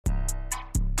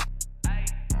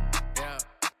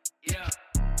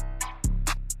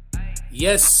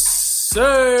Yes,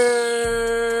 sir.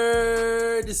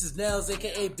 This is Nels,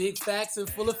 aka Big Facts in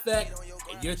Full Effect,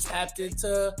 and you're tapped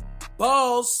into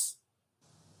Balls.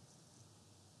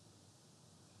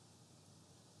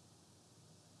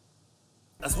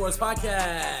 A sports podcast.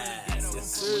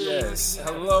 Yes, sir. Yes.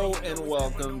 Hello and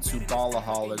welcome to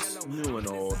Ballaholics, new and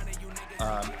old.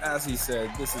 As he said,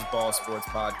 this is Ball Sports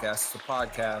Podcast. It's a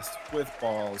podcast with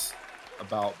balls,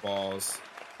 about balls.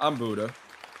 I'm Buddha.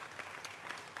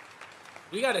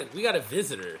 We got a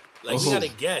visitor. We got a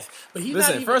guest. But he's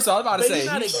Listen, not even, first of all, I was about to say, he's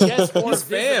not a guest or he's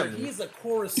visitor. family. He's a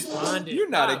correspondent. You're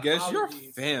not a guest. You're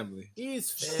Apologies. family.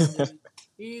 He's family.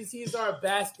 he's our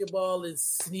basketball and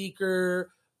sneaker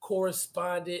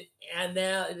correspondent and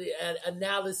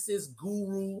analysis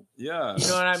guru. Yeah. You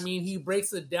know what I mean? He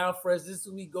breaks it down for us. This is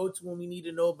who we go to when we need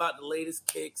to know about the latest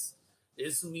kicks.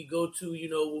 This is who we go to,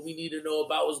 when we need to know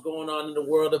about what's going on in the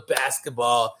world of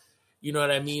basketball. You know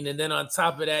what I mean? And then on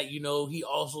top of that, he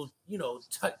also,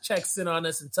 checks in on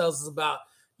us and tells us about,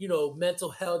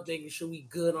 mental health, making sure we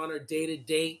good on our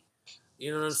day-to-day.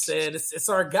 You know what I'm saying? It's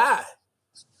our guy.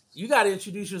 You got to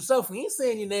introduce yourself. We ain't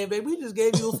saying your name, baby. We just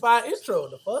gave you a fire intro.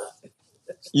 The fuck?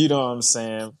 You know what I'm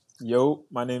saying? Yo,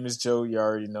 my name is Joe. You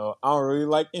already know. I don't really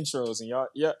like intros, and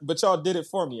but y'all did it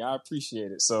for me. I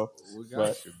appreciate it. So We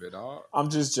got you, big dog.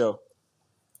 I'm just Joe.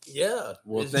 Yeah.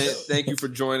 Well, thank you for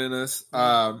joining us.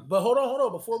 But hold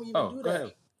on. Before we even do go that,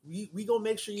 ahead. we gonna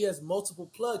make sure he has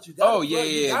multiple plugs. You Oh, got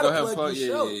yeah. Go ahead. Plug.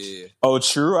 Yeah. Oh,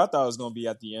 true. I thought it was gonna be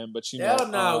at the end, but Hell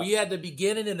no. We had the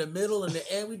beginning and the middle and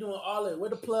the end. We doing all of it.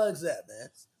 Where the plugs at, man?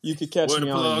 You could catch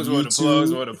me on Where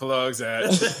YouTube. the plugs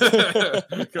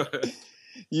at? Go ahead.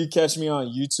 You catch me on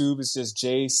YouTube. It's just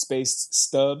J space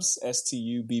Stubbs,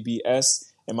 Stubbs,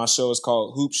 and my show is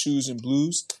called Hoop Shoes and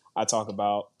Blues. I talk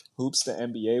about hoops, the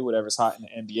NBA, whatever's hot in the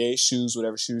NBA, shoes,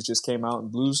 whatever shoes just came out,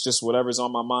 and blues, just whatever's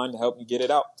on my mind to help me get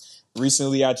it out.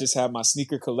 Recently, I just had my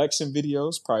sneaker collection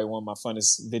videos, probably one of my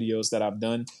funnest videos that I've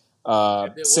done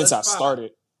since I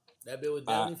started. That bit was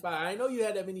definitely fire. I didn't know you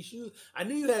had that many shoes. I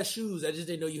knew you had shoes. I just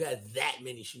didn't know you had that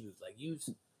many shoes. Like you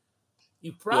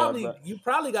probably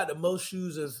got the most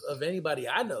shoes of anybody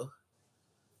I know.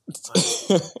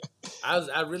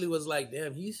 I really was like,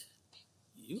 damn, you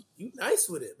nice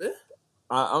with it, man.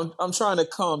 I'm trying to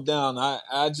calm down.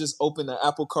 I just opened the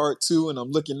Apple Card too, and I'm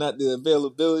looking at the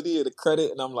availability of the credit,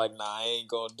 and I'm like, nah, I ain't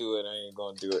gonna do it.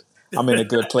 I'm in a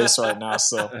good place right now,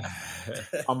 so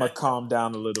I'm gonna calm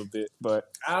down a little bit. But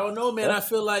I don't know, man. I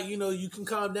feel like you can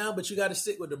calm down, but you got to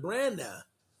stick with the brand now.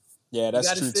 Yeah,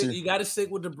 that's true too. You got to stick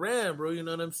with the brand, bro. You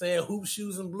know what I'm saying? Hoop,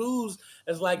 shoes, and blues.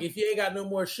 It's like if you ain't got no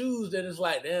more shoes, then it's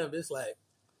like, damn,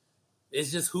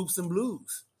 it's just hoops and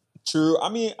blues. True. I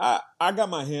mean, I got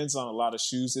my hands on a lot of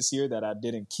shoes this year that I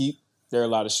didn't keep. There are a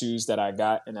lot of shoes that I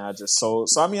got and I just sold.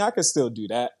 So, I mean, I could still do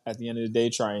that at the end of the day,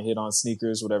 try and hit on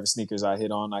sneakers, whatever sneakers I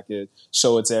hit on. I could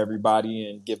show it to everybody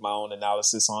and give my own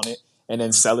analysis on it and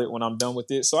then sell it when I'm done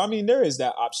with it. So, I mean, there is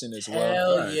that option as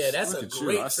well. Hell yeah. That's a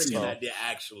great freaking idea,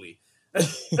 actually.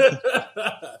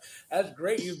 That's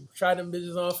great. You try them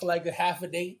bitches on for like a half a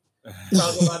day,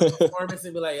 talk about the performance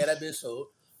and be like, yeah, that bitch sold.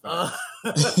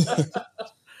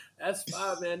 That's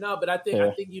fine, man. No, but I think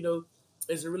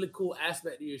it's a really cool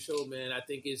aspect of your show, man. I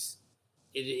think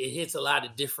it hits a lot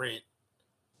of different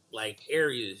like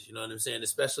areas. You know what I'm saying?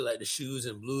 Especially like the shoes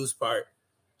and blues part.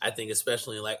 I think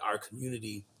especially in like our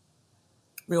community,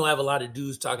 we don't have a lot of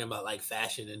dudes talking about like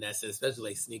fashion and that sense, especially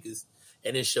like sneakers.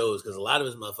 And it shows because a lot of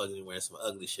us motherfuckers be wearing some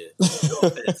ugly shit. No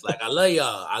offense. Like I love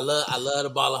y'all. I love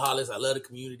the Ballaholics. I love the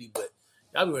community, but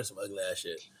y'all be wearing some ugly ass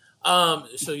shit.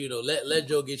 So let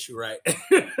Joe get you right.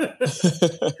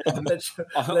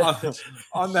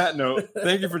 On that note,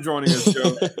 thank you for joining us,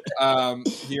 Joe.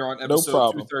 Here on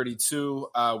episode 232.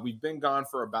 We've been gone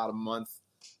for about a month,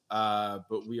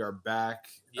 but we are back.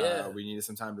 Yeah, we needed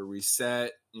some time to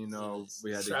reset. We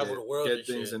had to get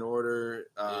things in order.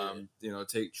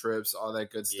 Take trips, all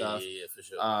that good stuff. Yeah, for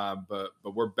sure.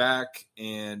 But we're back,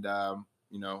 and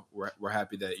we're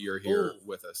happy that you're here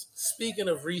with us. Speaking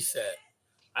of reset,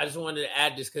 I just wanted to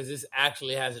add this because this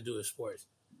actually has to do with sports.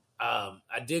 I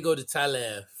did go to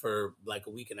Thailand for like a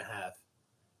week and a half,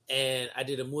 and I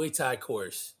did a Muay Thai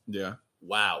course. Yeah.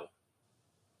 Wow.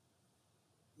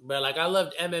 But like I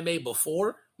loved MMA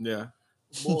before. Yeah.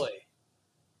 Boy,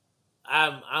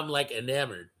 I'm like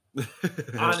enamored.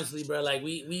 Honestly, bro. Like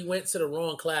we went to the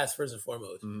wrong class first and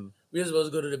foremost. Mm-hmm. We were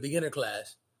supposed to go to the beginner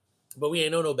class, but we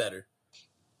ain't know no better.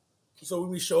 So when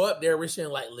we show up there, we're seeing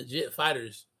like legit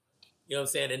fighters. You know what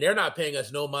I'm saying? And they're not paying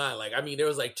us no mind. Like, I mean, there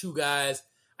was like two guys.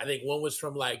 I think one was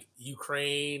from like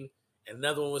Ukraine and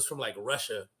another one was from like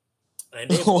Russia. And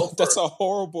they both that's a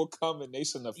horrible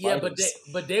combination of fighters.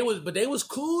 Yeah, but they was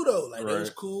cool though. Like they was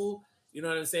cool. You know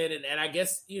what I'm saying? And I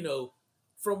guess, you know,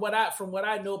 from what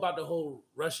I know about the whole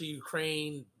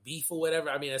Russia-Ukraine beef or whatever,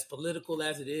 I mean, as political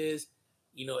as it is,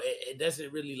 you know, it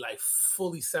doesn't really like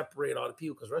fully separate all the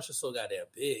people because Russia's so goddamn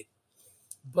big.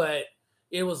 But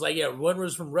it was like, yeah, one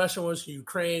was from Russia, one was from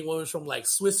Ukraine, one was from like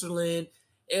Switzerland,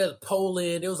 it was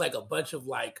Poland. It was like a bunch of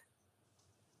like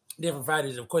different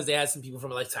fighters. Of course, they had some people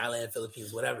from like Thailand,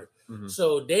 Philippines, whatever. Mm-hmm.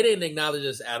 So they didn't acknowledge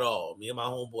us at all. Me and my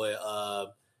homeboy,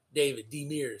 David D.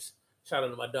 Mears. Shout out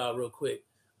to my dog real quick.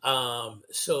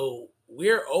 So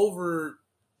we're over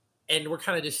and we're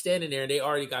kind of just standing there and they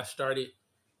already got started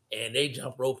and they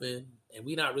jump roping and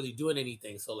we not really doing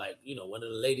anything. So like, you know, one of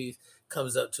the ladies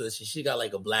comes up to us and she got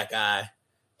like a black eye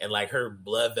and like her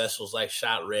blood vessels like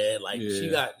shot red. Like she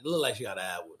looked like she got an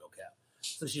eye with no cap.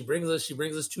 So she brings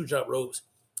us 2 jump ropes.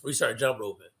 We start jump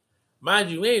roping. Mind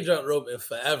you, we ain't jump roping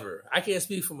forever. I can't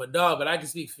speak for my dog, but I can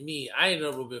speak for me. I ain't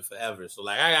jump roping forever. So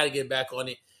like I got to get back on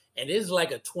it. And this is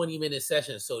like a 20-minute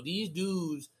session. So these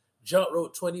dudes jump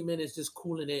rope 20 minutes, just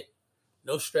cooling it.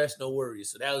 No stress, no worries.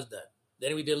 So that was done.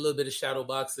 Then we did a little bit of shadow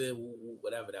boxing,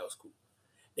 whatever. That was cool.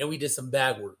 Then we did some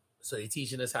bag work. So they're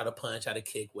teaching us how to punch, how to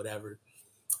kick, whatever.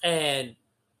 And,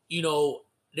 you know,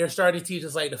 they're starting to teach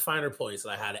us like the finer points,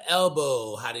 like how to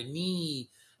elbow, how to knee,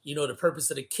 you know, the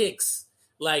purpose of the kicks.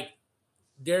 Like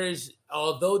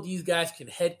although these guys can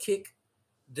head kick,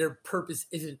 their purpose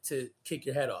isn't to kick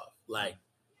your head off. Like,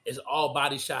 it's all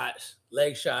body shots,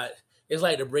 leg shots. It's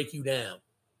like to break you down.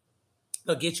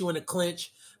 They'll get you in a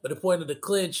clinch, but the point of the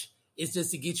clinch is just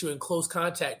to get you in close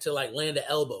contact to like land the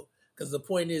elbow. Because the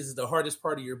point is the hardest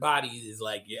part of your body is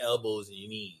like your elbows and your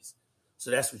knees.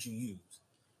 So that's what you use.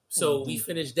 So we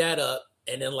finished that up,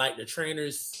 and then like the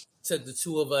trainers took the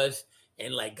 2 of us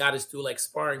and like got us through like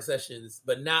sparring sessions,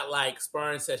 but not like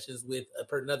sparring sessions with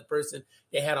another person.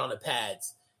 They had on the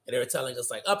pads, and they were telling us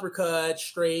like uppercut,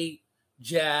 straight,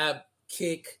 jab,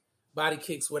 kick, body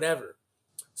kicks, whatever.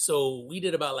 So we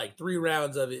did about like 3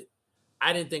 rounds of it.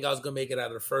 I didn't think I was going to make it out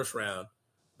of the first round,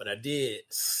 but I did.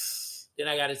 Then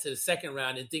I got into the second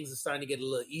round and things are starting to get a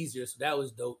little easier. So that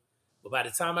was dope. But by the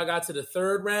time I got to the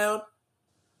 3rd round,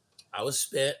 I was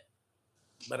spent,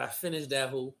 but I finished that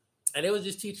whole. And it was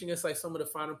just teaching us like some of the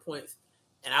finer points.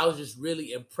 And I was just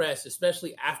really impressed,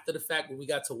 especially after the fact when we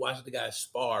got to watch the guys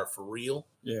spar for real.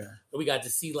 Yeah. And we got to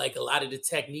see like a lot of the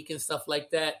technique and stuff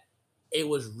like that. It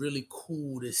was really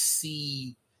cool to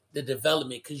see the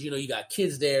development because, you know, you got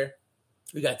kids there.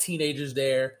 You got teenagers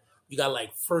there. You got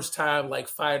like first time like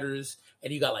fighters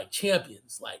and you got like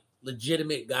champions, like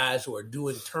legitimate guys who are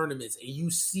doing tournaments. And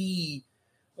you see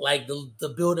like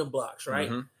the building blocks, right?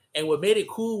 Mm-hmm. And what made it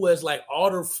cool was like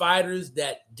all the fighters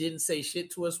that didn't say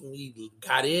shit to us when we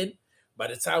got in, by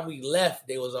the time we left,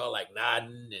 they was all like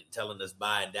nodding and telling us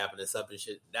bye and dapping us up and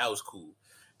shit. That was cool.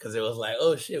 Because it was like,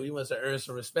 oh shit, we must have earned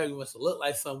some respect. We must have looked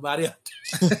like somebody out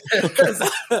there. Because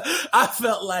I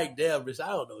felt like, damn, bitch, I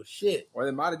don't know shit. Or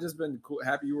they might have just been cool,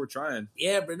 happy you were trying.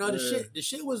 Yeah, but no, the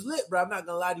shit was lit, bro. I'm not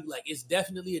gonna lie to you. Like, it's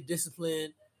definitely a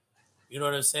discipline. You know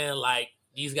what I'm saying? Like,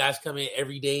 these guys come in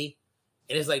every day,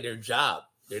 and it's like their job.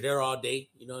 They're there all day.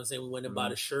 You know what I'm saying? We went and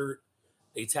bought a shirt.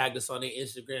 They tagged us on their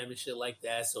Instagram and shit like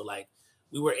that. So, like,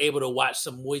 we were able to watch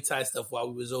some Muay Thai stuff while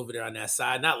we was over there on that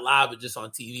side. Not live, but just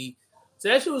on TV. So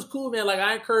that shit was cool, man. Like,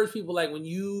 I encourage people, like, when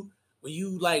you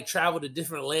like, travel to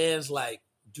different lands, like,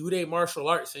 do they martial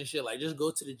arts and shit. Like, just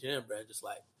go to the gym, bro.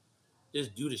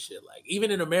 Just do the shit. Like,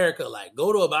 even in America, like,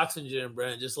 go to a boxing gym, bro,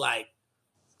 and just, like,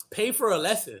 pay for a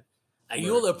lesson. Like,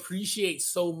 you'll appreciate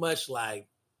so much, like,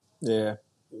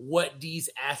 what these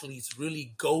athletes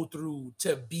really go through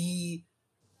to be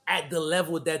at the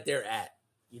level that they're at.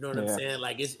 You know what I'm saying?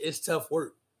 Like, it's tough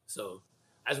work. So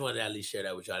I just wanted to at least share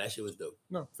that with y'all. That shit was dope.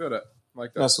 No, feel that.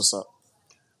 Like that. That's what's up.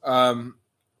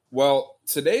 Well,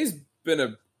 today's been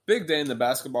a big day in the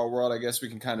basketball world. I guess we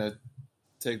can kind of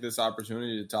take this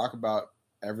opportunity to talk about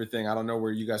everything. I don't know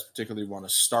where you guys particularly want to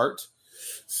start.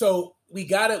 So we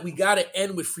gotta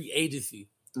end with free agency,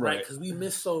 right? Because we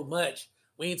missed so much.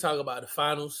 We ain't talk about the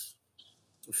finals.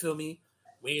 You feel me?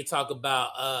 We ain't talk about.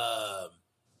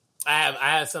 I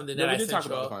have something that I did talk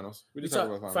about the finals. We did talk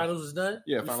about the finals. Finals was done.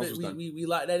 Yeah, finals was done. We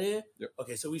locked that in. Yep.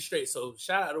 Okay, so we straight. So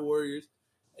shout out to Warriors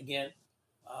again.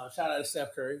 Shout out to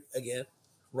Steph Curry again.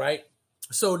 Right.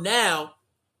 So now,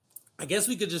 I guess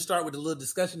we could just start with a little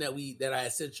discussion that I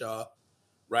had sent y'all.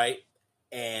 Right.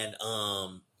 And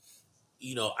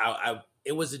you know,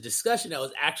 it was a discussion that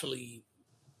was actually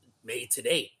made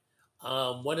today.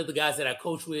 One of the guys that I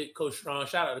coach with, Coach Strong.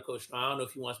 Shout out to Coach Strong. I don't know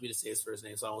if he wants me to say his first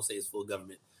name, so I won't say his full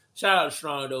government. Shout out to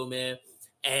Strong, though, man.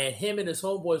 And him and his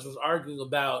homeboys was arguing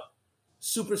about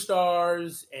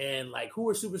superstars and like who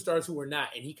were superstars, who were not,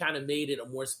 and he kind of made it a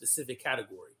more specific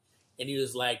category. And he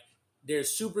was like,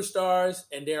 there's superstars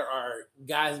and there are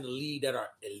guys in the league that are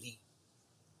elite.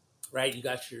 Right? You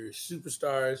got your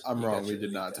superstars. I'm wrong. We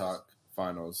did not talk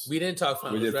finals. We didn't talk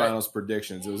finals. We did right? finals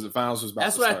predictions. It was the finals was about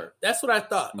to start. That's what I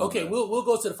thought. My okay, bad. we'll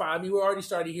go to the final. I mean, we already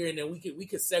started here, and then we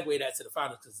could segue that to the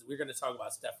finals because we're going to talk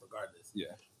about Steph regardless. Yeah.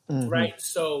 Mm-hmm. Right.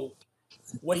 So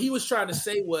what he was trying to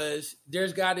say was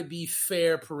there's got to be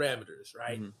fair parameters,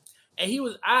 right? Mhm. And he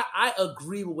was. I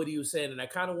agree with what he was saying, and I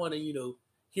kind of want to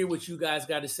hear what you guys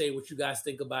got to say, what you guys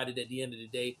think about it at the end of the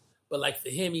day. But like for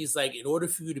him, he's like, in order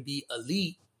for you to be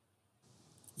elite,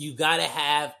 you got to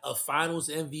have a Finals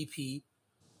MVP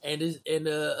and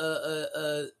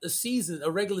a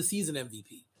regular season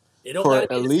MVP. It don't For gotta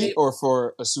be elite or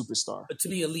for a superstar? to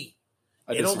be elite.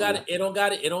 I It don't disagree.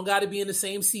 got to be in the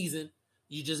same season.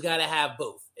 You just got to have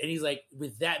both. And he's like,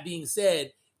 with that being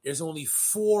said, there's only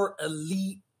 4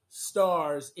 elite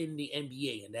stars in the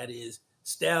NBA, and that is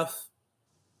Steph,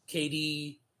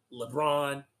 KD,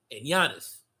 LeBron, and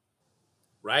Giannis.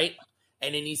 Right?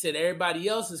 And then he said everybody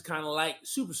else is kind of like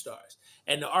superstars.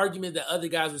 And the argument that other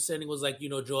guys were sending was like,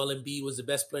 Joel Embiid was the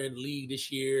best player in the league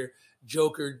this year.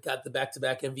 Joker got the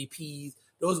back-to-back MVPs.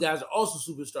 Those guys are also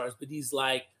superstars. But he's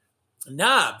like,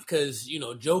 nah, because,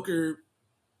 Joker,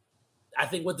 I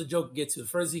think what the Joker get to, the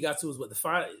first he got to was what,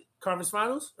 the conference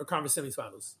finals or conference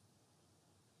semifinals?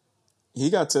 He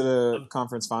got to the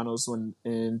conference finals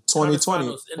in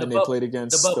 2020 when they played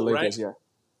against the Lakers. Right?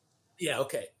 Yeah,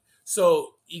 okay.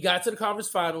 So he got to the conference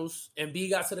finals, and B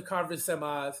got to the conference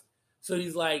semis. So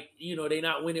he's like, they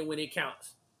not winning when it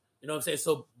counts. You know what I'm saying?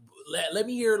 So let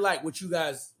me hear like what you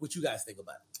guys think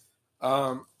about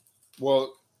it.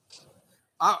 Well,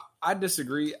 I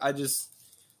disagree. I just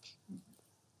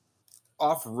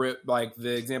off rip, like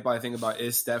the example I think about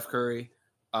is Steph Curry.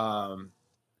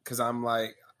 Because I'm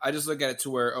like, I just look at it to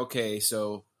where, okay,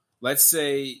 so let's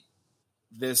say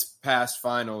this past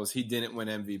finals he didn't win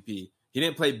MVP. He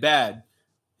didn't play bad.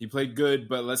 He played good,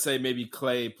 but let's say maybe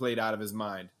Clay played out of his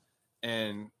mind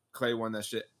and Clay won that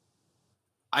shit.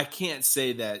 I can't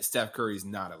say that Steph Curry's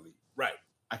not elite. Right.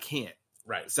 I can't.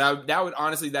 Right. So that would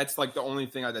honestly, that's like the only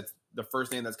thing that's the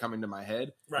first name that's coming to my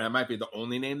head. Right. And that might be the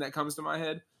only name that comes to my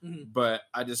head. Mm-hmm. But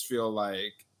I just feel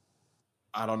like,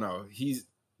 I don't know. He's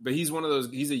one of those,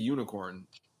 he's a unicorn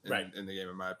in the game,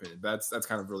 in my opinion. That's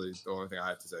kind of really the only thing I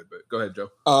have to say. But go ahead, Joe.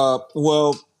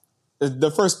 Well,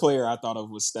 the first player I thought of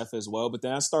was Steph as well, but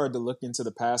then I started to look into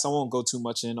the past. I won't go too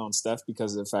much in on Steph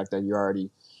because of the fact that you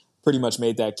already pretty much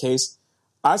made that case.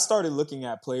 I started looking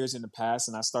at players in the past,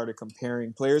 and I started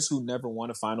comparing players who never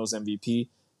won a Finals MVP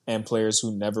and players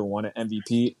who never won an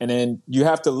MVP. And then you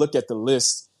have to look at the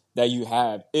list that you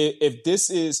have. If this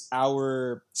is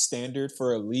our standard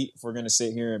for elite, if we're going to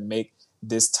sit here and make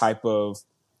this type of,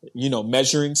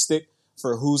 measuring stick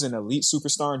for who's an elite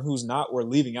superstar and who's not, we're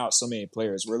leaving out so many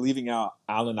players. We're leaving out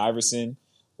Allen Iverson.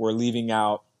 We're leaving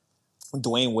out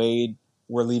Dwayne Wade.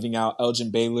 We're leaving out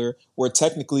Elgin Baylor. We're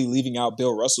technically leaving out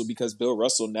Bill Russell because Bill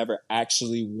Russell never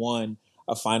actually won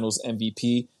a Finals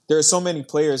MVP. There are so many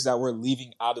players that we're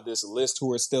leaving out of this list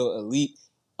who are still elite.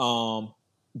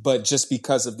 But just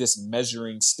because of this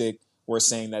measuring stick, we're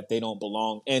saying that they don't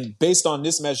belong. And based on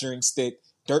this measuring stick,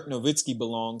 Dirk Nowitzki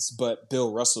belongs, but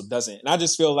Bill Russell doesn't. And I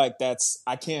just feel like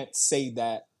I can't say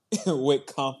that with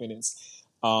confidence.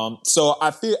 So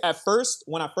I feel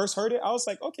when I first heard it, I was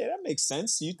like, okay, that makes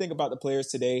sense. You think about the players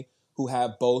today who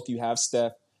have both. You have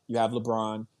Steph, you have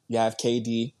LeBron, you have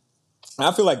KD. And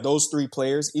I feel like those 3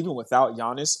 players, even without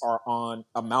Giannis, are on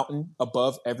a mountain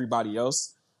above everybody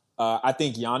else. I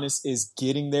think Giannis is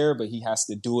getting there, but he has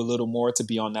to do a little more to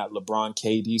be on that LeBron,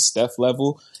 KD, Steph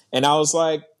level. And I was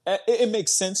like, it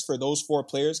makes sense for those 4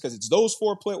 players because it's those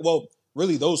 4 players. Well,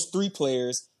 really those 3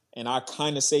 players. And I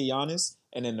kind of say Giannis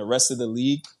and then the rest of the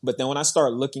league. But then when I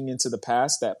start looking into the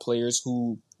past, that players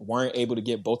who weren't able to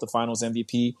get both the Finals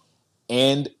MVP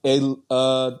and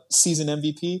a season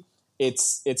MVP,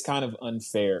 it's kind of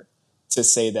unfair to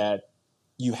say that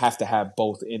you have to have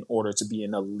both in order to be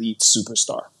an elite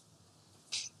superstar.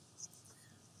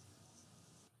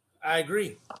 I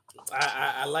agree.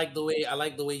 I like the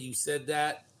way you said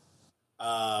that.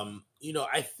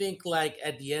 I think like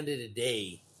at the end of the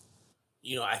day,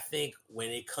 I think when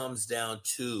it comes down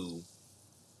to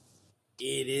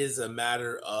it is a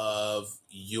matter of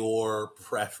your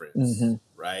preference,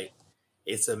 right?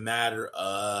 It's a matter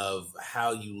of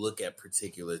how you look at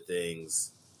particular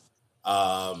things.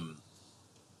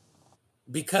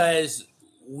 Because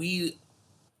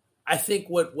I think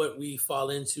what we fall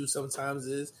into sometimes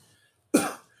is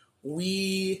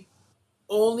we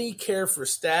only care for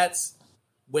stats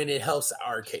when it helps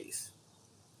our case.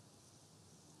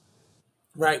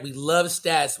 Right? We love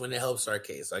stats when it helps our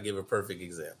case. I'll give a perfect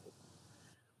example.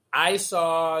 I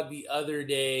saw the other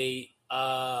day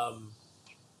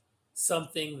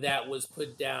something that was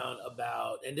put down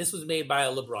about, and this was made by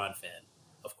a LeBron fan,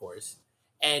 of course,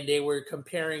 and they were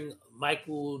comparing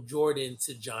Michael Jordan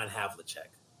to John Havlicek,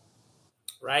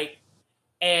 right?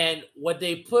 And what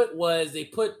they put was they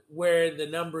put where the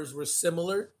numbers were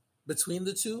similar between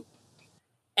the two,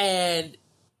 and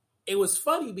it was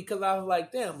funny because I was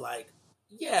like, damn, like,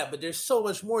 yeah, but there's so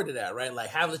much more to that, right? Like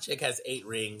Havlicek has 8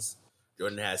 rings,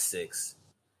 Jordan has 6.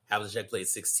 Havlicek played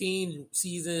 16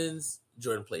 seasons,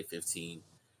 Jordan played 15.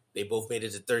 They both made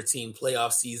it to 13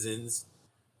 playoff seasons.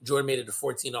 Jordan made it to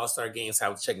 14 All-Star games.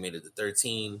 Havlicek made it to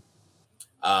 13.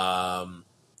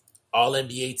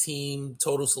 All-NBA team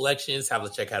total selections.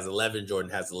 Havlicek has 11.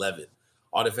 Jordan has 11.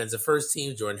 All defensive first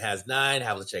team. Jordan has 9.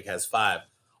 Havlicek has 5.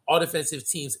 All defensive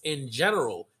teams in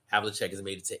general. Havlicek has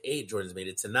made it to 8. Jordan's made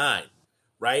it to 9.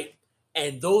 Right?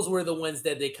 And those were the ones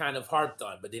that they kind of harped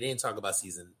on, but they didn't talk about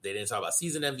season. They didn't talk about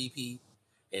season MVP.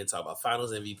 They didn't talk about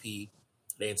finals MVP.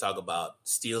 They didn't talk about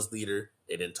steals leader.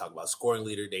 They didn't talk about scoring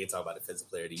leader. They didn't talk about defensive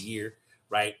player of the year,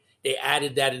 right? They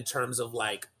added that in terms of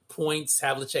like points.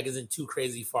 Havlicek isn't too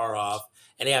crazy far off,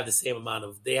 and they have the same amount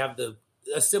of. They have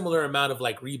a similar amount of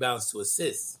like rebounds to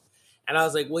assists. And I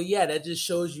was like, well, yeah, that just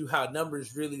shows you how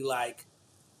numbers really like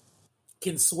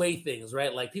can sway things,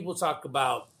 right? Like people talk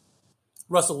about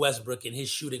Russell Westbrook and his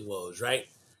shooting woes, right?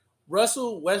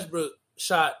 Russell Westbrook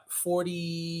shot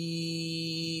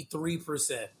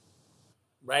 43%,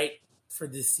 right, for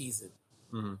this season.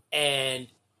 Mm-hmm. And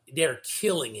they're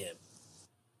killing him.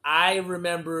 I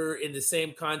remember in the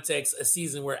same context a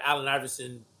season where Allen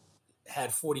Iverson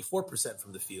had 44%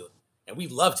 from the field, and we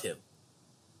loved him.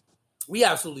 We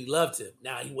absolutely loved him.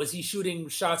 Now, was he shooting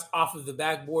shots off of the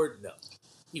backboard? No,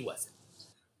 he wasn't.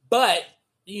 But,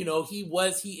 you know, he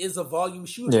is a volume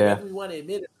shooter. Yeah. Whether we want to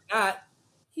admit it or not,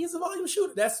 he's a volume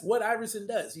shooter. That's what Iverson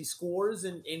does. He scores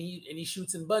and he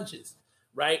shoots in bunches,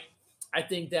 right? I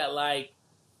think that, like,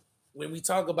 when we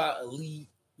talk about elite,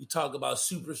 we talk about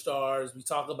superstars, we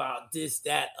talk about this,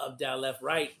 that, up, down, left,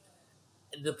 right,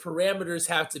 the parameters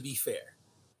have to be fair,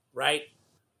 right?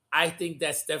 I think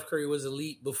that Steph Curry was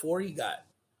elite before he got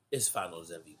his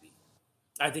finals MVP.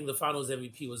 I think the finals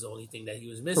MVP was the only thing that he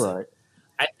was missing. Right.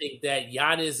 I think that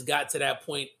Giannis got to that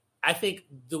point. I think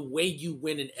the way you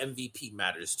win an MVP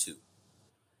matters too.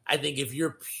 I think if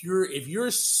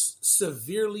you're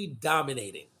severely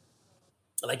dominating,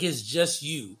 like it's just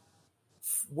you,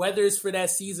 whether it's for that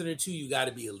season or two, you got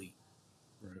to be elite.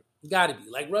 Right. You got to be.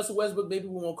 Like Russell Westbrook, maybe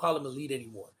we won't call him elite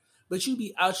anymore. But you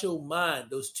be out your mind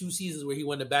those 2 seasons where he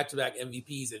won the back-to-back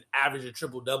MVPs and averaged a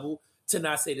triple-double to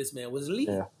not say this man was elite.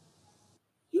 Yeah.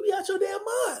 You be out your damn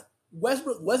mind.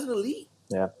 Westbrook wasn't elite.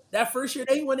 Yeah. That first year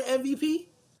they won the MVP.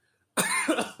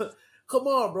 Come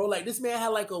on, bro. Like, this man had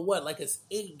like a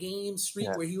 8-game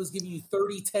streak where he was giving you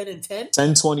 30, 10, and 10.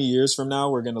 10, 20 years from now,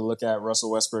 we're going to look at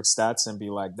Russell Westbrook's stats and be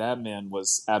like, that man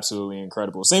was absolutely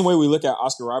incredible. Same way we look at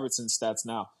Oscar Robertson's stats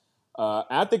now.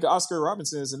 I think Oscar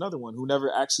Robertson is another one who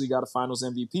never actually got a finals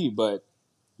MVP, but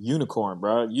unicorn,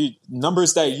 bro.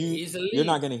 Numbers that you're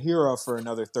not going to hear of for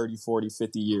another 30, 40,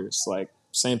 50 years. Like,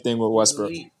 same thing with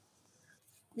Westbrook.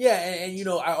 Yeah, and you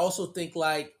know, I also think,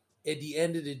 like, at the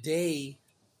end of the day,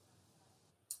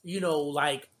 you know,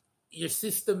 like, your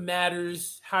system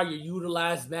matters, how you're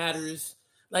utilized matters.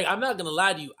 Like, I'm not going to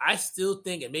lie to you. I still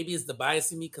think, and maybe it's the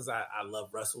bias in me because I love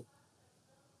Russell,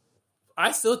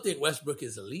 I still think Westbrook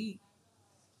is elite.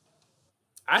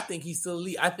 I think he's still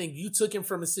elite. I think you took him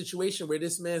from a situation where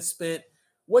this man spent,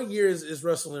 what year is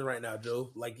Russell in right now,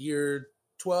 Joe? Like year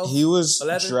 12? He was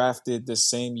 11? Drafted the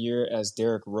same year as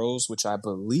Derrick Rose, which I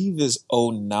believe is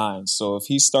 2009. So if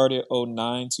he started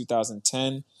 2009,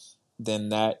 2010, then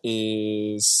that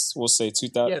is, we'll say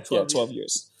 12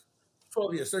 years.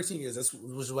 12 years, 13 years. That's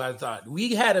what I thought.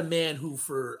 We had a man who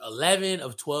for 11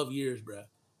 of 12 years, bro,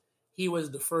 he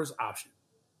was the first option.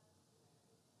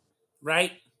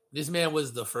 Right? This man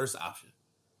was the first option.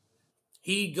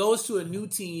 He goes to a new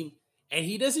team, and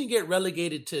he doesn't get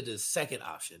relegated to the second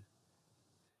option.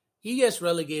 He gets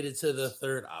relegated to the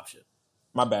third option.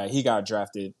 My bad. He got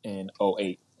drafted in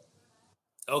 2008.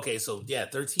 Okay, so, yeah,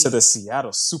 13. To the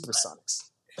Seattle Supersonics.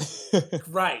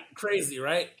 Right. Crazy,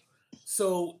 right?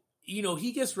 So, you know,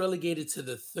 he gets relegated to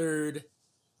the third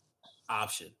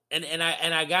option. And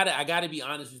I gotta be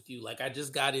honest with you. Like, I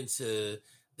just got into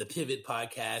the Pivot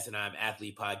podcast and I'm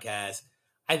Athlete podcast.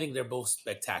 I think they're both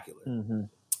spectacular. Mm-hmm.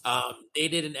 They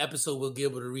did an episode with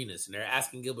Gilbert Arenas, and they're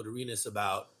asking Gilbert Arenas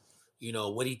about, you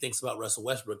know, what he thinks about Russell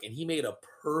Westbrook. And he made a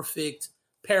perfect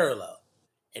parallel.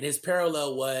 And his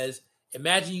parallel was,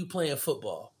 imagine you playing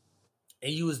football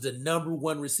and you was the number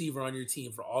 1 receiver on your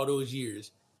team for all those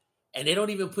years. And they don't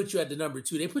even put you at the number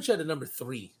 2. They put you at the number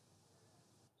 3.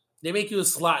 They make you a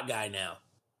slot guy now.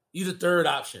 You're the third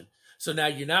option. So now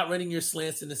you're not running your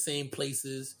slants in the same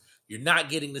places. You're not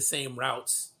getting the same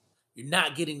routes. You're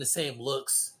not getting the same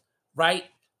looks, right?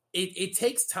 It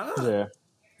takes time. Yeah.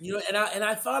 You know, and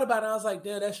I thought about it. I was like,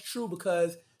 damn, that's true,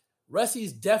 because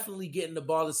Rusty's definitely getting the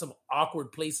ball in some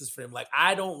awkward places for him. Like,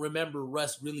 I don't remember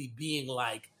Russ really being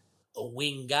like a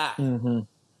wing guy,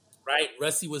 right?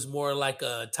 Rusty was more like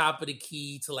a top of the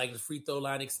key to like the free throw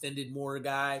line extended more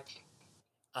guy.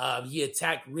 He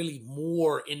attacked really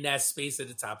more in that space at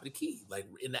the top of the key, like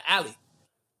in the alley.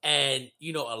 And,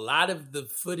 you know, a lot of the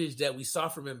footage that we saw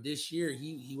from him this year,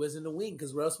 he was in the wing,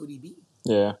 because where else would he be?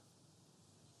 Yeah.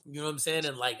 You know what I'm saying?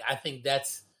 And like, I think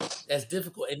that's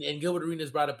difficult. And Gilbert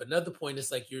Arenas brought up another point.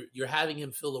 It's like you're having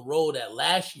him fill a role that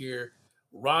last year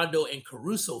Rondo and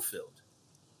Caruso filled.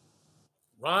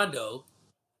 Rondo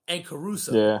and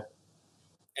Caruso. Yeah.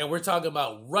 And we're talking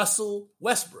about Russell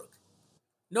Westbrook.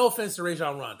 No offense to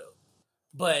Rajon Rondo,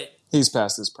 but he's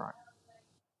past his prime.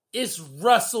 It's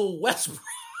Russell Westbrook.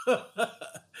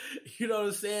 You know what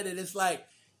I'm saying? And it's like,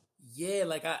 yeah,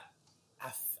 like I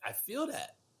feel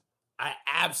that. I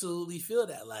absolutely feel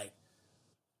that. Like,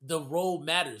 the role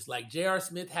matters. Like, J.R.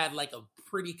 Smith had like a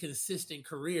pretty consistent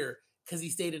career because he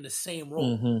stayed in the same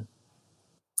role.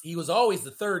 He was always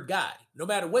the third guy. No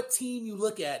matter what team you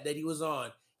look at that he was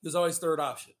on, he was always third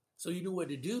option. So you knew what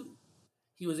to do.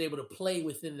 He was able to play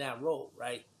within that role,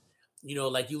 right? You know,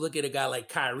 like you look at a guy like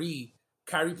Kyrie.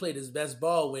 Kyrie played his best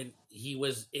ball when he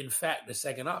was, in fact, the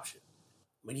second option.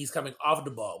 When he's coming off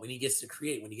the ball, when he gets to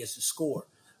create, when he gets to score.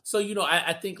 So, you know,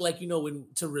 I think, like, you know, when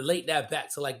to relate that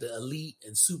back to like the elite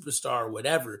and superstar or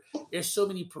whatever, there's so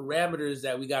many parameters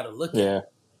that we got to look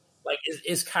at. Like,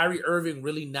 is Kyrie Irving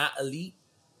really not elite?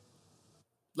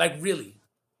 Like, really?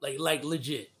 Like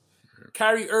legit.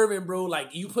 Kyrie Irving, bro, like,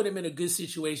 you put him in a good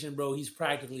situation, bro, he's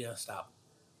practically unstoppable.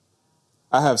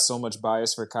 I have so much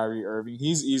bias for Kyrie Irving.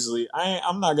 He's easily,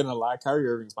 I'm not going to lie, Kyrie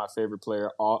Irving's my favorite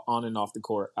player on and off the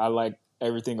court. I like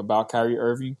everything about Kyrie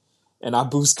Irving, and I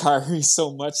boost Kyrie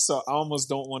so much, so I almost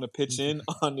don't want to pitch in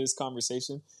on this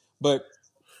conversation. But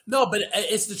no, but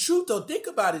it's the truth, though. Think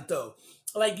about it, though.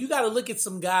 Like, you got to look at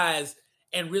some guys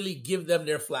and really give them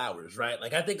their flowers, right?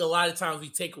 Like, I think a lot of times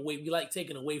we like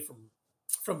taking away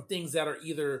from things that are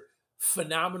either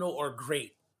phenomenal or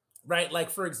great, right? Like,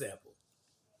 for example,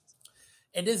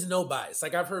 and there's no bias.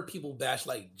 Like, I've heard people bash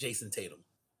like Jason Tatum,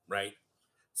 right?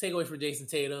 Take away from Jason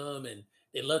Tatum, and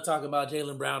they love talking about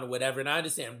Jaylen Brown or whatever. And I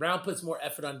understand Brown puts more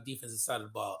effort on the defensive side of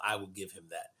the ball. I will give him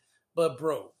that. But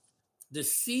bro, the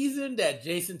season that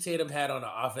Jason Tatum had on the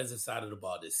offensive side of the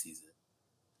ball this season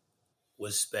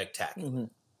was spectacular.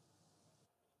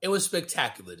 It was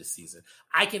spectacular this season.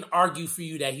 I can argue for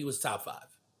you that he was top 5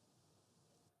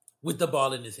 with the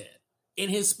ball in his hand. In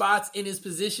his spots, in his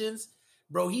positions,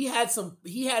 bro, he had some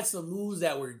moves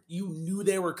that you knew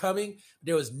they were coming.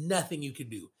 There was nothing you could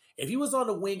do. If he was on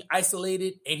the wing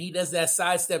isolated and he does that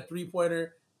sidestep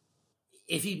 3-pointer,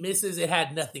 if he misses, it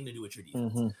had nothing to do with your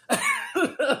defense.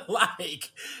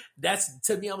 Like, that's,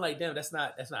 to me, I'm like, damn, that's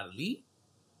not elite.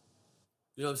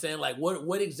 You know what I'm saying? Like,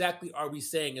 what exactly are we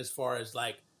saying as far as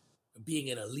like being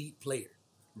an elite player?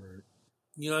 Right.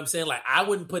 You know what I'm saying? Like, I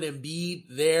wouldn't put Embiid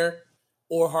there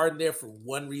or Harden there for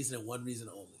one reason and one reason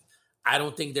only. I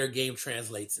don't think their game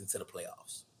translates into the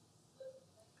playoffs.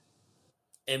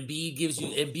 Embiid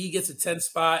gets a 10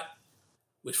 spot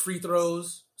with free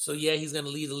throws. So yeah, he's going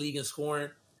to lead the league in scoring.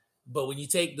 But when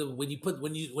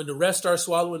the refs start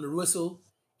swallowing the whistle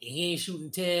and he ain't shooting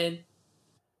 10,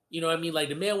 you know what I mean? Like,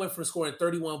 the man went from scoring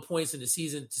 31 points in the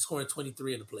season to scoring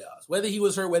 23 in the playoffs. Whether he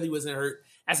was hurt, whether he wasn't hurt,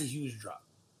 that's a huge drop.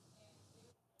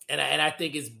 And I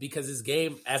think it's because his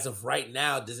game, as of right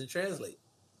now, doesn't translate.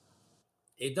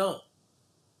 It don't.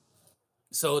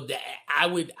 So I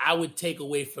would take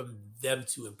away from them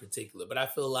two in particular. But I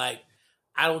feel like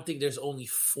I don't think there's only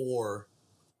 4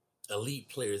 elite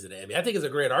players in the NBA. I think it's a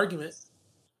great argument.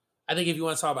 I think if you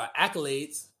want to talk about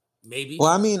accolades, maybe. Well,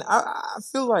 I mean, I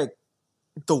feel like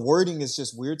the wording is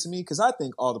just weird to me because I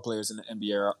think all the players in the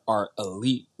NBA are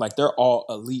elite. Like, they're all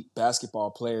elite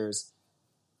basketball players.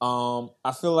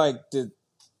 I feel like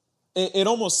it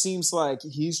almost seems like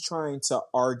he's trying to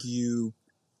argue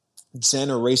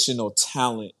generational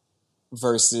talent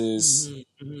versus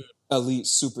elite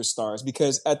superstars,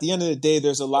 because at the end of the day,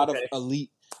 there's a lot of elite.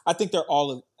 I think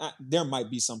there might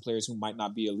be some players who might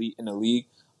not be elite in the league.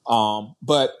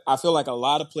 But I feel like a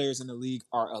lot of players in the league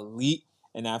are elite,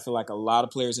 and I feel like a lot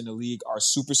of players in the league are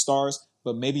superstars.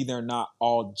 but maybe they're not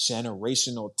all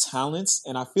generational talents.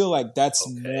 And I feel like that's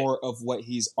more of what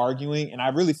he's arguing. And I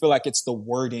really feel like it's the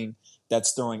wording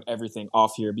that's throwing everything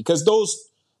off here, because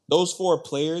those 4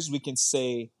 players we can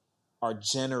say are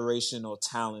generational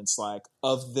talents, like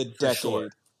of the decade. Sure.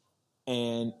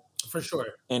 And for sure.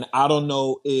 And I don't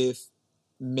know if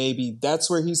maybe that's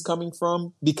where he's coming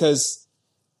from, because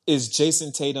is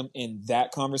Jason Tatum in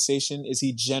that conversation? Is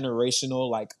he generational,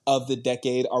 like of the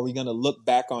decade? Are we going to look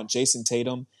back on Jason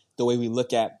Tatum the way we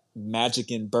look at Magic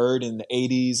and Bird in the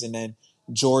 80s, and then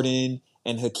Jordan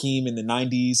and Hakeem in the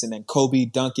 90s, and then Kobe,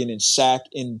 Duncan, and Shaq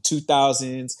in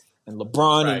 2000s, and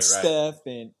LeBron and Steph,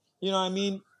 and you know what I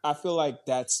mean? I feel like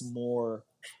that's more.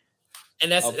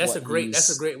 And that's a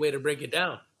great way to break it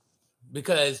down,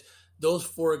 because those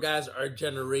 4 guys are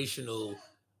generational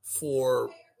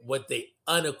for what they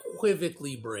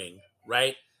unequivocally bring,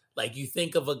 right? Like you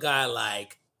think of a guy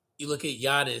like, you look at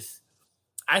Giannis.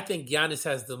 I think Giannis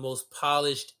has the most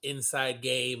polished inside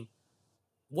game,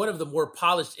 one of the more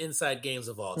polished inside games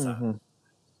of all time. Mm-hmm.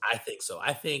 I think so.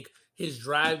 I think his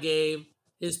drive game,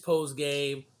 his post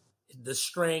game, the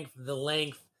strength, the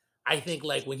length. I think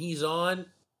like when he's on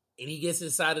and he gets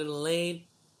inside of the lane,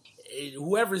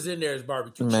 whoever's in there is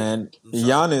barbecue. Man,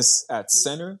 Giannis at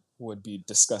center would be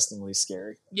disgustingly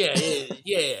scary. Yeah.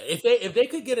 If they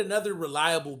could get another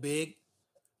reliable big,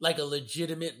 like a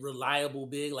legitimate reliable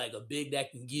big, like a big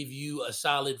that can give you a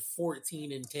solid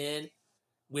 14 and 10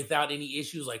 without any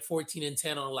issues, like 14 and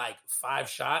 10 on like 5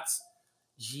 shots,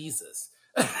 Jesus.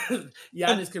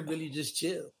 Giannis can really just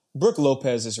chill. Brook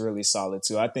Lopez is really solid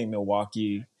too. I think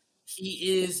Milwaukee.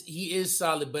 He is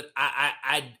solid, but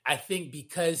I think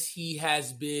because he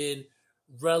has been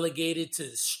relegated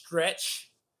to stretch,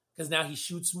 because now he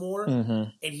shoots more,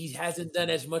 and he hasn't done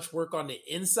as much work on the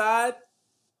inside,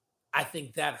 I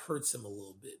think that hurts him a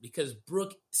little bit, because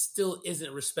Brook still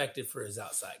isn't respected for his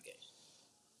outside game.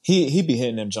 He be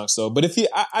hitting them junks though. But if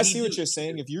I see what you're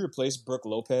saying. If you replace Brook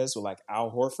Lopez with like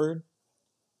Al Horford,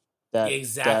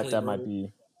 that might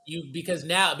be. Because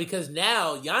now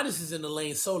Giannis is in the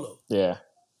lane solo. Yeah.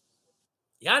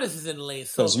 Giannis is in the lane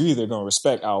solo. Because you either gonna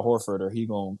respect Al Horford or he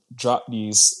gonna drop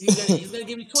these. He's gonna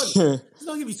give you 20. He's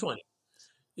gonna give you 20.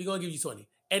 He's gonna give you 20.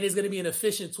 And it's gonna be an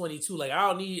efficient 22. Like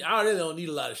I really don't need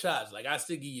a lot of shots. Like I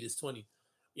still give you this 20.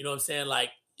 You know what I'm saying?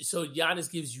 Like, so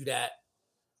Giannis gives you that.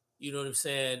 You know what I'm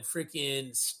saying?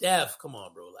 Freaking Steph, come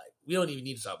on, bro. Like, we don't even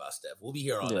need to talk about Steph. We'll be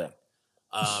here all night.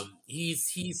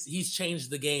 He's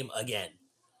changed the game again.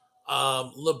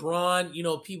 LeBron, you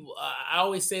know, people, I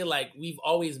always say, like, we've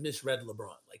always misread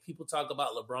LeBron. Like, people talk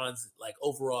about LeBron's, like,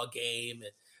 overall game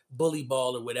and bully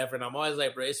ball or whatever, and I'm always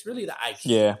like, bro, it's really the IQ.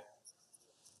 Yeah.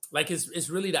 Like, it's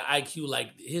really the IQ.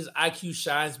 Like, his IQ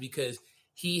shines because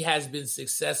he has been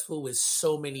successful with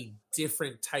so many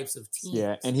different types of teams.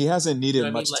 Yeah, and he hasn't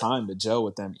needed much time to gel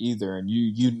with them either, and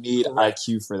you need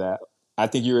IQ for that. I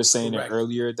think you were saying it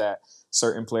earlier that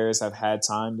certain players have had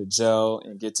time to gel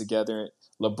and get together.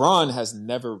 LeBron has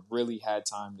never really had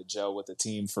time to gel with a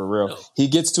team for real. No. He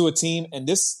gets to a team, and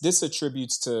this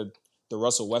attributes to the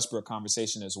Russell Westbrook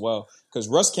conversation as well, because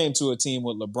Russ came to a team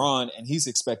with LeBron, and he's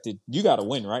expected, you got to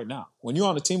win right now. When you're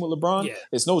on a team with LeBron,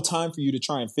 it's no time for you to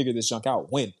try and figure this junk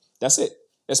out. Win. That's it.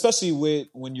 Especially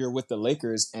when you're with the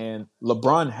Lakers, and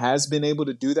LeBron has been able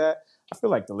to do that. I feel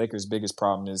like the Lakers' biggest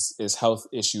problem is health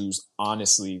issues,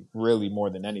 honestly, really more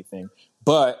than anything.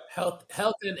 But health,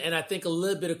 and I think a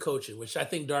little bit of coaching, which I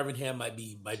think Darvin Ham might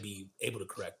be able to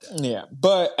correct that. Yeah,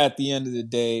 but at the end of the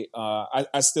day,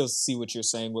 I still see what you're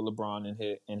saying with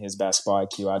LeBron and his basketball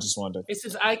IQ. I just wanted to. It's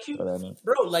his IQ,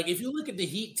 bro. Like if you look at the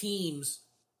Heat teams,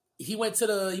 he went to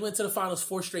the finals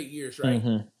 4 straight years, right?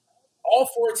 Mm-hmm. All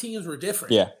 4 teams were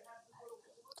different. Yeah,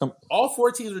 all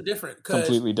 4 teams were different.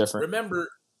 Completely different. Remember,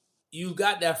 you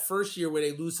got that first year where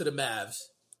they lose to the Mavs.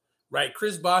 Right,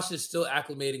 Chris Bosh is still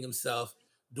acclimating himself.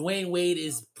 Dwayne Wade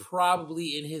is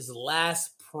probably in his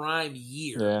last prime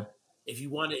year. Yeah. If you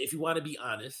want to be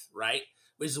honest, right?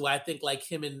 Which is why I think like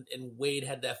him and Wade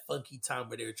had that funky time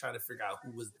where they were trying to figure out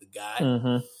who was the guy.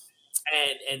 Mm-hmm.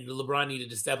 And LeBron needed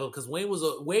to step up because Wade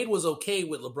was okay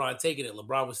with LeBron taking it.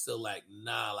 LeBron was still like,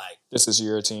 nah, like this is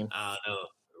your team. I don't know.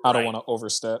 I don't want to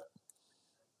overstep.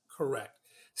 Correct.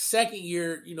 Second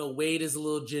year, you know, Wade is a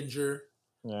little ginger.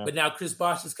 Yeah. But now Chris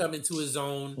Bosh is coming to his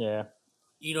own. Yeah.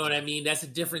 You know what I mean? That's a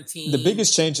different team. The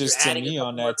biggest changes to me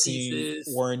on that team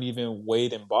weren't even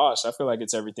Wade and Bosh. I feel like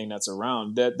it's everything that's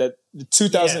around. The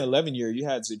 2011 year, you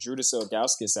had Zydrunas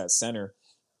Ilgauskas at center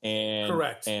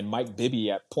and Mike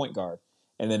Bibby at point guard.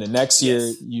 And then the next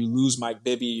year, you lose Mike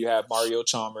Bibby. You have Mario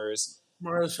Chalmers.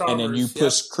 And then you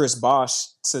push Chris Bosh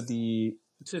to the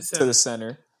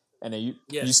center. And then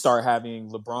you start having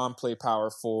LeBron play power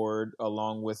forward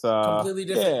along with completely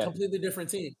different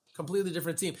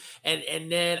team.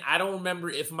 And then I don't remember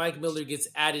if Mike Miller gets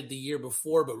added the year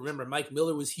before, but remember Mike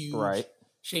Miller was huge. Right.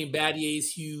 Shane Battier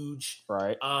is huge.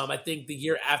 Right. I think the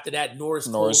year after that, Norris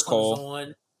Cole comes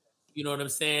on. You know what I'm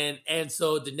saying? And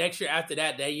so the next year after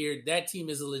that year, that team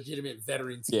is a legitimate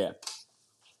veteran team. Yeah.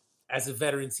 As a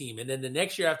veteran team. And then the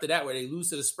next year after that, where they lose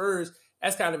to the Spurs,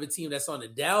 that's kind of a team that's on the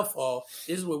downfall.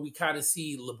 This is where we kind of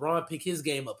see LeBron pick his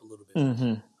game up a little bit.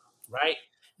 Mm-hmm. Right?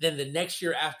 Then the next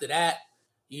year after that,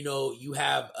 you know, you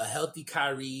have a healthy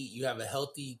Kyrie, you have a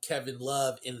healthy Kevin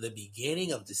Love in the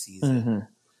beginning of the season. Mm-hmm.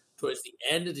 Towards the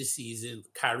end of the season,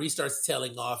 Kyrie starts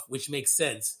tailing off, which makes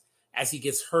sense as he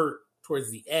gets hurt towards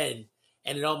the end.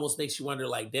 And it almost makes you wonder,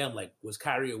 like, damn, like, was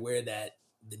Kyrie aware that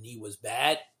the knee was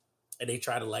bad? And they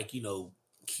try to, like, you know,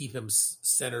 keep him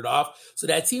centered off. So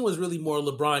that team was really more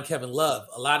LeBron, Kevin Love.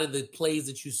 A lot of the plays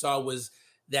that you saw was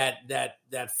that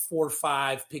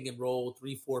 4-5 pick and roll,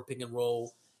 3-4 pick and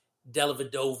roll,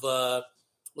 Dellavedova,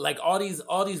 like all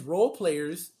these role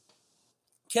players.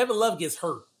 Kevin Love gets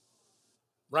hurt,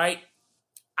 right?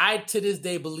 I to this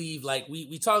day believe, like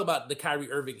we talk about the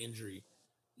Kyrie Irving injury.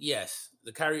 Yes,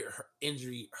 the Kyrie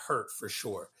injury hurt for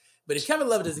sure. But if Kevin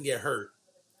Love doesn't get hurt,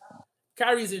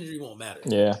 Kyrie's injury won't matter.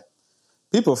 Yeah.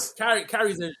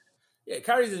 Kyrie's injury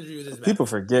doesn't matter. People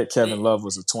forget Kevin Love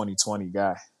was a 2020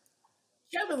 guy.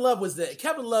 Kevin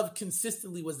Love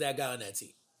consistently was that guy on that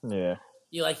team. Yeah.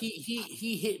 Yeah, like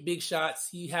he hit big shots.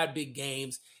 He had big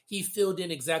games. He filled in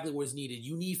exactly where it's needed.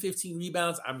 You need 15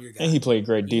 rebounds, I'm your guy. And he played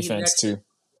great defense too.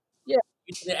 Yeah.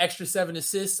 You need an extra 7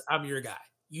 assists, I'm your guy.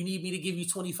 You need me to give you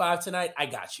 25 tonight, I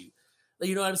got you.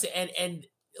 You know what I'm saying? And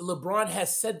LeBron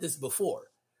has said this before.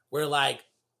 Where like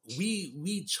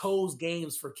we chose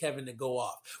games for Kevin to go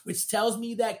off, which tells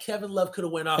me that Kevin Love could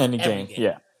have went off every game.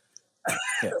 Yeah.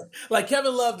 Like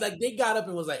Kevin Love, like they got up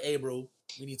and was like, "Hey, bro,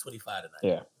 we need 25 tonight."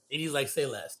 Yeah, and he's like, "Say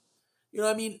less." You know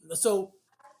what I mean? So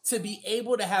to be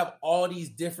able to have all these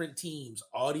different teams,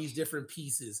 all these different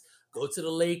pieces, go to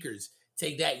the Lakers,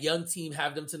 take that young team,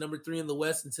 have them to number 3 in the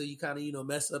West until you kind of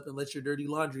mess up and let your dirty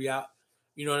laundry out.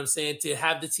 You know what I'm saying? To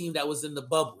have the team that was in the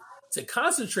bubble, to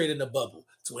concentrate in the bubble,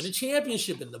 to win a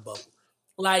championship in the bubble.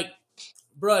 Like,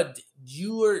 bruh,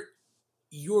 you're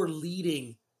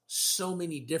leading so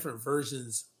many different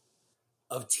versions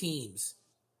of teams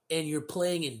and you're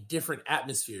playing in different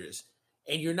atmospheres.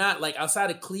 And you're not like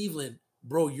outside of Cleveland,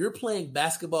 bro, you're playing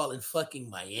basketball in fucking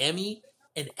Miami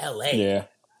and LA. Yeah.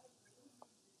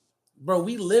 Bro,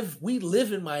 we live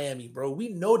in Miami, bro. We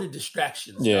know the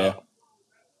distractions. Yeah. Dog.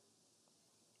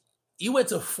 You went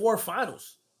to 4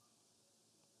 finals.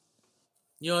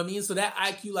 You know what I mean? So that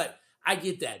IQ, like, I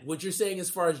get that. What you're saying as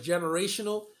far as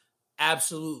generational,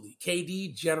 absolutely.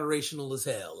 KD, generational as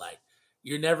hell. Like,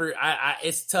 you're never,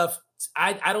 it's tough.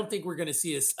 I don't think we're going to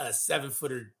see a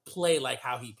 7-footer play like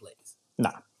how he plays.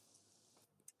 Nah.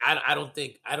 I don't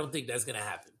think that's going to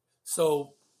happen.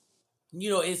 So,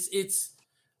 it's,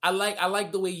 I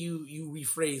like the way you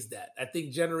rephrase that. I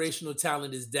think generational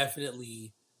talent is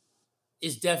definitely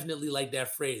like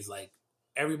that phrase, like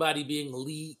everybody being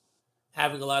elite,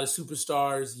 having a lot of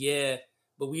superstars, yeah,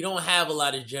 but we don't have a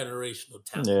lot of generational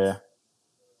talent. Yeah.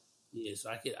 Yeah, so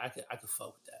I could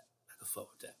fuck with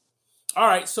that. All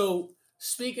right, so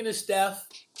speaking of Steph,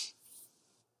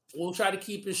 we'll try to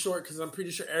keep it short because I'm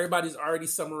pretty sure everybody's already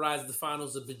summarized the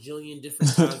finals a bajillion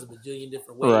different times, a bajillion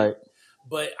different ways. Right.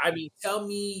 But I mean, tell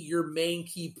me your main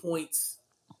key points,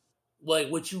 like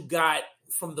what you got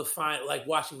from the like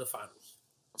watching the finals.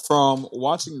 From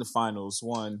watching the finals,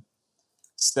 one,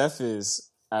 Steph is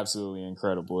absolutely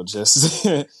incredible, just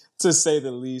to say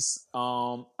the least.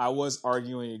 I was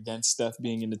arguing against Steph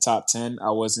being in the top 10.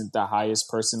 I wasn't the highest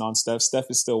person on Steph. Steph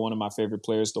is still one of my favorite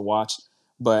players to watch.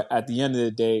 But at the end of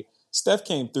the day, Steph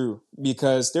came through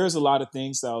because there's a lot of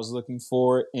things that I was looking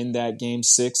for in that Game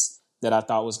 6 that I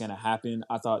thought was going to happen.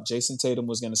 I thought Jason Tatum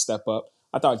was going to step up.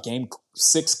 I thought Game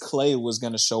 6 Clay was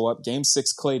going to show up. Game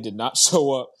 6 Clay did not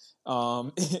show up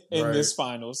in this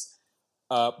finals.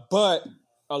 But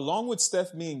along with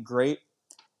Steph being great,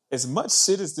 as much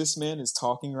shit as this man is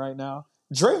talking right now,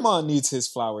 Draymond needs his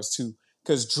flowers too.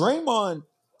 Because Draymond,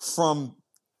 from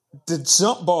the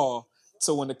jump ball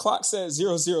to when the clock said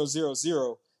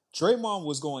 0-0-0-0, Draymond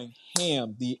was going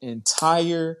ham the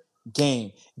entire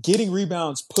game. Getting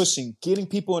rebounds, pushing, getting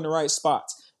people in the right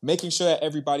spots, making sure that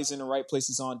everybody's in the right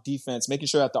places on defense, making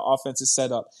sure that the offense is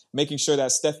set up, making sure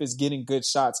that Steph is getting good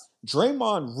shots.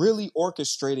 Draymond really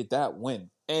orchestrated that win.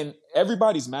 And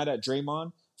everybody's mad at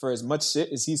Draymond for as much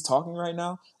shit as he's talking right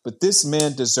now, but this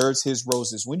man deserves his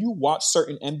roses. When you watch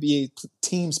certain NBA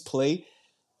teams play,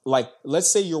 like, let's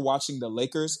say you're watching the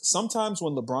Lakers. Sometimes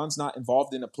when LeBron's not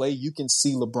involved in a play, you can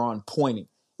see LeBron pointing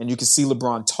and you can see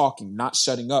LeBron talking, not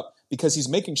shutting up, because he's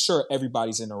making sure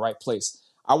everybody's in the right place.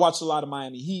 I watch a lot of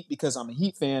Miami Heat because I'm a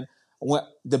Heat fan.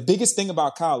 The biggest thing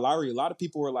about Kyle Lowry, a lot of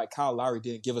people were like, Kyle Lowry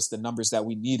didn't give us the numbers that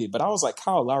we needed. But I was like,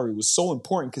 Kyle Lowry was so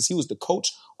important because he was the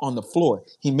coach on the floor.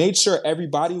 He made sure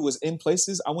everybody was in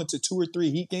places. I went to 2 or 3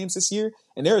 Heat games this year,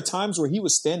 and there are times where he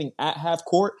was standing at half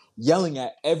court yelling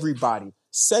at everybody,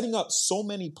 setting up so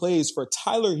many plays for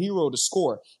Tyler Hero to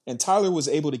score. And Tyler was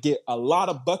able to get a lot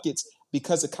of buckets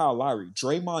because of Kyle Lowry.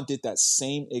 Draymond did that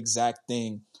same exact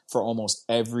thing for almost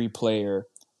every player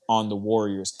on the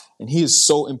Warriors. And he is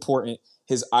so important.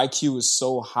 His IQ is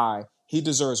so high. He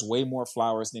deserves way more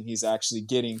flowers than he's actually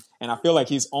getting. And I feel like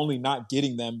he's only not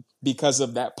getting them because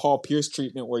of that Paul Pierce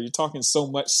treatment where you're talking so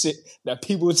much shit that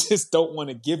people just don't want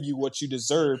to give you what you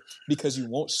deserve because you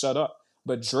won't shut up.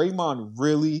 But Draymond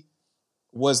really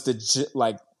was the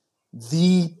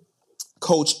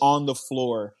coach on the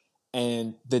floor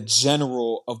and the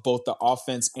general of both the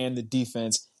offense and the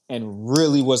defense, and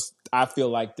really was, I feel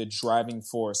like, the driving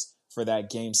force for that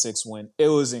Game 6 win. It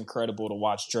was incredible to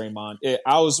watch Draymond.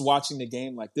 I was watching the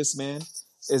game like, this man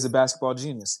is a basketball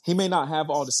genius. He may not have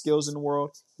all the skills in the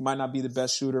world. He might not be the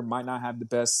best shooter, might not have the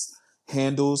best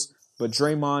handles, but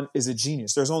Draymond is a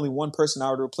genius. There's only one person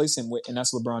I would replace him with, and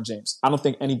that's LeBron James. I don't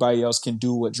think anybody else can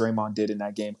do what Draymond did in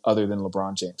that game other than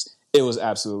LeBron James. It was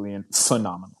absolutely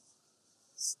phenomenal.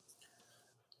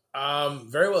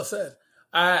 Very well said.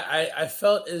 I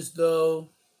felt as though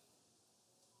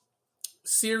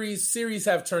series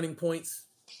have turning points.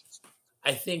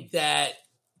 I think that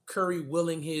Curry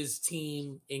willing his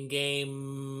team in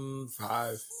game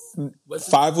 5.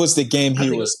 5 was the game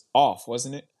he was off,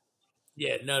 wasn't it?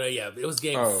 Yeah, no, yeah. It was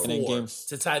game 4 and then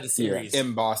to tie the series.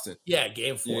 In Boston. Yeah,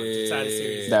 game 4 to tie the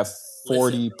series. That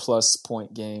 40-plus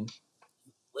point game.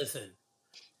 Listen,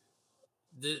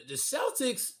 the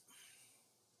Celtics,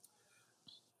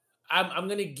 I'm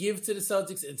going to give to the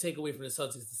Celtics and take away from the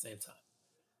Celtics at the same time.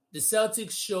 The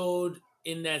Celtics showed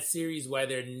in that series why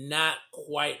they're not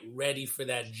quite ready for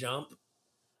that jump.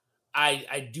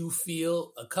 I do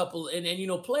feel a couple, and you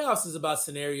know, playoffs is about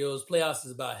scenarios. Playoffs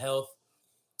is about health.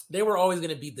 They were always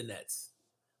going to beat the Nets.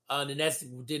 The Nets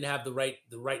didn't have the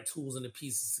right tools and the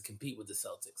pieces to compete with the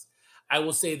Celtics. I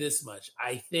will say this much: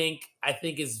 I think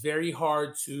it's very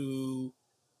hard to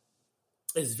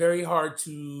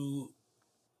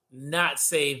not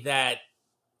say that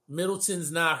Middleton's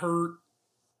not hurt.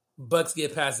 Bucks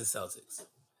get past the Celtics.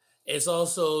 It's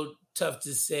also tough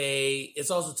to say. It's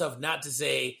also tough not to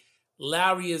say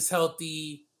Lowry is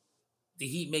healthy. The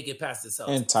Heat make it past the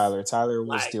Celtics. And Tyler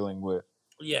was dealing with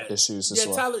issues as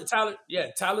well.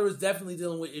 Tyler was definitely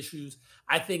dealing with issues.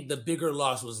 I think the bigger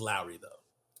loss was Lowry, though.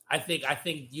 I think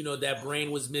you know, that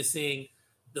brain was missing.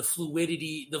 The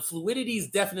fluidity is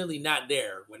definitely not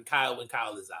there when Kyle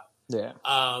is out.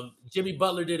 Yeah. Jimmy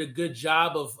Butler did a good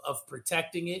job of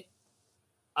protecting it.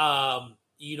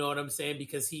 You know what I'm saying?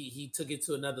 Because he took it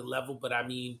to another level. But I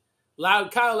mean,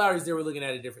 Kyle Lowry's there. We're looking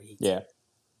at a different Heat. Yeah.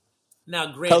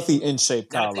 Now, granted, healthy, in shape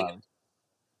Kyle Lowry.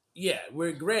 Yeah,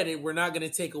 we're not going to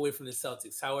take away from the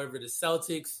Celtics. However, the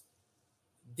Celtics,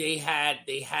 they had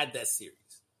that series.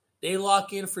 They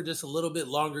lock in for just a little bit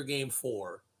longer game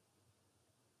 4.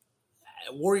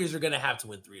 Warriors are going to have to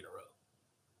win 3 in a row.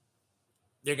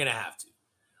 They're going to have to.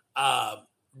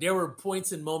 There were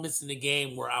points and moments in the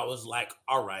game where I was like,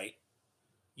 all right,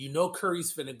 you know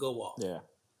Curry's finna go off. Yeah.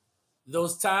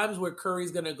 Those times where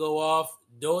Curry's going to go off,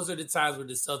 those are the times where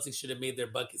the Celtics should have made their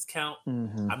buckets count.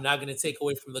 Mm-hmm. I'm not going to take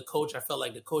away from the coach. I felt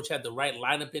like the coach had the right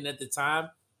lineup in at the time.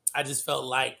 I just felt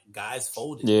like guys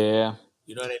folded. Yeah.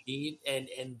 You know what I mean?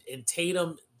 And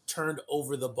Tatum turned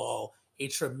over the ball a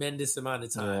tremendous amount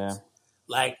of times. Yeah.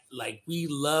 Like we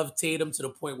love Tatum to the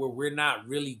point where we're not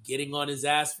really getting on his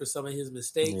ass for some of his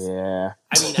mistakes. Yeah.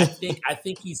 I mean, I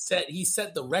think he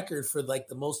set the record for like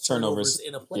the most turnovers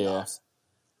in a playoffs. Yeah.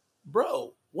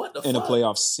 Bro, what the fuck? In a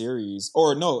playoff series.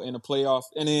 Or no, in a playoff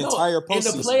entire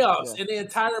postseason. In the playoffs, in the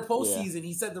entire postseason,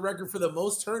 he set the record for the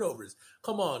most turnovers.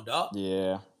 Come on, dog.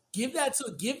 Yeah. Give that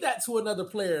to another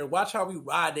player and watch how we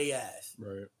ride their ass.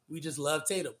 Right. We just love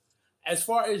Tatum. As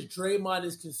far as Draymond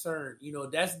is concerned, you know,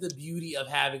 that's the beauty of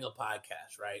having a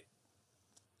podcast, right?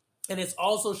 And it's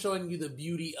also showing you the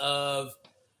beauty of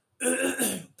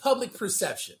public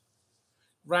perception,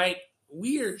 right?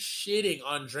 We are shitting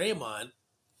on Draymond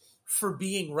for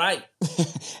being right.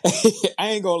 I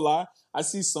ain't gonna lie. I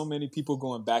see so many people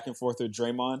going back and forth with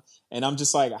Draymond, and I'm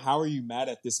just like, how are you mad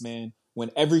at this man when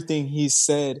everything he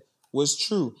said was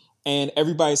true? And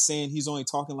everybody's saying he's only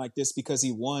talking like this because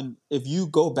he won. If you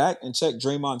go back and check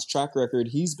Draymond's track record,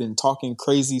 he's been talking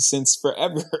crazy since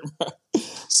forever.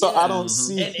 So I don't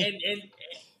see. And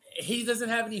he doesn't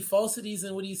have any falsities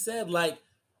in what he said. Like,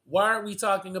 why aren't we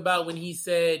talking about when he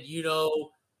said,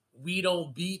 we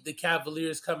don't beat the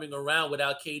Cavaliers coming around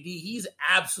without KD? He's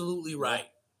absolutely right.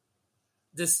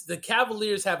 The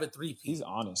Cavaliers have a three-peat. He's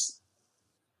honest.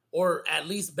 Or at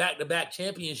least back-to-back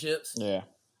championships. Yeah.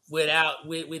 With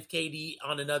KD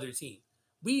on another team.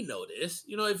 We know this.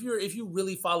 If you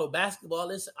really follow basketball,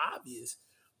 it's obvious.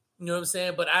 You know what I'm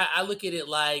saying? But I look at it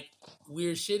like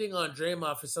we're shitting on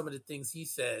Draymond for some of the things he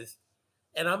says.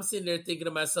 And I'm sitting there thinking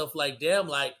to myself, like, damn,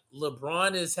 like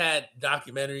LeBron has had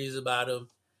documentaries about him.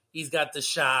 He's got The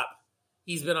Shop.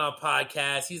 He's been on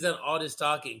podcasts. He's done all this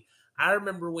talking. I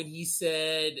remember when he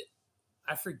said,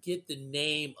 I forget the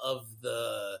name of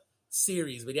the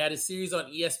series, but he had a series on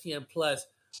ESPN Plus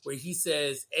where he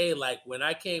says, hey, like when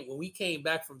we came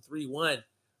back from 3-1,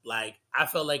 like I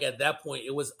felt like at that point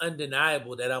it was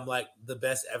undeniable that I'm like the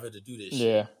best ever to do this shit.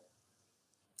 Yeah.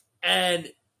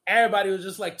 And everybody was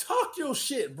just like, talk your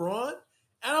shit, Bron.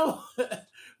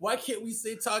 Why can't we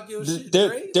say talk your shit,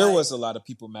 Dre? There was a lot of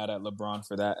people mad at LeBron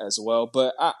for that as well.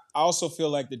 But I also feel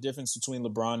like the difference between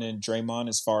LeBron and Draymond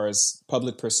as far as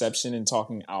public perception and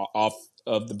talking off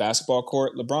of the basketball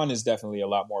court, LeBron is definitely a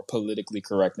lot more politically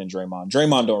correct than Draymond.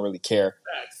 Draymond don't really care.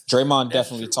 Facts. Draymond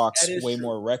definitely talks way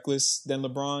more reckless than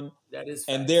LeBron. That is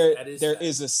facts. And there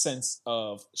is a sense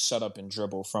of shut up and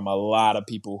dribble from a lot of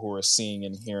people who are seeing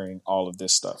and hearing all of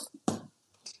this stuff.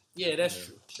 Yeah, that's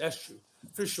true. That's true.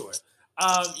 For sure.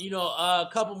 A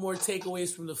couple more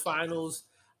takeaways from the finals.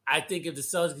 I think if the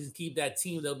Celtics can keep that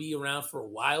team, they'll be around for a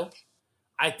while.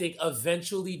 I think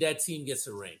eventually that team gets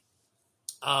a ring.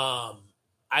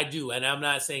 I do, and I'm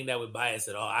not saying that with bias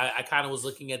at all. I kind of was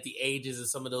looking at the ages of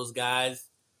some of those guys.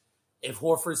 If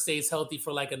Horford stays healthy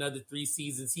for like another 3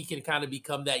 seasons, he can kind of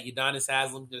become that Udonis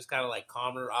Haslem, just kind of like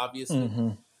calmer, obviously.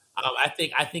 Mm-hmm.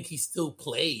 I think he still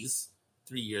plays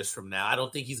 3 years from now. I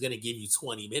don't think he's going to give you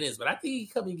 20 minutes, but I think he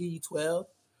can come and give you 12.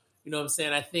 You know what I'm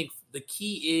saying? I think the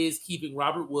key is keeping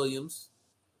Robert Williams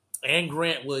and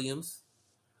Grant Williams.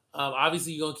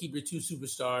 Obviously, you're going to keep your 2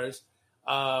 superstars.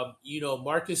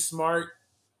 Marcus Smart,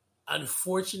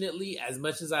 unfortunately, as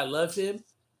much as I love him,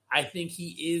 I think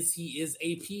he is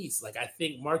a piece. Like, I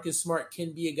think Marcus Smart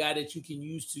can be a guy that you can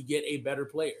use to get a better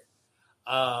player.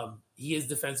 He is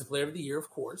Defensive Player of the Year, of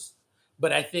course.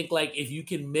 But I think, like, if you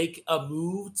can make a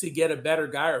move to get a better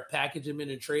guy or package him in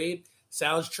a trade,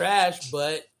 sounds trash,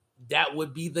 but that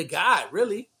would be the guy,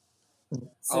 really.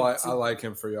 I like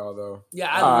him for y'all, though. Yeah,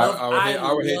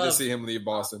 I would hate to see him leave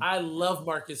Boston. I love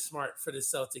Marcus Smart for the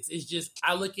Celtics. It's just,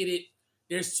 I look at it,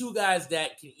 there's 2 guys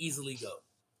that can easily go.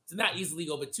 It's not easily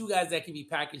go, but 2 guys that can be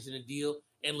packaged in a deal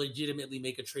and legitimately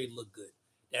make a trade look good.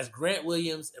 That's Grant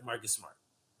Williams and Marcus Smart.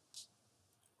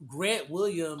 Grant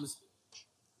Williams,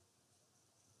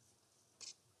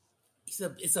 he's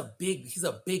a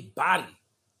big body.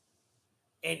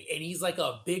 And he's like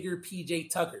a bigger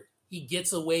PJ Tucker. He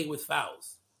gets away with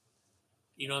fouls.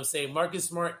 You know what I'm saying? Marcus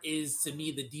Smart is, to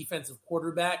me, the defensive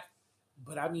quarterback.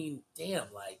 But, I mean,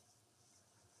 damn, like,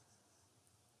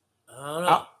 I don't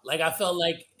know. I felt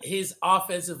like his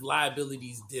offensive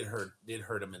liabilities did hurt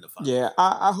him in the finals. Yeah,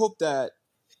 I hope that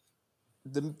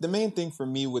the main thing for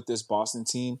me with this Boston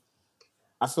team,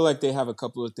 I feel like they have a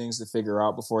couple of things to figure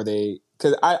out before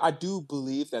because I do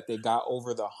believe that they got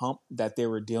over the hump that they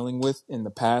were dealing with in the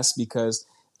past, because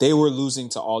they were losing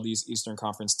to all these Eastern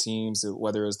Conference teams,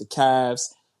 whether it was the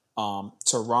Cavs,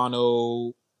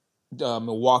 Toronto,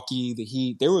 Milwaukee, the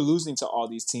Heat. They were losing to all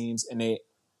these teams, and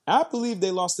I believe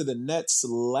they lost to the Nets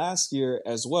last year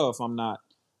as well, if I'm not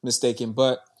mistaken.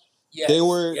 But they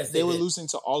were losing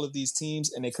to all of these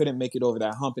teams, and they couldn't make it over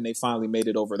that hump, and they finally made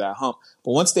it over that hump.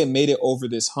 But once they made it over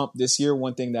this hump this year,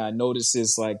 one thing that I noticed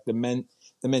is like the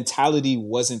mentality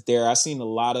wasn't there. I seen a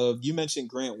lot of, you mentioned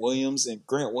Grant Williams, and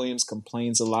Grant Williams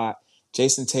complains a lot.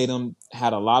 Jason Tatum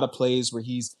had a lot of plays where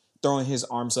he's throwing his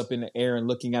arms up in the air and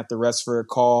looking at the refs for a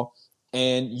call.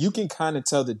 And you can kind of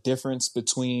tell the difference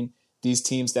between these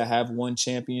teams that have won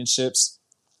championships,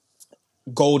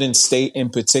 Golden State in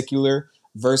particular,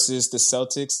 versus the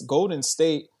Celtics. Golden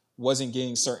State wasn't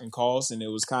getting certain calls, and it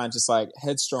was kind of just like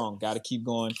headstrong. Got to keep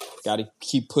going. Got to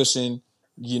keep pushing.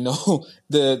 You know,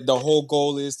 the whole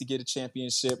goal is to get a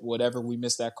championship. Whatever, we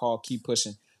miss that call, keep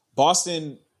pushing.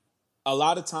 Boston, a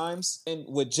lot of times, and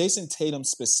with Jason Tatum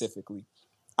specifically,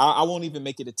 I won't even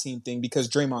make it a team thing because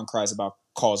Draymond cries about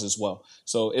calls as well.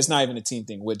 So it's not even a team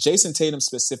thing. With Jason Tatum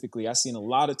specifically, I've seen a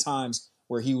lot of times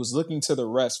where he was looking to the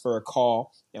refs for a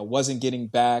call and wasn't getting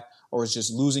back, or was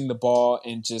just losing the ball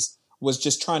and was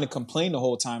just trying to complain the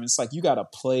whole time. It's like, you got to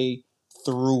play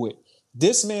through it.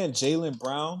 This man, Jaylen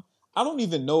Brown, I don't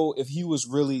even know if he was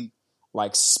really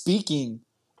like speaking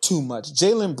too much.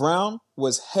 Jaylen Brown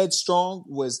was headstrong,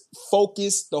 was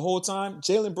focused the whole time.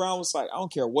 Jaylen Brown was like, I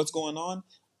don't care what's going on.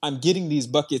 I'm getting these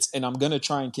buckets, and I'm going to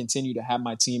try and continue to have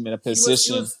my team in a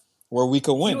position where we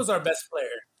could win. He was our best player.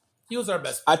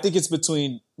 I think it's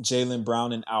between Jaylen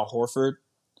Brown and Al Horford.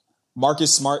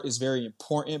 Marcus Smart is very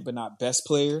important, but not best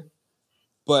player.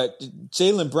 But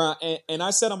Jaylen Brown, and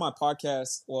I said on my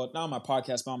podcast, well, not on my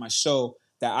podcast, but on my show,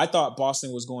 that I thought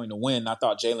Boston was going to win. I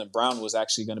thought Jaylen Brown was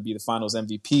actually going to be the finals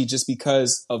MVP just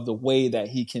because of the way that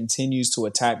he continues to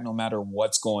attack no matter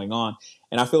what's going on.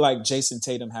 And I feel like Jason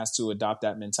Tatum has to adopt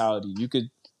that mentality. You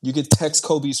could text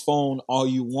Kobe's phone all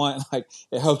you want. Like,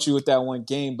 it helped you with that one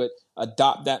game, but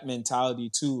adopt that mentality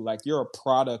too. Like, you're a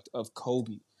product of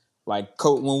Kobe. Like,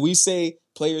 when we say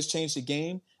players change the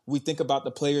game, we think about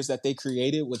the players that they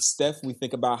created. With Steph, we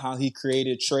think about how he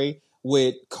created Trey.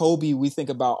 With Kobe, we think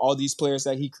about all these players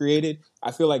that he created.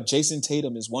 I feel like Jason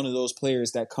Tatum is one of those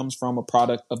players that comes from a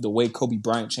product of the way Kobe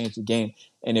Bryant changed the game.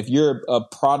 And if you're a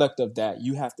product of that,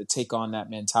 you have to take on that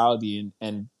mentality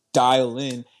and dial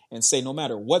in and say, no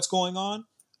matter what's going on,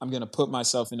 I'm going to put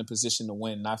myself in a position to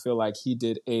win. And I feel like he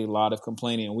did a lot of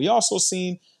complaining. And we also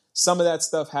seen some of that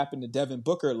stuff happen to Devin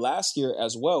Booker last year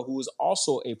as well, who was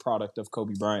also a product of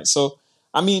Kobe Bryant. So,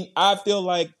 I mean, I feel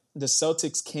like the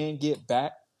Celtics can get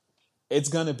back. It's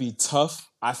going to be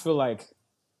tough. I feel like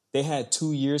they had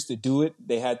 2 years to do it.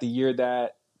 They had the year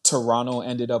that Toronto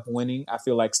ended up winning. I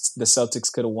feel like the Celtics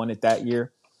could have won it that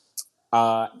year.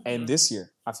 And this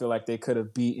year, I feel like they could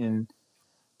have beaten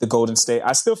the Golden State.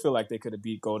 I still feel like they could have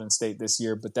beat Golden State this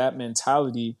year, but that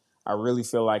mentality, I really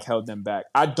feel like, held them back.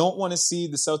 I don't want to see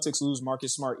the Celtics lose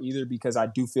Marcus Smart either, because I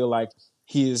do feel like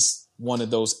he is one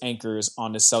of those anchors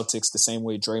on the Celtics the same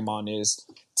way Draymond is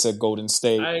to Golden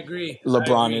State. I agree.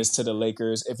 LeBron is to the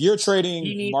Lakers. If you're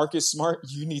trading Marcus Smart,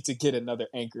 you need to get another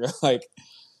anchor. Like,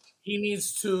 he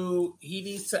needs to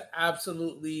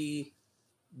absolutely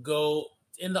go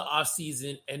in the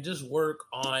offseason and just work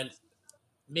on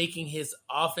making his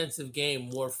offensive game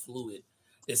more fluid.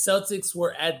 The Celtics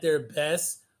were at their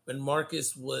best when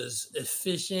Marcus was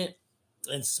efficient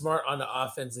and smart on the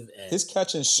offensive end. His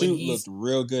catch and shoot looked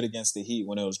real good against the Heat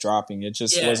when it was dropping. It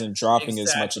just wasn't dropping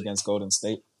as much against Golden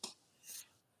State.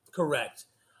 Correct.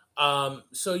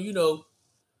 So, you know,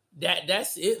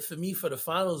 that's it for me for the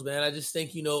finals, man. I just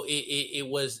think, you know, it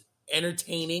was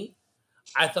entertaining.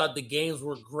 I thought the games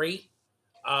were great.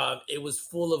 It was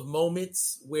full of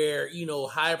moments where, you know,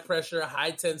 high pressure,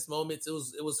 high tense moments. It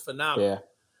was phenomenal. Yeah.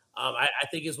 I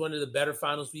think it's one of the better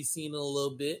finals we've seen in a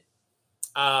little bit.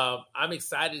 I'm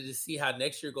excited to see how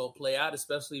next year gonna play out,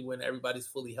 especially when everybody's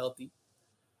fully healthy.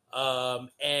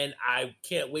 And I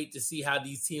can't wait to see how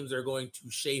these teams are going to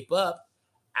shape up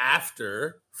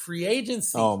after free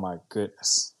agency. Oh my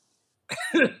goodness.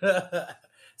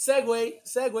 Segue.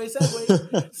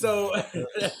 So,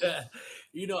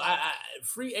 you know,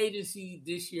 free agency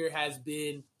this year has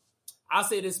been, I'll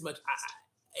say this much,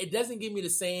 it doesn't give me the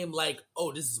same, like,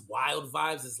 oh, this is wild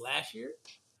vibes as last year.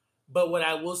 But what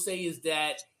I will say is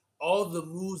that all the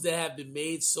moves that have been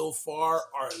made so far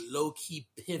are low-key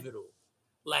pivotal.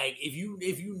 Like, if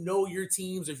you know your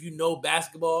teams, or if you know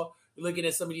basketball, you're looking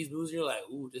at some of these moves and you're like,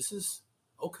 ooh, this is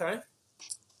okay.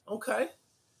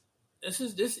 This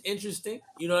is interesting.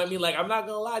 You know what I mean? Like, I'm not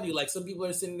going to lie to you. Like, some people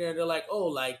are sitting there and they're like, oh,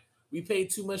 like, we paid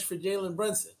too much for Jalen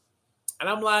Brunson. And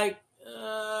I'm like,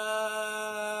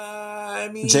 I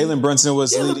mean, Jalen Brunson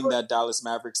was leading that Dallas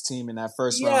Mavericks team in that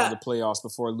first round of the playoffs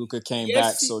before Luka came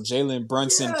back. So Jalen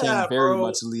Brunson can very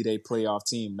much lead a playoff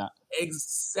team.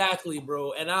 Exactly,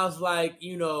 bro. And I was like,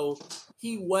 you know,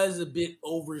 he was a bit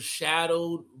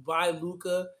overshadowed by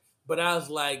Luka, but I was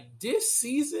like, this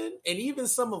season and even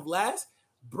some of last,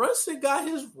 Brunson got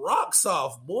his rocks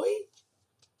off, boy.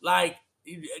 Like,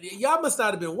 y'all must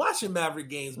not have been watching Maverick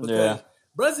games, because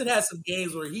Brunson had some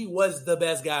games where he was the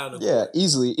best guy on the court. Yeah,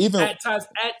 easily. Even at times,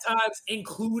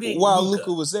 including while Luka.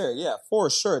 Luka was there. Yeah, for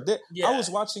sure. I was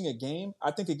watching a game,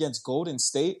 I think against Golden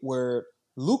State, where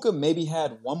Luka maybe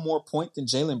had one more point than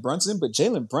Jalen Brunson, but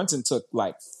Jalen Brunson took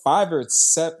like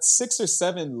 6 or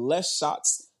 7 less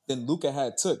shots than Luka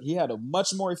had took. He had a much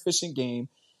more efficient game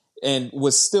and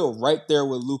was still right there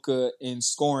with Luka in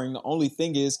scoring. The only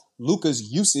thing is Luka's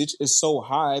usage is so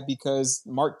high because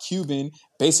Mark Cuban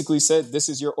basically said, this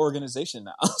is your organization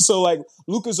now. So like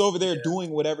Luka's over there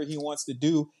doing whatever he wants to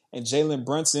do. And Jalen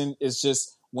Brunson is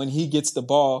just, when he gets the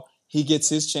ball, he gets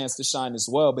his chance to shine as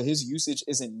well, but his usage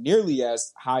isn't nearly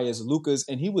as high as Luka's,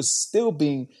 and he was still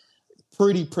being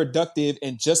pretty productive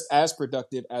and just as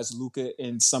productive as Luka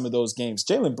in some of those games.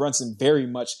 Jalen Brunson very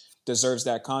much deserves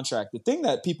that contract. The thing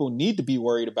that people need to be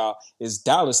worried about is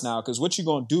Dallas now, because what you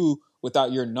going to do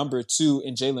without your number 2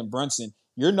 in Jalen Brunson?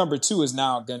 Your number 2 is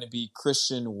now going to be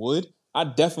Christian Wood. I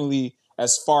definitely,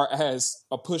 as far as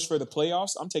a push for the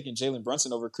playoffs, I'm taking Jalen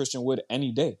Brunson over Christian Wood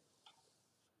any day.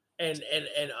 And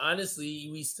honestly,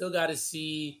 we still got to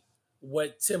see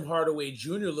what Tim Hardaway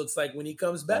Jr. looks like when he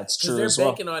comes back. That's true. They're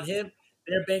banking on him.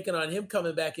 They're banking on him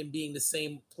coming back and being the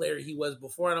same player he was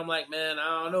before. And I'm like, man,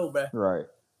 I don't know, bro. Right.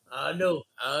 I don't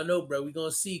know, bro. We're going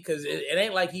to see, because it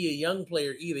ain't like he a young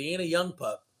player either. He ain't a young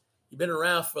pup. He's been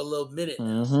around for a little minute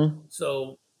now. Mm-hmm.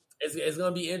 So it's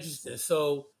going to be interesting.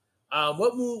 So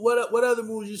what other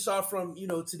moves you saw from,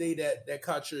 today that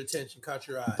caught your attention, caught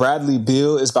your eye? Bradley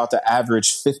Beal is about to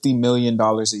average $50 million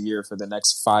a year for the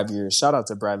next 5 years. Shout out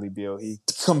to Bradley Beal. He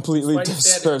completely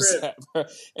deserves that.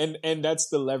 And that's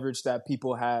the leverage that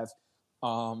people have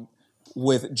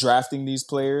with drafting these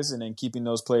players and then keeping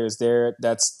those players there.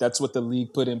 That's what the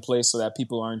league put in place so that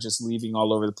people aren't just leaving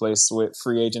all over the place with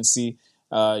free agency.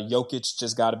 Jokic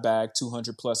just got a bag,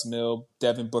 200 plus mil.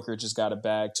 Devin Booker just got a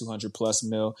bag, 200 plus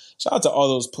mil. Shout out to all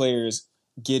those players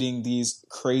getting these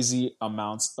crazy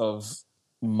amounts of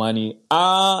money.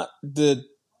 The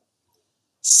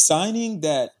signing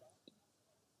that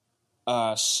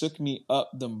shook me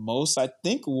up the most, I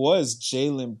think, was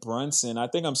Jalen Brunson. I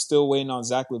think I'm still waiting on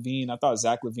Zach LaVine. I thought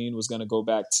Zach LaVine was going to go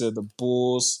back to the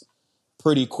Bulls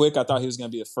pretty quick. I thought he was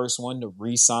going to be the first one to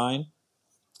re-sign.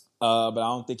 But I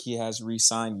don't think he has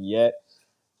re-signed yet.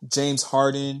 James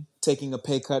Harden taking a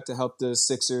pay cut to help the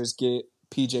Sixers get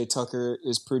PJ Tucker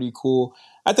is pretty cool.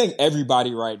 I think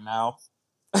everybody right now,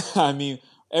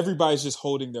 everybody's just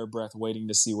holding their breath, waiting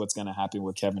to see what's going to happen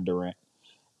with Kevin Durant.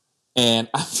 And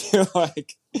I feel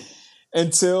like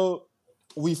until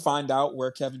we find out where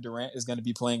Kevin Durant is going to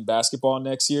be playing basketball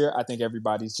next year, I think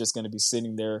everybody's just going to be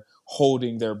sitting there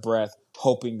holding their breath,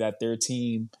 hoping that their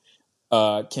team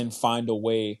can find a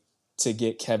way to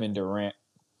get Kevin Durant.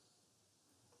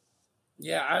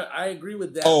 Yeah, I agree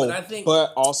with that.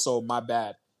 But also, my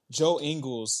bad, Joe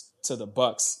Ingles to the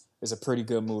Bucks is a pretty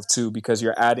good move too, because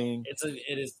you're adding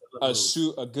a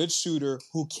good shooter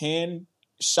who can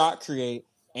shot create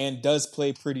and does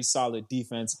play pretty solid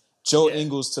defense. Joe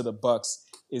Ingles to the Bucks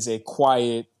is a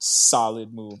quiet,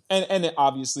 solid move, and then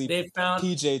obviously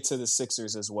PJ to the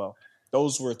Sixers as well.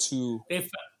 Those were two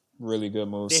really good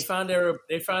moves. They found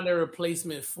their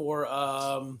replacement for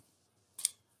oh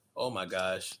my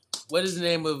gosh, what is the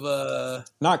name of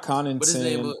not Connaughton? What is the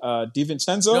name of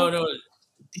DiVincenzo? No,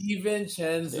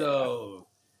 DiVincenzo. Yeah.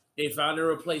 They found a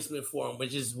replacement for him,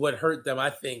 which is what hurt them, I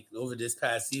think, over this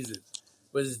past season,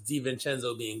 was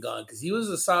DiVincenzo being gone, because he was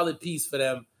a solid piece for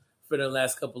them for the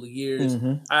last couple of years.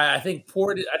 Mm-hmm. I think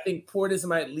Portis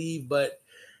might leave, but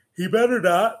he better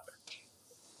not.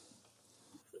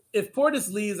 If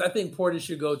Portis leaves, I think Portis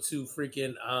should go to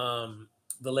freaking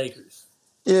the Lakers.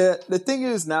 Yeah, the thing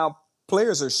is now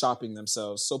players are shopping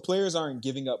themselves, so players aren't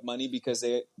giving up money because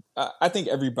I think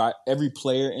every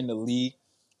player in the league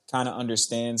kind of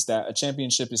understands that a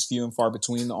championship is few and far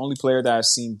between. The only player that I've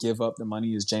seen give up the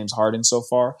money is James Harden so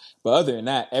far. But other than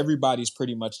that, everybody's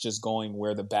pretty much just going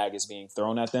where the bag is being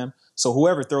thrown at them. So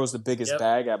whoever throws the biggest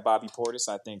bag at Bobby Portis,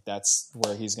 I think that's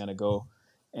where he's going to go.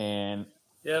 And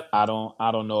I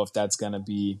don't know if that's going to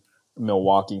be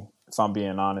Milwaukee, if I'm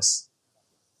being honest.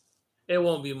 It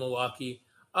won't be Milwaukee.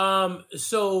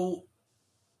 So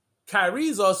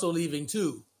Kyrie's also leaving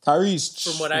too. Kyrie's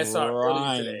from what I saw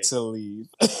earlier today to leave.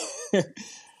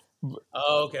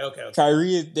 Okay.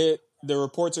 Kyrie, the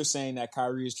reports are saying that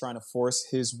Kyrie is trying to force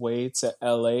his way to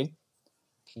LA,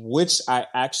 which I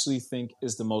actually think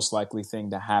is the most likely thing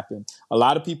to happen. A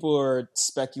lot of people are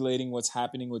speculating what's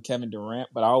happening with Kevin Durant,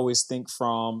 but I always think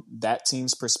from that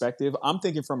team's perspective. I'm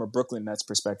thinking from a Brooklyn Nets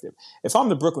perspective. If I'm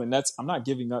the Brooklyn Nets, I'm not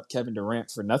giving up Kevin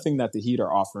Durant for nothing that the Heat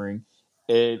are offering.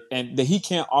 And the Heat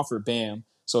can't offer Bam.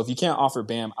 So if you can't offer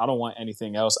Bam, I don't want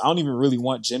anything else. I don't even really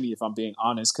want Jimmy, if I'm being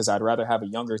honest, because I'd rather have a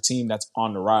younger team that's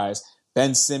on the rise.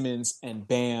 Ben Simmons and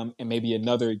Bam and maybe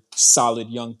another solid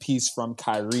young piece from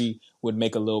Kyrie would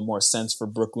make a little more sense for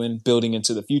Brooklyn building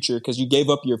into the future, because you gave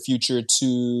up your future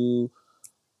to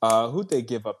who'd they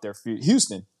give up their future?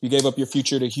 Houston. You gave up your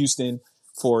future to Houston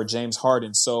for James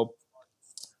Harden. So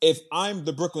if I'm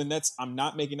the Brooklyn Nets, I'm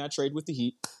not making that trade with the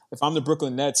Heat. If I'm the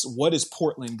Brooklyn Nets, what is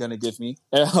Portland going to give me?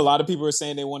 A lot of people are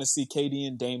saying they want to see KD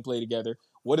and Dame play together.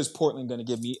 What is Portland going to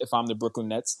give me if I'm the Brooklyn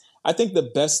Nets? I think the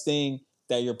best thing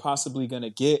that you're possibly going to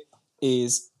get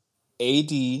is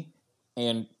AD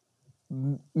and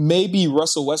maybe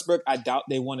Russell Westbrook. I doubt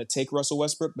they want to take Russell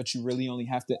Westbrook, but you really only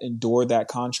have to endure that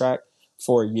contract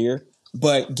for a year.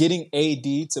 But getting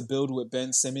AD to build with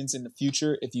Ben Simmons in the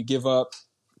future, if you give up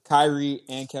Kyrie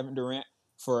and Kevin Durant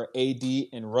for AD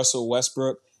and Russell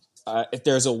Westbrook, if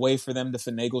there's a way for them to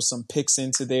finagle some picks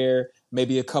into there,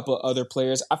 maybe a couple of other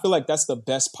players, I feel like that's the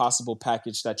best possible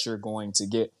package that you're going to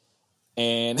get.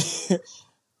 And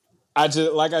I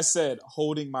just, like I said,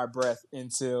 holding my breath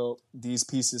until these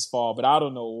pieces fall. But I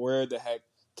don't know where the heck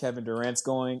Kevin Durant's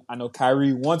going. I know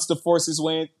Kyrie wants to force his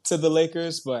way to the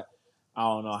Lakers, but I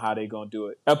don't know how they're going to do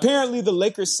it. Apparently, the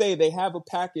Lakers say they have a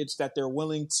package that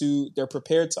they're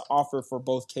prepared to offer for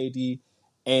both KD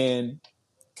and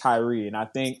Kyrie. And I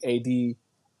think AD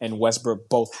and Westbrook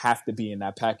both have to be in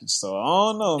that package. So I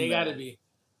don't know, They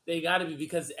got to be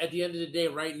because at the end of the day,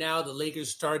 right now, the Lakers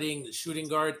starting shooting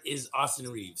guard is Austin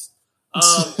Reeves.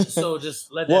 So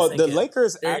just let that well, sink the in.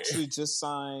 Lakers actually just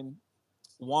signed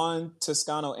Juan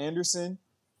Toscano Anderson,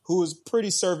 who was pretty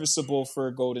serviceable for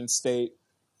Golden State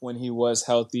when he was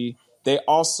healthy. They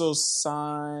also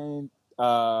signed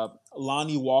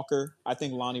Lonnie Walker. I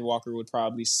think Lonnie Walker would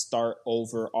probably start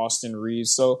over Austin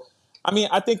Reeves. So, I mean,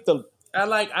 I think I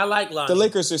like Lonnie. The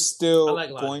Lakers are still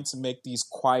going to make these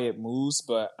quiet moves,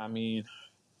 but I mean,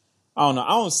 I don't know.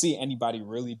 I don't see anybody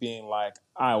really being like,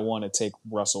 I want to take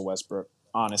Russell Westbrook.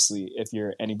 Honestly, if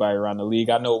you're anybody around the league,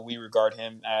 I know we regard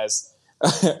him as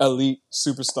elite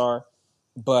superstar,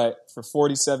 but for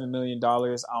 $47 million, I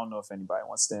don't know if anybody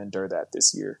wants to endure that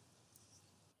this year.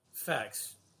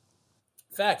 Facts.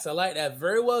 I like that.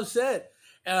 Very well said.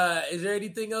 Is there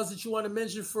anything else that you want to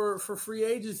mention for free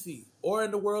agency or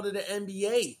in the world of the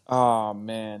NBA? Oh,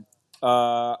 man.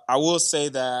 I will say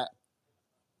that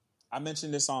I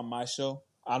mentioned this on my show.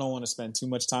 I don't want to spend too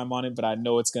much time on it, but I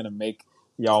know it's going to make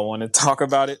y'all want to talk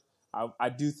about it. I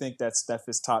do think that Steph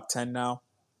is top 10 now.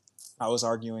 I was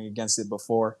arguing against it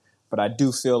before, but I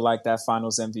do feel like that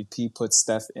Finals MVP puts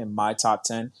Steph in my top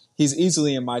 10. He's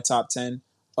easily in my top 10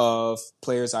 of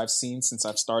players I've seen since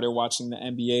I've started watching the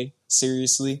NBA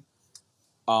seriously.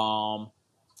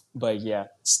 But yeah,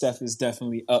 Steph is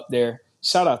definitely up there.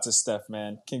 Shout out to Steph,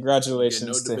 man.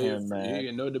 Congratulations to him, man.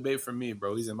 Yeah, no debate from me,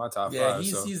 bro. He's in my top 5. Yeah,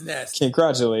 he's nasty.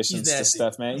 Congratulations to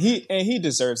Steph, man. He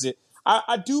deserves it.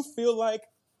 I do feel like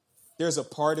there's a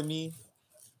part of me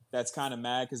that's kind of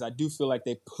mad because I do feel like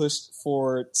they pushed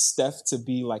for Steph to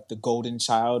be like the golden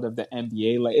child of the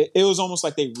NBA. Like it was almost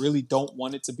like they really don't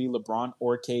want it to be LeBron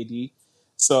or KD.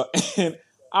 So and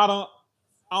I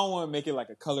don't want to make it like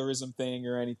a colorism thing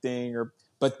or anything,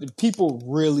 but the people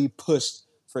really pushed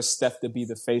for Steph to be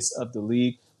the face of the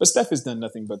league. But Steph has done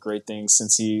nothing but great things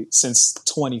since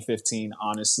 2015,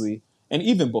 honestly, and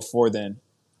even before then.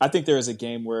 I think there was a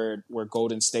game where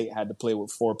Golden State had to play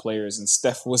with 4 players, and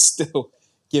Steph was still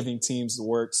giving teams the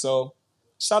work. So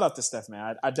shout out to Steph,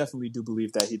 man. I definitely do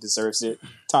believe that he deserves it.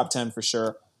 Top 10 for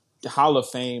sure. Hall of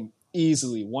Fame,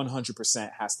 easily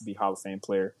 100% has to be Hall of Fame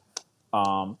player.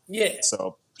 Yeah.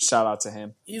 So shout out to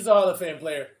him. He's a Hall of Fame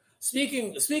player.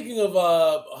 Speaking of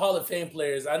Hall of Fame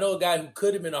players, I know a guy who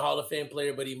could have been a Hall of Fame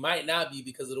player, but he might not be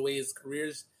because of the way his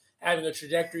career's having a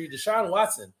trajectory. Deshaun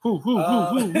Watson.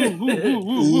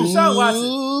 Deshaun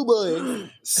Watson. Boy.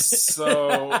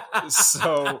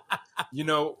 So,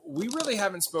 we really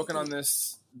haven't spoken on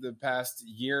this the past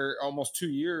year, almost 2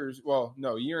 years. Well,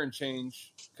 no, year and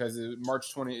change, because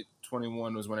March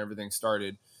 2021 was when everything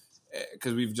started.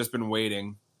 Because we've just been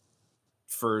waiting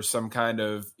for some kind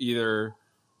of either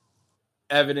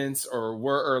evidence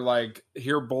or like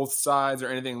hear both sides or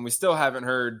anything. We still haven't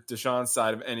heard Deshaun's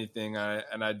side of anything,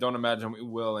 and I don't imagine we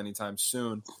will anytime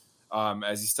soon,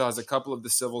 as he still has a couple of the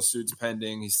civil suits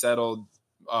pending. He settled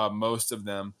most of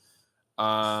them,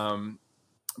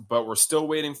 but we're still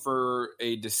waiting for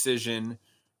a decision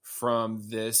from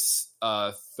this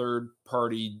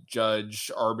third-party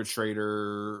judge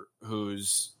arbitrator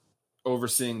who's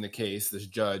overseeing the case, this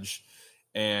judge,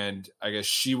 and I guess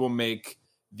she will make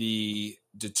the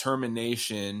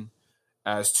determination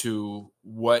as to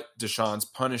what Deshaun's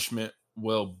punishment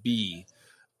will be,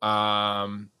 at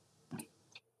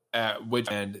which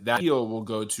end that appeal will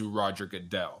go to Roger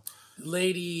Goodell.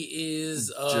 Lady is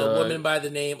a woman by the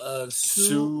name of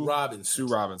Sue Robinson. Sue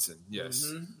Robinson, yes.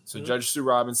 Mm-hmm. So Judge Sue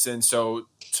Robinson. So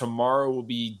tomorrow will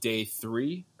be day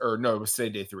 3, or no, let's say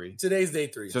day 3. Today's day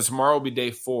 3. So tomorrow will be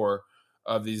day 4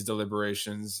 of these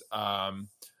deliberations.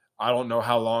 I don't know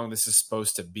how long this is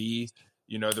supposed to be.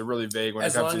 They're really vague when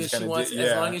it comes to these kind of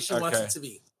as long as she wants it to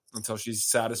be. Until she's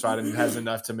satisfied and has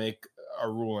enough to make a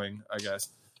ruling, I guess.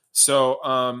 So,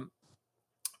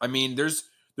 I mean, there's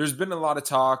been a lot of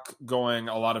talk going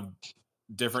a lot of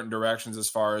different directions as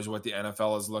far as what the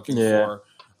NFL is looking for.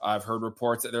 I've heard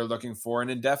reports that they're looking for an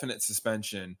indefinite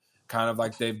suspension, kind of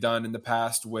like they've done in the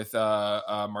past with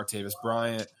Martavis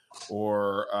Bryant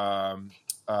or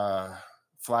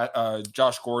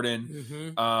Josh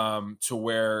Gordon, to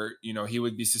where, you know, he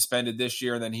would be suspended this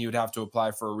year and then he would have to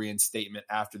apply for a reinstatement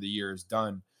after the year is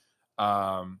done.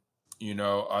 You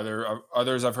know,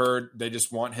 others I've heard they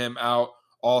just want him out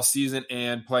all season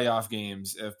and playoff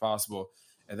games if possible.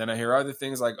 And then I hear other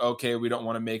things like, okay, we don't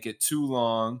want to make it too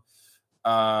long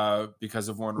because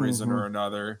of one reason or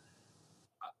another.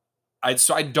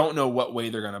 So I don't know what way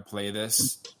they're going to play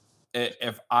this.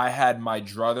 If I had my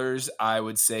druthers, I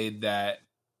would say that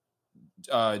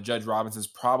Judge Robinson's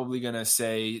probably going to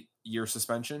say year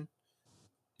suspension.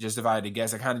 Just if I had to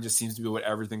guess, it kind of just seems to be what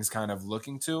everything's kind of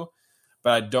looking to.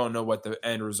 But I don't know what the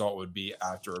end result would be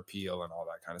after appeal and all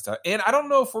that kind of stuff. And I don't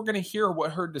know if we're going to hear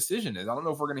what her decision is. I don't know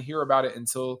if we're going to hear about it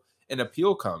until an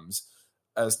appeal comes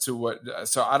as to what.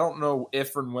 So I don't know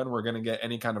if and when we're going to get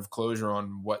any kind of closure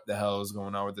on what the hell is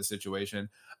going on with the situation.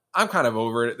 I'm kind of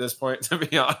over it at this point, to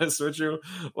be honest with you.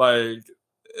 Like,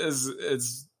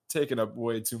 it's taken up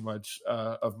way too much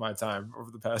of my time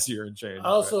over the past year and change.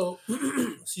 Also,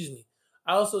 excuse me.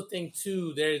 I also think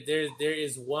too there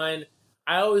is one.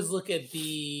 I always look at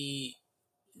the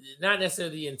not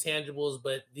necessarily the intangibles,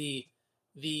 but the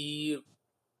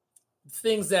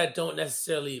things that don't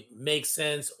necessarily make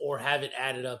sense or haven't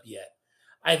added up yet.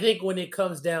 I think when it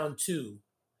comes down to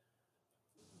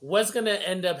what's going to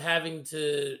end up having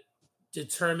to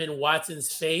determine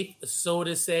Watson's fate, so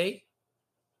to say,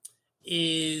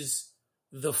 is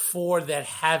the 4 that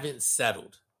haven't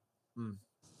settled.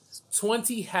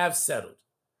 20 have settled.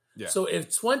 Yeah. So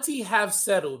if 20 have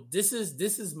settled, this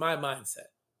is my mindset.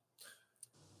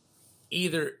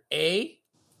 Either A,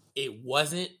 it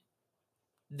wasn't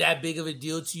that big of a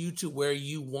deal to you to where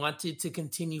you wanted to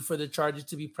continue for the charges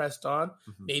to be pressed on.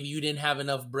 Maybe you didn't have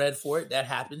enough bread for it. That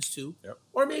happens too. Yep.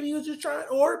 Or maybe you were just trying,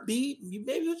 or B,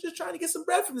 maybe you were just trying to get some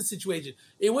bread from the situation.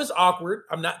 It was awkward.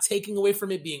 I'm not taking away from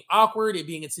it being awkward, it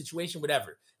being a situation,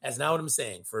 whatever. That's not what I'm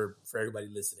saying for everybody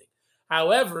listening.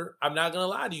 However, I'm not going to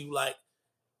lie to you. Like,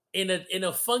 in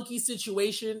a funky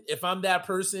situation, if I'm that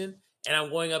person and I'm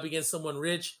going up against someone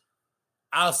rich,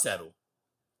 I'll settle.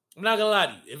 I'm not gonna lie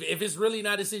to you. If it's really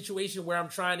not a situation where I'm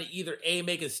trying to either A,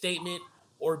 make a statement,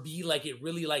 or B, like it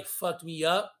really like fucked me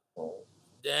up,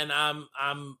 then I'm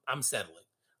settling.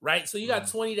 Right? So you got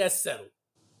 20 that's settled.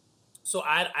 So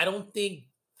I don't think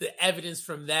the evidence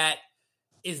from that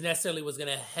is necessarily what's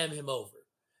gonna hem him over.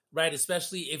 Right?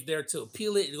 Especially if they're to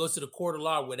appeal it, it goes to the court of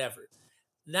law or whatever.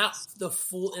 Not the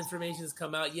full information has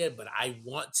come out yet, but I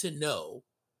want to know,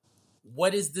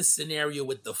 what is the scenario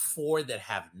with the 4 that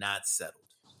have not settled?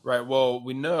 Right. Well,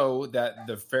 we know that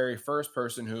the very first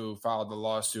person who filed the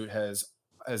lawsuit has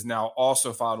now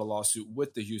also filed a lawsuit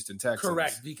with the Houston Texans.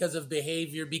 Correct. Because of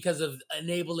behavior, because of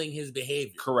enabling his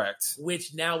behavior. Correct.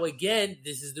 Which now, again,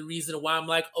 this is the reason why I'm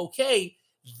like, okay,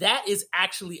 that is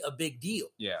actually a big deal.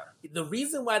 Yeah. The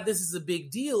reason why this is a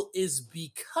big deal is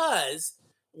because,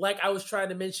 like I was trying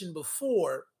to mention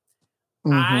before,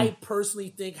 I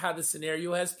personally think how the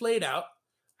scenario has played out.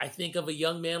 I think of a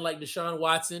young man like Deshaun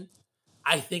Watson.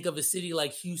 I think of a city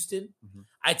like Houston.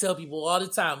 I tell people all the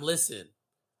time, listen,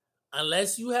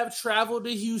 unless you have traveled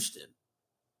to Houston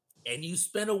and you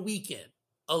spend a weekend,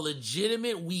 a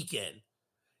legitimate weekend,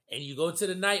 and you go to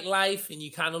the nightlife and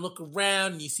you kind of look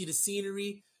around and you see the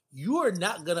scenery, you are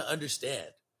not going to understand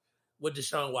what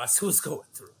Deshaun Watson was going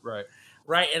through. Right.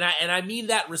 Right. And I mean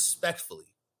that respectfully.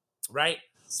 Right.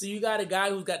 So you got a guy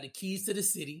who's got the keys to the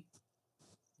city.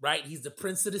 Right. He's the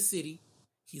prince of the city.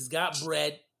 He's got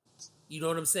bread. You know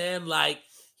what I'm saying? Like,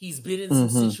 he's been in some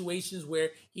situations where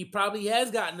he probably has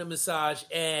gotten a massage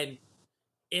and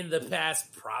in the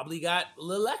past probably got a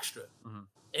little extra.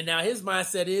 And now his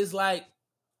mindset is like,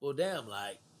 well, damn,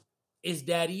 like, is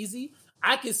that easy?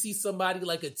 I could see somebody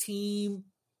like a team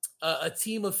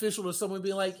official or someone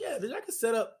being like, yeah, I could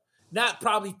set up, not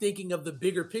probably thinking of the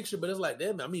bigger picture, but it's like,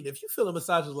 damn, I mean, if you feeling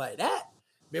massages like that,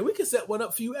 man, we could set one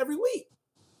up for you every week.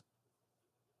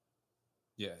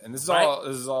 Yeah, and this is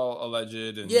all alleged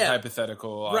and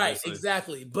hypothetical, obviously. Right,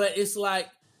 exactly. But it's like,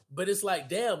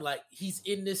 damn, like, he's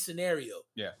in this scenario.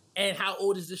 Yeah. And how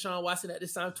old is Deshaun Watson at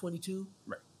this time? 22?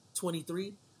 Right.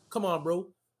 23? Come on, bro.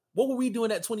 What were we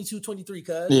doing at 22, 23,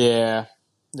 cuz? Yeah.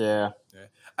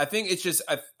 I think it's just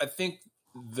I think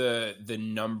the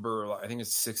number, I think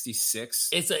it's 66.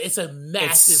 It's a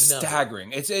massive number.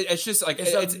 Staggering. It's just like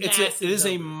it is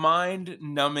a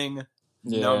mind-numbing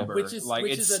number, which is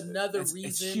another reason.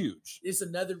 It's huge. It's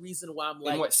another reason why I'm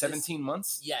like, in what, 17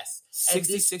 months? Yes,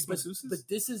 66 masseuses. But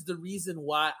this is the reason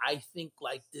why I think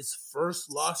like this first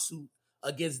lawsuit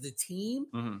against the team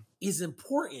Mm-hmm. is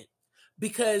important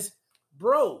because,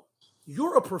 bro,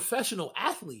 you're a professional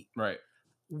athlete. Right.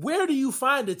 Where do you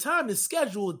find the time to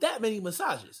schedule that many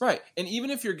massages? Right. And even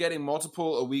if you're getting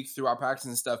multiple a week throughout practice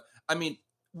and stuff, I mean,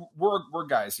 we're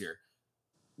guys here.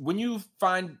 When you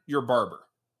find your barber,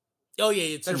 oh yeah,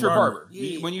 it's that's your barber.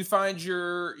 Yeah. When you find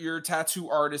your tattoo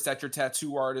artist at your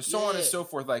tattoo artist, so on and so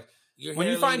forth. Like when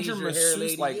you find your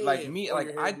masseuse, like me,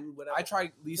 like I try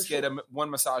at least get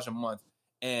one massage a month,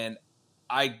 and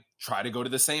I try to go to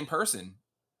the same person.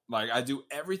 Like I do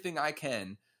everything I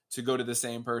can to go to the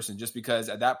same person, just because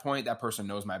at that point that person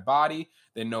knows my body,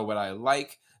 they know what I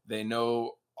like, they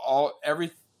know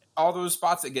all those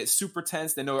spots that get super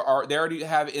tense. They know they already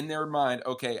have in their mind,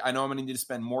 okay, I know I'm going to need to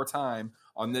spend more time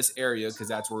on this area because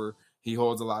that's where he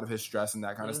holds a lot of his stress and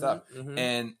that kind of stuff. Mm-hmm.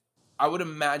 And I would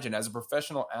imagine as a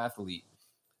professional athlete,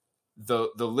 the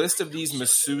list of these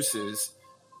masseuses,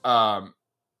 that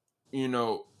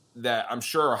I'm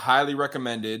sure are highly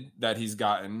recommended that he's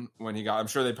gotten I'm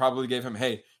sure they probably gave him,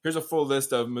 hey, here's a full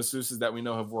list of masseuses that we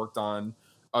know have worked on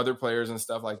other players and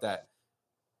stuff like that.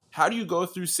 How do you go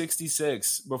through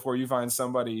 66 before you find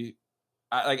somebody?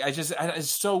 It just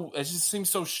seems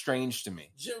so strange to me.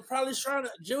 Jim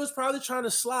was probably trying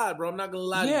to slide, bro. I'm not gonna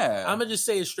lie. Yeah. To you. I'm gonna just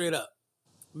say it straight up.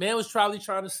 Man was probably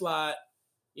trying to slide.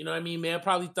 You know what I mean? Man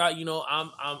probably thought,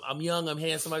 I'm young, I'm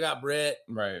handsome, I got bread.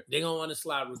 Right. They gonna want to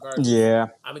slide regardless. Yeah.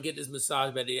 I'm gonna get this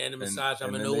massage, but at the end of the massage,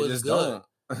 I'm gonna know what's good.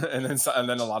 and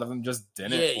then a lot of them just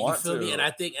didn't want to. You feel me? And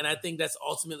I think that's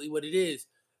ultimately what it is.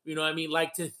 You know what I mean?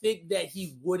 Like, to think that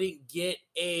he wouldn't get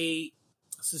a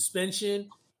suspension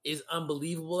is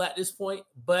unbelievable at this point.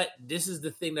 But this is the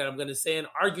thing that I'm going to say in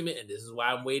argument, and this is why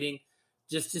I'm waiting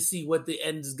just to see what the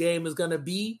end game is going to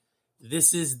be.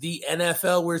 This is the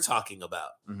NFL we're talking about.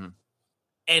 Mm-hmm.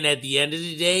 And at the end of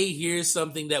the day, here's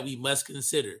something that we must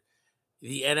consider.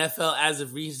 The NFL, as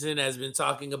of recent, has been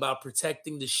talking about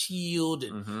protecting the shield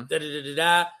and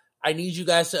da-da-da-da-da. I need you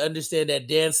guys to understand that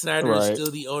Dan Snyder is still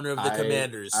the owner of the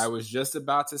Commanders. I was just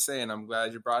about to say, and I'm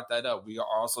glad you brought that up. We are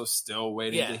also still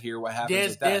waiting to hear what happens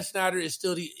with that. Dan Snyder is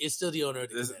still the owner of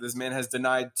the Commanders. This man has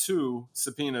denied 2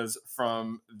 subpoenas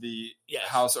from the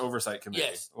House Oversight Committee.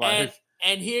 Yes.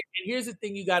 And here's the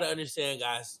thing you got to understand,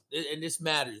 guys, and this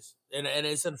matters, and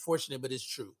it's unfortunate, but it's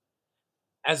true.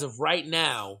 As of right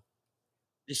now,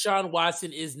 Deshaun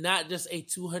Watson is not just a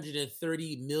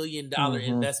 $230 million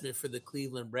investment for the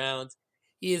Cleveland Browns.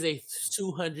 He is a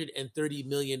 $230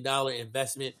 million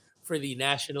investment for the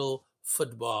National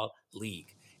Football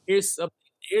League. Here's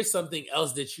something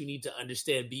else that you need to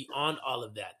understand beyond all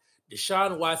of that.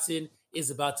 Deshaun Watson is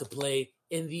about to play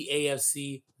in the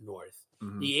AFC North.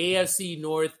 Mm-hmm. The AFC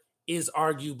North is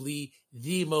arguably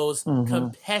the most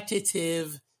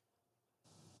competitive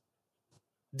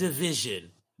division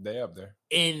They up there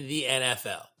in the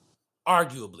NFL,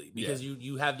 arguably, because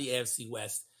you have the AFC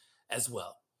West as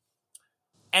well.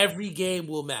 Every game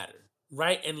will matter,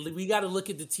 right? And we got to look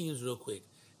at the teams real quick.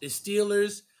 The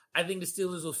Steelers, I think the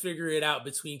Steelers will figure it out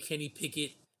between Kenny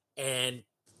Pickett and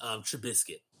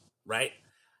Trubisky, right?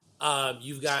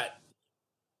 You've got,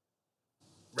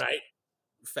 right,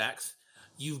 facts.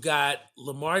 You've got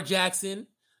Lamar Jackson.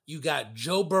 You got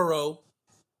Joe Burrow.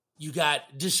 You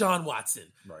got Deshaun Watson.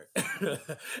 Right.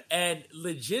 And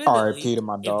legitimately, RIP to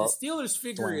my dog. if the Steelers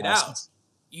figure it out,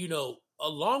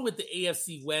 along with the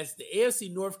AFC West, the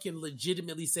AFC North can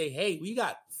legitimately say, hey, we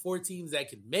got 4 teams that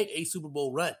can make a Super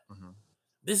Bowl run. Mm-hmm.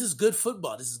 This is good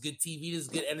football. This is good TV. This is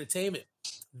good entertainment.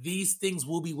 These things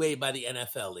will be weighed by the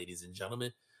NFL, ladies and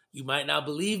gentlemen. You might not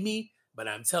believe me, but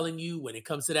I'm telling you, when it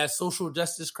comes to that social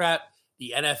justice crap,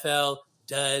 the NFL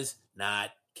does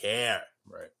not care.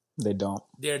 Right. They don't.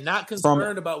 They're not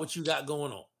concerned about what you got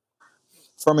going on.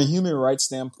 From a human rights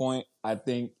standpoint, I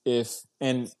think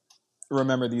and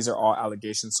remember, these are all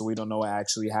allegations, so we don't know what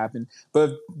actually happened. But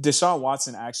if Deshaun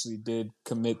Watson actually did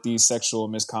commit these sexual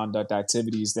misconduct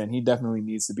activities, then he definitely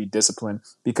needs to be disciplined,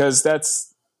 because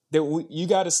you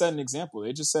got to set an example.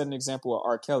 They just set an example of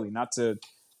R. Kelly, not to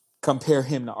compare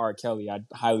him to R. Kelly. I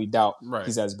highly doubt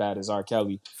he's as bad as R.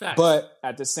 Kelly. Facts. But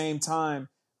at the same time,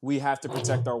 we have to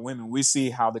protect our women. We see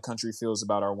how the country feels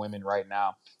about our women right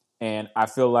now. And I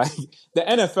feel like the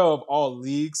NFL of all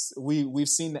leagues, we've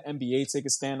seen the NBA take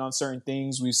a stand on certain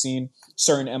things. We've seen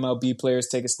certain MLB players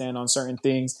take a stand on certain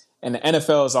things. And the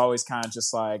NFL is always kind of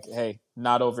just like, hey,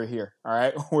 not over here. All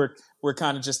right. We're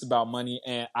kind of just about money.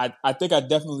 And I think I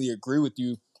definitely agree with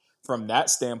you from that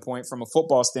standpoint. From a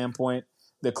football standpoint,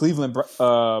 the Cleveland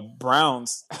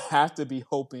Browns have to be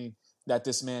hoping that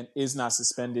this man is not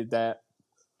suspended, that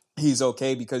he's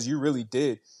okay, because you really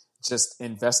did just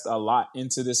invest a lot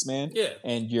into this man. Yeah.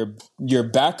 And your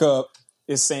backup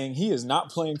is saying he is not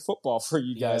playing football for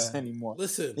you guys anymore.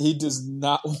 Listen, he does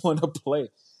not want to play.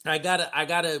 I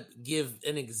gotta give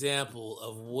an example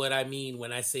of what I mean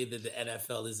when I say that the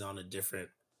NFL is on a different.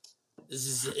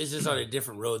 It's just on a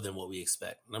different road than what we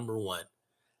expect. Number one,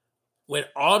 when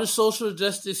all the social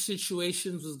justice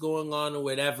situations was going on or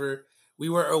whatever, we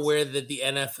were aware that the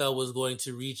NFL was going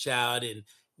to reach out and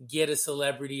get a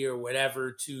celebrity or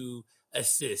whatever to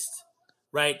assist.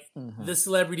 Right? Mm-hmm. The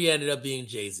celebrity ended up being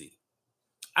Jay-Z.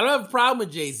 I don't have a problem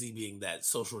with Jay-Z being that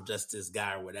social justice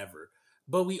guy or whatever.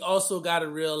 But we also got to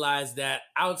realize that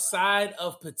outside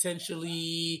of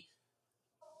potentially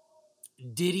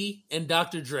Diddy and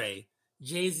Dr. Dre,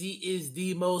 Jay-Z is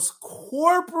the most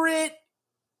corporate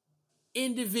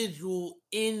individual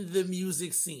in the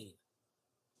music scene.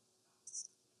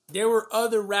 There were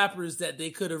other rappers that they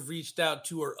could have reached out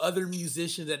to or other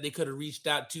musicians that they could have reached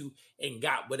out to and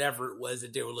got whatever it was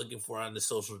that they were looking for on the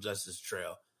social justice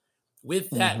trail. With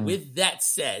that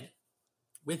said,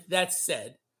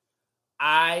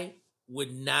 I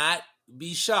would not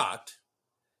be shocked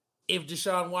if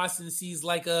Deshaun Watson sees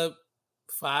like a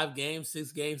 5-game,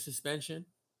 6-game suspension,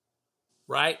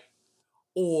 right?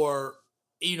 Or,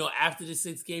 after the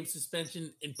 6-game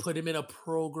suspension and put him in a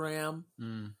program,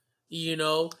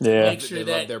 make sure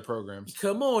they love their programs.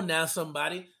 Come on now,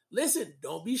 somebody. Listen,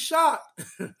 don't be shocked.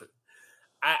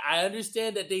 I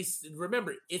understand that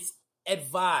remember, it's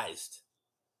advised.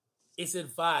 It's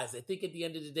advised. I think at the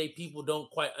end of the day, people don't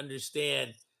quite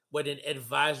understand what an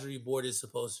advisory board is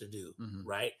supposed to do,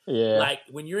 right? Yeah. Like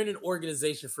when you're in an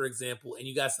organization, for example, and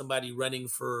you got somebody running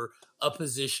for a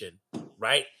position,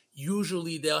 right?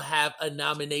 Usually they'll have a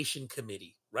nomination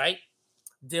committee, right?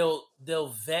 They'll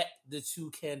vet the two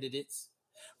candidates,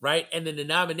 right? And then the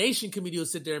nomination committee will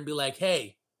sit there and be like,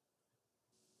 hey,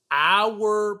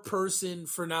 our person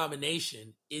for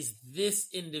nomination is this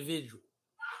individual.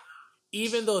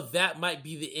 Even though that might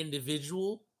be the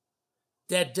individual,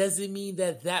 that doesn't mean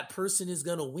that that person is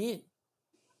going to win.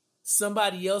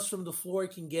 Somebody else from the floor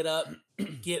can get up,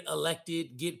 get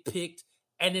elected, get picked,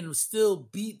 and then still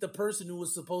beat the person who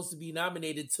was supposed to be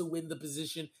nominated to win the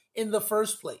position in the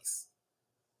first place.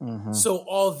 Mm-hmm. So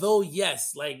although,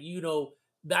 yes,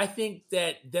 I think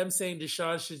that them saying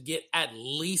Deshaun should get at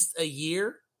least a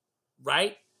year,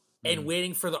 right? And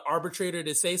waiting for the arbitrator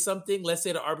to say something. Let's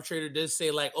say the arbitrator does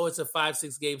say it's a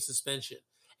 5-6 game suspension,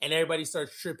 and everybody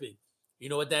starts tripping. You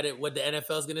know what the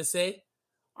NFL is going to say?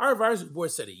 Our advisory board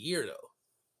said a year, though.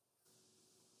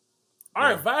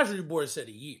 Our advisory board said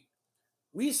a year.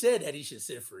 We said that he should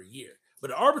sit for a year,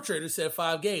 but the arbitrator said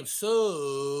 5 games.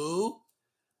 So,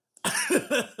 you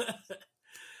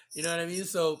know what I mean?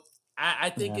 So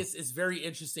I think it's very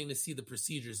interesting to see the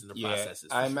procedures and the processes.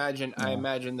 I imagine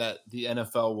that the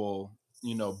NFL will,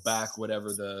 back whatever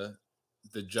the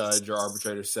judge or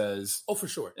arbitrator says. Oh, for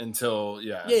sure. Until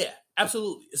Yeah,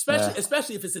 absolutely.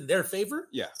 Especially if it's in their favor.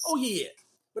 Yeah. Oh yeah.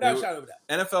 Without a shadow of a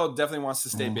doubt. NFL definitely wants to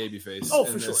stay babyface. Oh,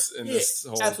 for sure. This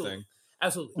whole thing.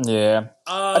 Absolutely. Yeah.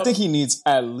 I think he needs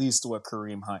at least what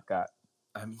Kareem Hunt got.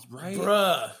 I mean, right,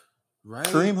 bruh. Right.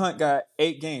 Kareem Hunt got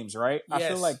 8 games, right? Yes. I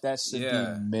feel like that should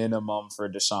be minimum for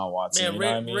Deshaun Watson.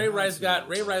 Man, Ray Rice got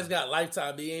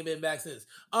lifetime, but he ain't been back since.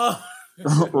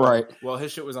 Right. Well,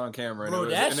 his shit was on camera, and, Bro,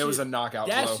 it was a knockout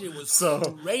that blow. That shit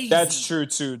was crazy. That's true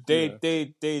too.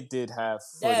 They did have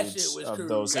footage of crazy.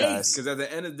 Those guys. Because at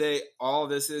the end of the day,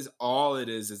 all it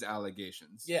is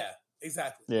allegations. Yeah,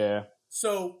 exactly. Yeah.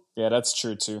 So yeah, that's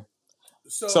true too.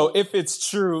 So if it's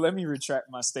true, let me retract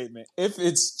my statement. If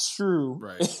it's true,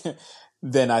 right,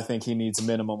 then I think he needs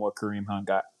minimum what Kareem Hunt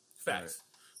got. Facts. Right.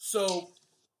 So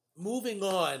moving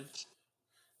on,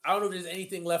 I don't know if there's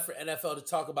anything left for NFL to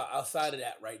talk about outside of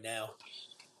that right now.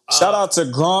 Shout out to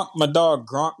Gronk, my dog.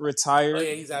 Gronk retired. Oh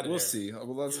yeah, he's out of there. We'll see.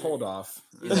 Well, let's hold off.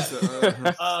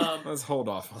 Let's hold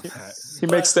off on that. He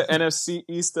makes the NFC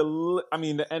East. The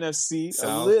NFC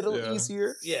South, a little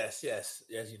easier. Yes,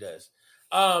 he does.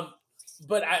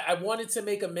 But I wanted to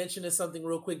make a mention of something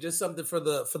real quick, just something for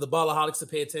the Ballaholics to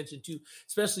pay attention to,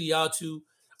 especially y'all too,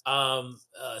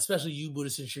 especially you, Buddha,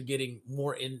 since you're getting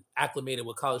more acclimated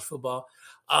with college football.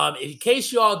 In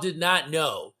case y'all did not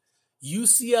know,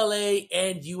 UCLA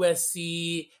and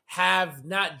USC have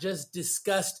not just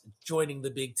discussed joining the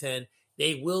Big Ten;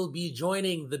 they will be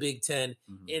joining the Big Ten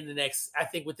in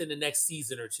within the next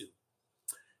season or two.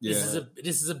 Yeah.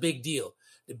 This is a big deal.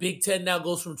 The Big Ten now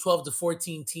goes from 12 to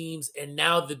 14 teams, and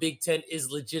now the Big Ten is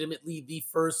legitimately the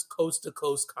first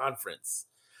coast-to-coast conference.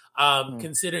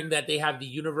 Considering that they have the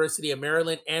University of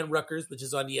Maryland and Rutgers, which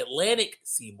is on the Atlantic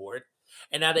seaboard,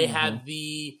 and now they have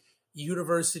the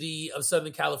University of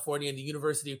Southern California and the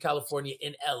University of California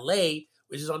in LA,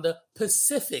 which is on the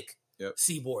Pacific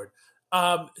seaboard.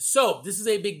 So this is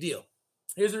a big deal.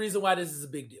 Here's the reason why this is a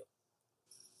big deal.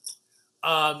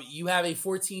 You have a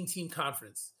 14-team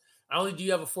conference. Not only do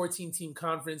you have a 14-team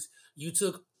conference, you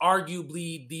took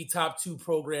arguably the top two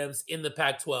programs in the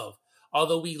Pac-12.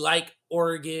 Although we like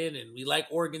Oregon and we like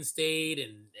Oregon State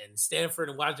and Stanford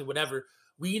and Washington, whatever,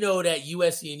 we know that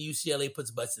USC and UCLA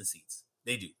puts butts in seats.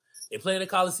 They do. They play in the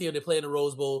Coliseum. They play in the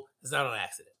Rose Bowl. It's not an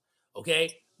accident.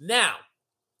 Okay? Now,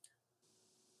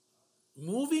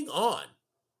 moving on.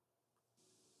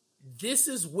 This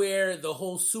is where the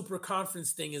whole super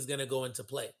conference thing is going to go into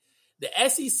play. The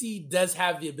SEC does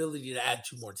have the ability to add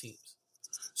two more teams.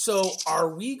 So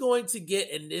are we going to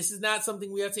get, and this is not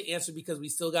something we have to answer because we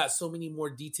still got so many more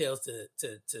details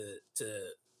to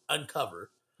uncover,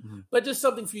 but just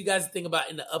something for you guys to think about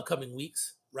in the upcoming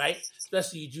weeks, right?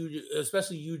 Especially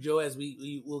you, Joe, as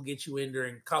we will get you in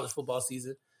during college football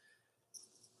season.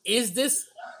 Is this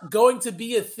going to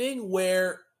be a thing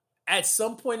where at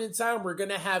some point in time we're going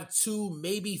to have 2,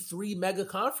 maybe 3 mega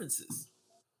conferences?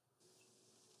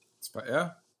 Yeah.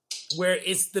 Where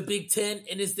it's the Big Ten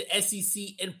and it's the SEC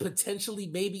and potentially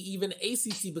maybe even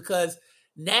ACC, because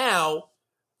now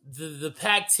the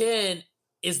Pac-10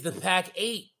 is the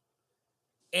Pac-8.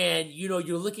 And,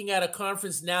 you're looking at a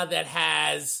conference now that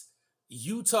has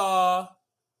Utah,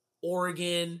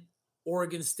 Oregon,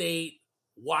 Oregon State,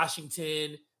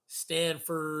 Washington,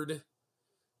 Stanford,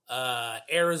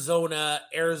 Arizona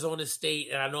State,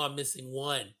 and I know I'm missing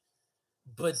one.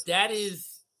 But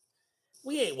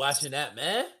we ain't watching that,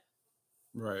 man.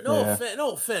 Right.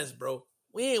 No offense, bro.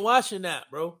 We ain't watching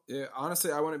that, bro. Yeah,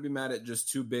 honestly, I wouldn't be mad at just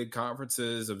 2 big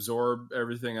conferences, absorb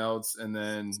everything else, and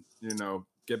then,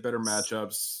 get better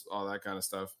matchups, all that kind of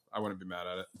stuff. I wouldn't be mad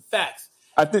at it. Facts.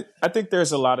 I think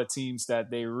there's a lot of teams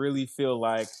that they really feel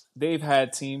like they've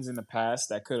had teams in the past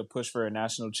that could have pushed for a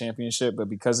national championship, but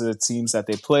because of the teams that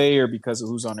they play or because of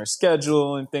who's on their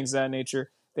schedule and things of that nature,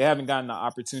 they haven't gotten the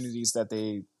opportunities that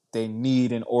they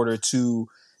need in order to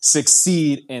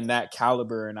succeed in that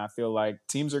caliber. And I feel like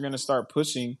teams are going to start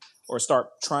pushing or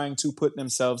start trying to put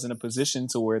themselves in a position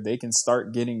to where they can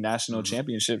start getting national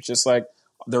championships, just like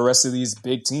the rest of these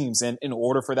big teams. And in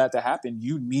order for that to happen,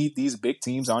 you need these big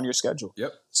teams on your schedule.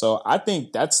 Yep. So I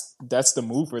think that's the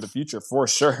move for the future for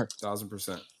sure.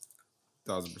 1,000%.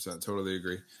 Totally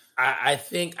agree. I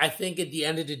think at the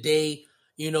end of the day,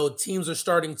 teams are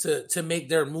starting to make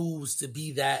their moves to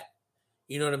be that.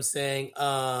 You know what I'm saying?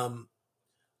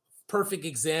 Perfect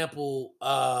example,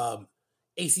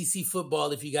 ACC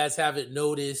football, if you guys haven't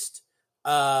noticed,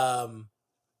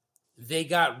 they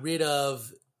got rid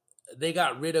of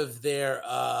their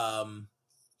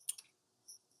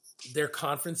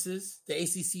conferences. The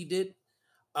ACC did.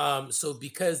 So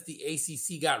because the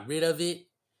ACC got rid of it,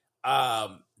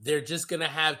 they're just going to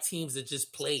have teams that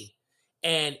just play.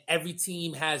 And every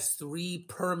team has 3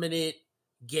 permanent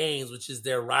games, which is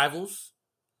their rivals.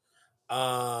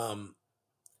 I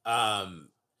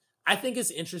think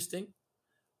it's interesting.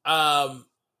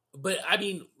 But I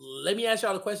mean, let me ask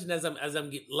y'all a question as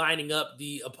I'm lining up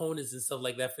the opponents and stuff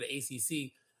like that for the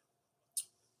ACC.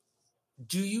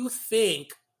 Do you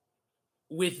think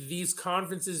with these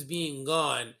conferences being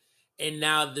gone and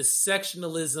now the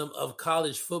sectionalism of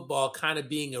college football kind of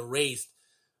being erased,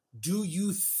 do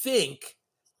you think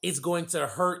it's going to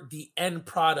hurt the end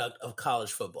product of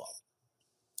college football?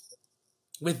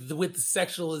 With the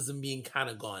sectionalism being kind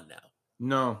of gone now?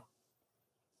 No.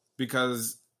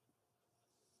 Because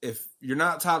if you're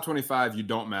not top 25, you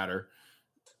don't matter.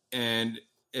 And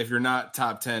if you're not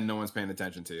top 10, no one's paying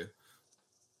attention to you.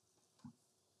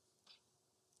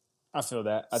 I feel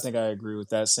that. I think I agree with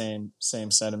that same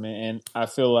sentiment. And I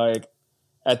feel like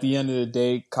at the end of the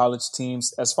day, college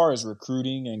teams, as far as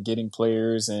recruiting and getting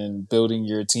players and building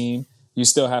your team, you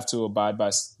still have to abide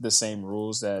by the same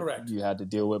rules that Correct. You had to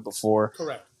deal with before.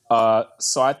 Correct.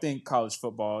 So I think college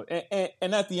football,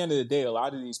 and at the end of the day, a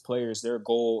lot of these players, their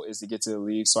goal is to get to the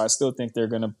league. So I still think they're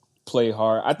going to play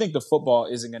hard. I think the football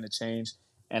isn't going to change.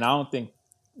 And I don't think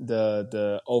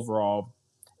the overall,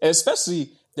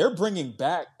 especially they're bringing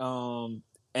back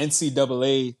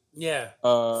NCAA. Yeah.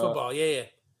 Football. Yeah.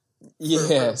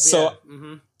 Yeah. So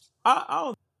mm-hmm. I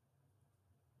don't.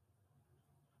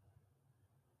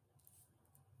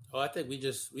 Oh, I think we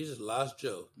just lost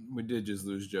Joe. We did just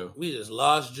lose Joe. We just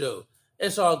lost Joe.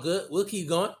 It's all good. We'll keep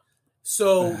going.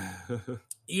 So,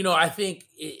 I think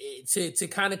to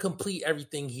kind of complete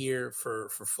everything here for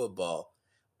football,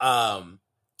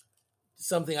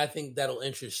 something I think that'll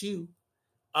interest you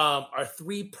are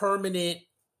 3 permanent.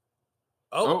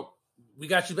 Oh, we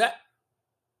got you back.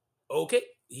 Okay,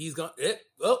 he's gone.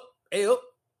 You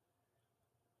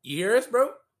hear us,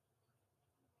 bro?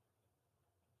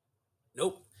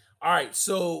 Nope. All right,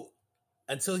 so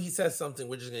until he says something,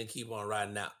 we're just going to keep on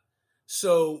riding out.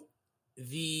 So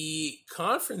the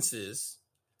conferences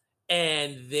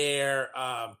and their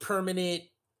permanent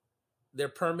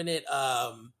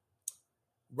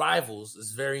rivals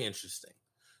is very interesting.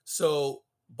 So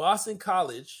Boston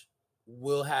College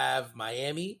will have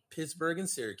Miami, Pittsburgh, and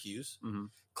Syracuse. Mm-hmm.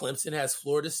 Clemson has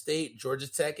Florida State,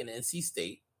 Georgia Tech, and NC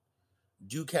State.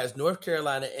 Duke has North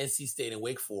Carolina, NC State, and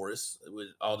Wake Forest, with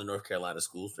all the North Carolina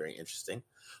schools. Very interesting.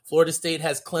 Florida State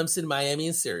has Clemson, Miami,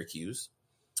 and Syracuse.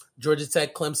 Georgia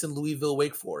Tech, Clemson, Louisville,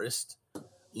 Wake Forest.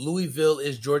 Louisville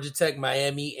is Georgia Tech,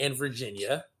 Miami, and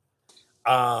Virginia.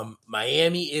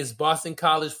 Miami is Boston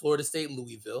College, Florida State,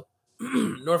 Louisville.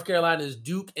 North Carolina is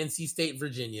Duke, NC State,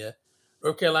 Virginia.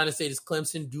 North Carolina State is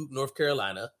Clemson, Duke, North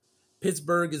Carolina.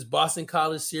 Pittsburgh is Boston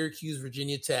College, Syracuse,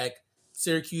 Virginia Tech.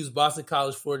 Syracuse, Boston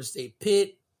College, Florida State,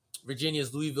 Pitt. Virginia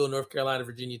is Louisville, North Carolina,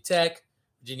 Virginia Tech.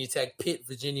 Virginia Tech, Pitt,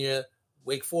 Virginia,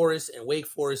 Wake Forest. And Wake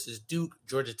Forest is Duke,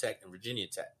 Georgia Tech, and Virginia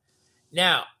Tech.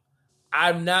 Now,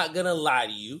 I'm not going to lie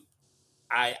to you.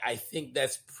 I think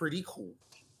that's pretty cool.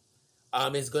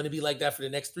 It's going to be like that for the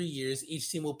next 3 years. Each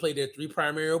team will play their 3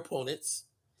 primary opponents.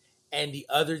 And the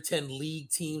other 10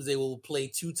 league teams, they will play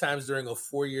 2 times during a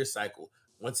 4-year cycle.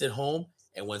 Once at home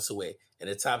and once away. And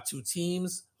the top 2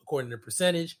 teams, according to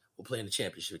percentage, will play in the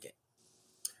championship game.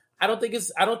 I don't think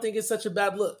it's such a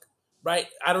bad look, right?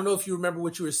 I don't know if you remember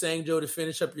what you were saying, Joe, to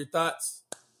finish up your thoughts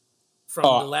from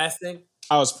the last thing.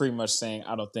 I was pretty much saying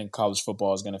I don't think college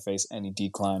football is going to face any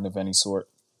decline of any sort,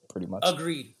 pretty much.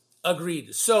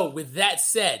 Agreed. So with that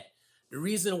said, the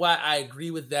reason why I agree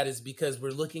with that is because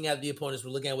we're looking at the opponents,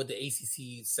 we're looking at what the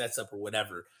ACC sets up or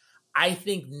whatever. I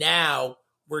think now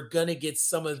we're going to get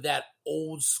some of those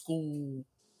old school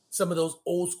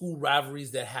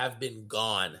rivalries that have been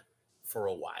gone for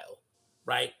a while,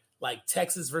 right? Like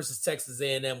Texas versus Texas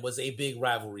A&M was a big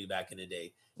rivalry back in the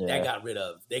day. Yeah. They got rid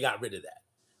of that,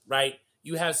 right?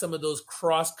 You have some of those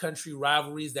cross-country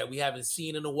rivalries that we haven't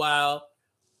seen in a while.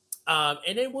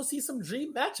 And then we'll see some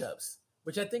dream matchups,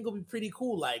 which I think will be pretty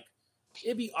cool. Like,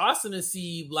 it'd be awesome to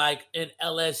see, like, an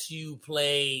LSU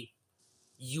play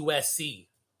USC,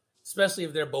 especially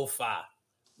if they're both 5,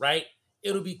 right?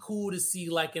 It'll be cool to see,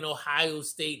 like, an Ohio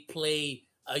State play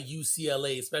a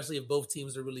UCLA, especially if both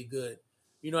teams are really good.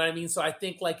 You know what I mean? So I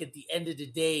think, like, at the end of the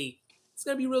day, it's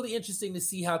going to be really interesting to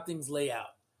see how things lay out.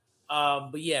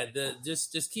 But yeah,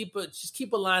 just keep a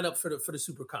lineup for the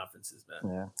super conferences,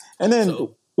 man. Yeah, and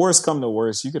then worst come to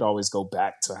worst, you could always go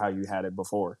back to how you had it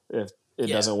before if it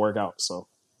doesn't work out. So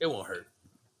it won't hurt.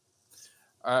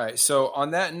 All right. So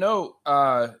on that note,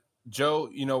 Joe,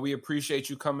 we appreciate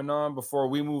you coming on. Before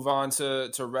we move on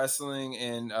to wrestling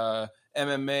and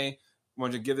MMA, I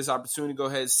want you to give this opportunity. Go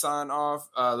ahead, sign off.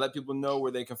 Let people know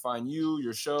where they can find you,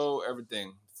 your show, everything.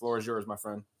 The floor is yours, my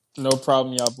friend. No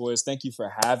problem, y'all boys. Thank you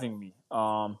for having me.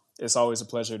 It's always a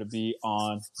pleasure to be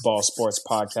on Ball Sports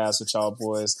Podcast with y'all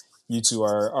boys. You two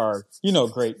are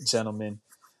great gentlemen,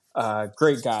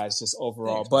 great guys just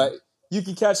overall. Thanks, but you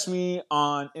can catch me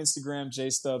on Instagram,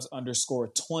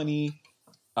 jstubbs_20.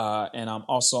 And I'm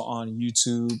also on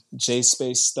YouTube.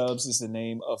 JSpaceStubbs is the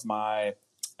name of my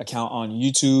account on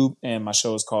YouTube. And my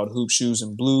show is called Hoop, Shoes,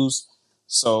 and Blues.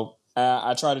 So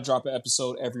I try to drop an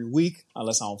episode every week,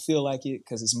 unless I don't feel like it,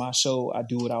 because it's my show. I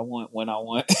do what I want when I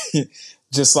want.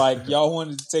 Just like y'all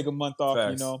wanted to take a month off,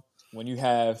 Facts. When you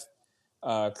have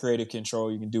creative control,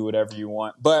 you can do whatever you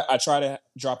want. But I try to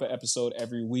drop an episode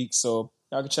every week, so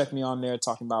y'all can check me on there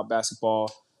talking about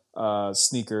basketball,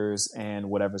 sneakers, and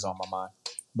whatever's on my mind.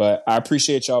 But I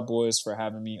appreciate y'all boys for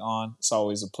having me on. It's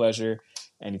always a pleasure.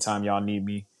 Anytime y'all need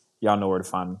me, y'all know where to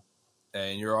find me.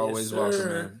 And you're always welcome,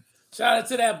 man. Shout out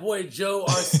to that boy Joe,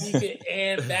 our sneaker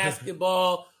and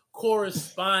basketball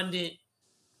correspondent.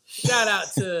 Shout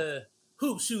out to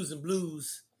Hoop, Shoes, and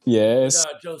Blues. Yes.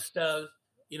 Joe Stubbs.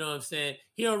 You know what I'm saying?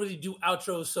 He don't really do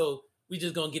outros, so we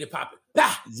just gonna get it popping.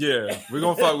 Yeah, we're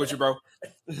gonna fuck with you, bro. All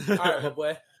right, my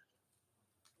boy.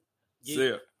 Yeah. See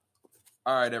ya.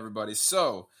 All right, everybody.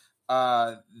 So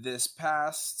this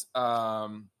past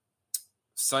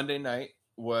Sunday night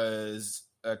was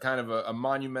a kind of a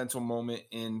monumental moment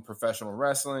in professional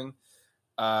wrestling.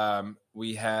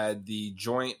 We had the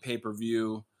joint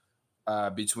pay-per-view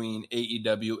between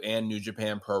AEW and New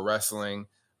Japan Pro Wrestling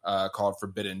called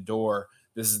Forbidden Door.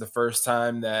 This is the first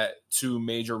time that 2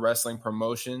 major wrestling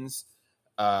promotions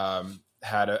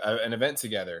had an event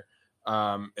together.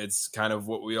 It's kind of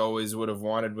what we always would have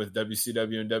wanted with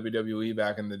WCW and WWE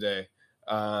back in the day.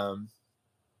 And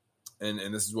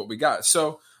this is what we got.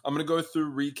 So I'm going to go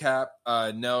through recap.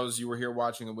 Nels, you were here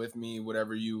watching it with me.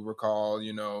 Whatever you recall,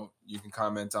 you can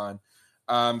comment on.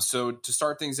 So to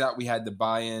start things out, we had the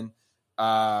buy-in.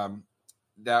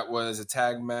 That was a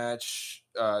tag match.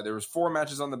 There was 4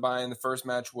 matches on the buy-in. The first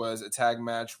match was a tag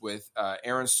match with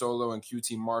Aaron Solo and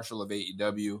QT Marshall of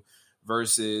AEW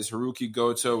versus Haruki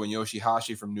Goto and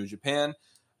Yoshihashi from New Japan.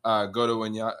 Goto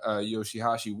and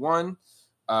Yoshihashi won.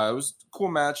 It was a cool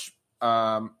match.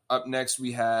 Up next,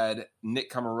 we had Nick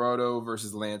Comoroto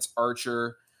versus Lance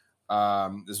Archer.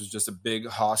 This was just a big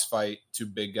hoss fight. 2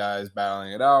 big guys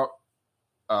battling it out.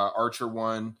 Archer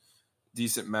won.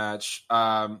 Decent match.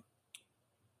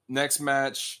 Next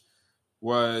match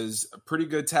was a pretty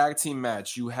good tag team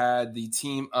match. You had the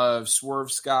team of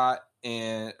Swerve Scott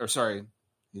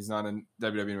he's not in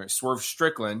WWE anymore. Swerve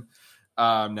Strickland,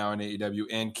 now in AEW,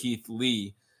 and Keith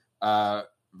Lee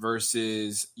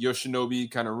versus Yoshinobu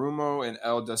Kanemaru and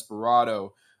El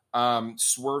Desperado.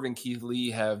 Swerve and Keith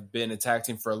Lee have been a tag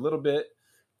team for a little bit.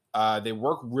 They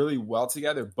work really well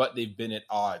together, but they've been at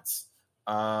odds.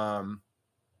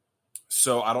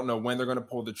 So I don't know when they're going to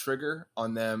pull the trigger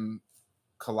on them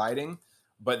colliding,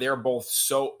 but they're both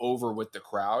so over with the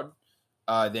crowd.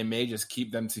 They may just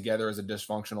keep them together as a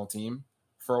dysfunctional team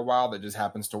for a while that just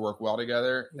happens to work well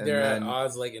together. And they're at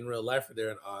odds like in real life, or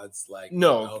they're at odds like in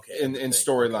okay,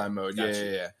 storyline mode.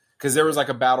 Yeah. Because there was like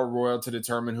a battle royal to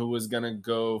determine who was going to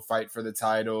go fight for the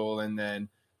title. And then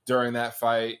during that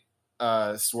fight,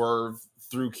 Swerve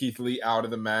threw Keith Lee out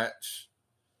of the match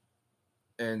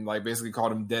and like basically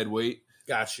called him dead weight.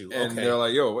 Got you. And they're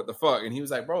like, yo, what the fuck? And he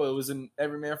was like, bro, it was an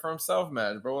every man for himself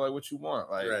match, bro. Like, what you want?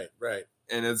 Like, right.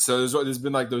 And so there's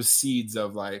been like those seeds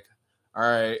of like, all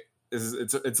right,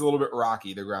 it's a little bit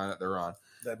rocky, the ground that they're on.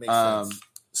 That makes sense.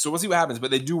 So we'll see what happens,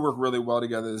 but they do work really well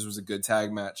together. This was a good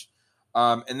tag match.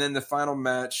 And then the final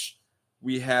match,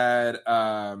 we had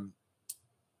the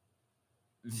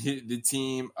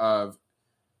team of,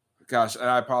 gosh, and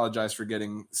I apologize for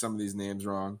getting some of these names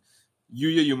wrong.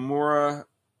 Yuya Uemura,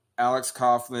 Alex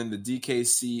Coughlin, the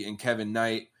DKC, and Kevin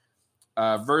Knight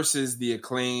versus the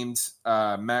Acclaimed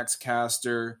Max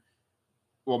Caster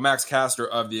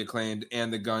of the Acclaimed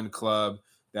and the Gun Club.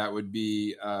 That would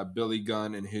be Billy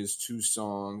Gunn and his 2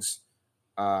 songs,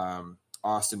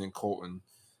 Austin and Colton.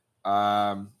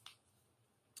 Austin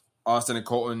and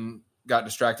Colton got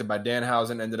distracted by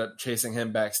Danhausen, ended up chasing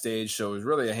him backstage, so it was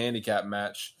really a handicap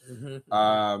match.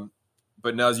 Mm-hmm.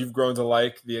 But Nels, you've grown to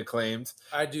like the Acclaimed.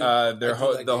 I do.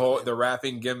 The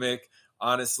rapping gimmick.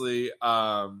 Honestly,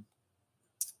 I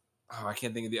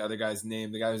can't think of the other guy's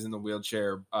name. The guy who's in the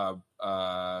wheelchair,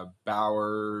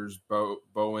 Bowers,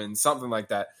 Bowen, something like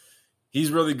that.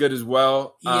 He's really good as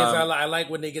well. He is. I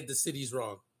like when they get the cities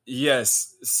wrong.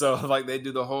 Yes. So like they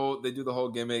do the whole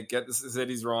gimmick, get the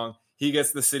cities wrong. He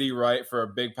gets the city right for a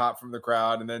big pop from the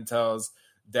crowd, and then tells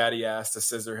Daddy Ass to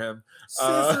scissor him.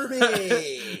 Scissor me.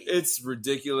 It's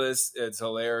ridiculous. It's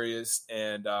hilarious.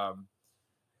 And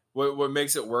what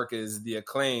makes it work is the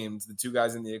Acclaimed, the 2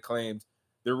 guys in the Acclaimed,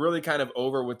 they're really kind of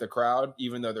over with the crowd,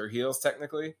 even though they're heels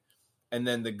technically. And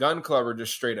then the Gun Club are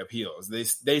just straight up heels.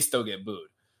 They still get booed.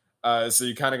 So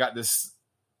you kind of got this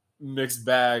mixed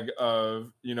bag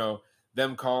of,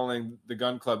 them calling the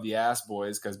Gun Club the Ass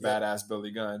Boys because Badass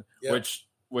Billy Gunn,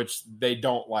 which they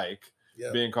don't like.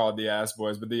 Yep. Being called the Ass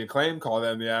Boys, but the Acclaim call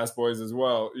them the Ass Boys as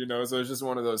well, so it's just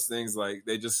one of those things. Like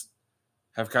they just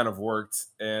have kind of worked,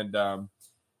 and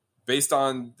based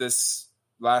on this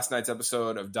last night's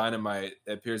episode of Dynamite,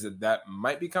 it appears that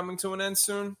might be coming to an end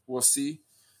soon. We'll see.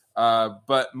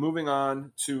 But moving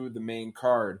on to the main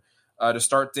card, to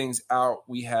start things out,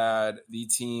 we had the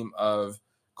team of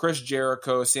Chris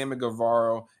Jericho, Sammy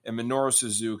Guevara, and Minoru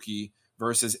Suzuki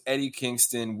versus Eddie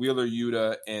Kingston, Wheeler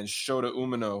Yuta, and Shota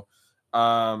Umino.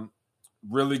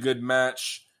 Really good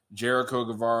match. Jericho,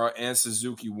 Guevara, and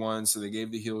Suzuki won, so they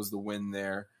gave the heels the win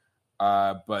there.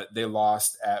 But they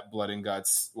lost at Blood and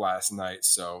Guts last night,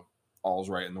 so all's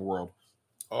right in the world.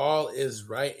 All is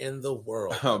right in the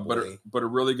world. But a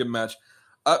really good match.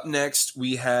 Up next,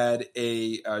 we had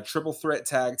a triple threat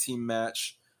tag team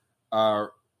match.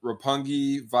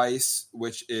 Roppongi Vice,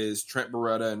 which is Trent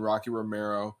Beretta and Rocky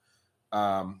Romero.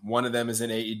 One of them is in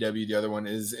AEW, the other one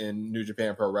is in New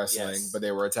Japan Pro Wrestling, but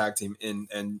they were a tag team in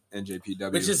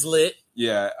NJPW. Which is lit.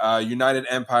 Yeah. United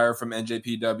Empire from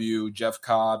NJPW, Jeff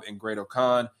Cobb and Great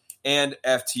O'Khan, and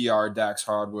FTR, Dax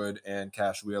Hardwood and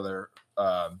Cash Wheeler,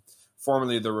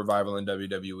 formerly the Revival in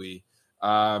WWE.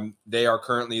 They are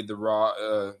currently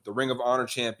the Ring of Honor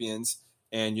champions,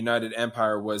 and United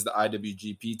Empire was the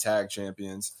IWGP Tag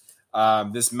Champions.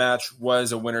 This match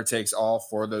was a winner takes all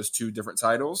for those 2 different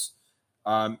titles.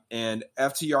 And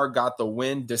FTR got the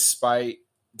win despite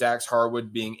Dax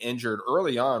Harwood being injured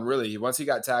early on. Really, once he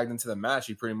got tagged into the match,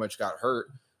 he pretty much got hurt.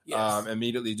 Yes.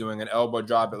 Immediately doing an elbow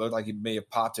drop. It looked like he may have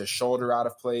popped his shoulder out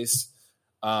of place.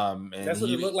 And that's what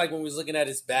it looked like when we was looking at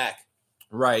his back.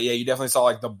 Right, yeah, you definitely saw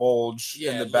like the bulge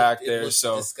in the back there.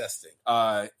 So disgusting.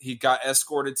 He got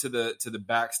escorted to the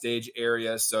backstage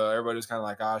area, so everybody was kind of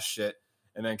like, "Oh shit!"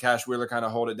 And then Cash Wheeler kind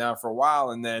of hold it down for a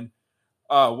while, and then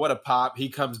what a pop! He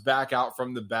comes back out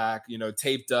from the back,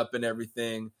 taped up and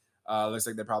everything. Looks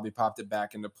like they probably popped it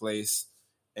back into place.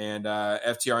 And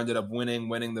FTR ended up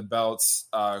winning the belts.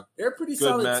 They're a pretty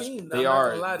solid match. team. They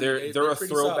are. They're a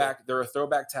throwback. Solid. They're a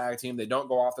throwback tag team. They don't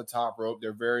go off the top rope.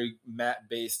 They're very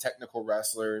mat-based technical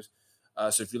wrestlers.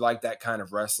 So if you like that kind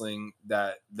of wrestling,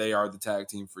 that they are the tag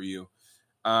team for you.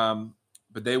 But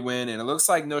they win, and it looks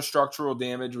like no structural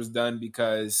damage was done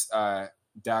because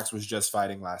Dax was just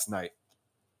fighting last night.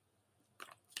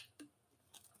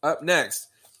 Up next,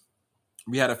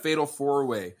 we had a fatal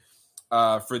four-way.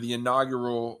 For the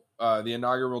inaugural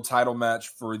title match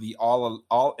for the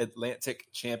All Atlantic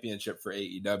Championship for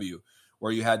AEW,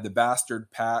 where you had the Bastard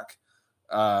Pac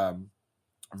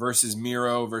versus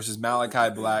Miro versus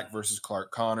Malachi Black versus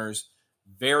Clark Connors.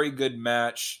 Very good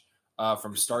match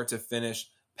from start to finish.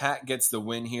 Pac gets the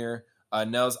win here.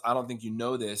 Nels, I don't think you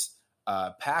know this.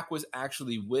 Pac was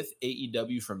actually with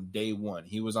AEW from day one.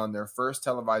 He was on their first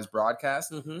televised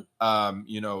broadcast, 3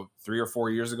 or 4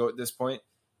 years ago at this point.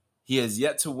 He has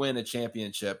yet to win a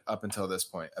championship up until this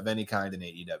point of any kind in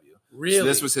AEW. Really? So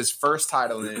this was his first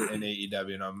title in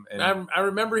AEW. And I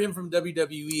remember him from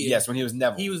WWE. Yes, when he was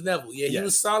Neville. He was Neville. Yeah, yes. He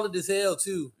was solid as hell,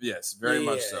 too. Yes, very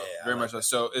much so. Very much so.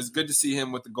 So it's good to see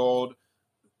him with the gold.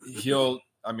 We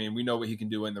know what he can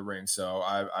do in the ring. So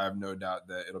I have no doubt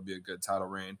that it'll be a good title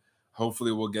reign.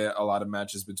 Hopefully we'll get a lot of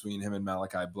matches between him and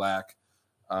Malachi Black.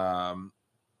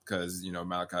 Because,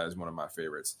 Malachi is one of my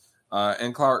favorites.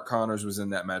 And Clark Connors was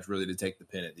in that match really to take the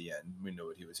pin at the end. We knew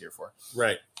what he was here for.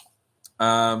 Right.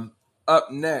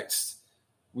 Up next,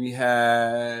 we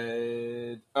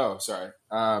had... the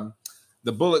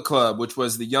Bullet Club, which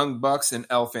was the Young Bucks and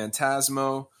El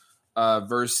Phantasmo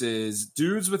versus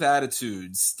Dudes with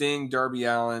Attitudes, Sting, Darby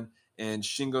Allin, and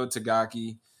Shingo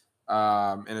Takagi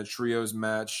in a trios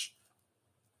match.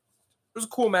 It was a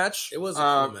cool match. It was a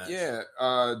cool match.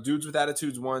 Yeah. Dudes with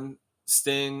Attitudes won.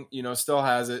 Sting, still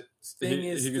has it. Sting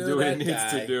he still can do what he needs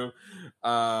guy. to do.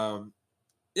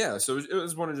 So it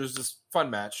was one of just fun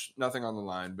match. Nothing on the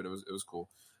line, but it was cool.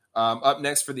 Up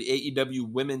next for the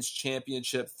AEW Women's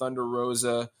Championship, Thunder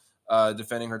Rosa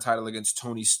defending her title against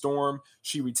Toni Storm.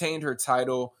 She retained her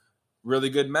title. Really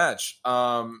good match.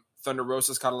 Thunder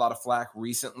Rosa's caught a lot of flack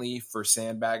recently for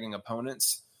sandbagging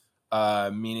opponents.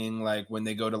 Meaning like when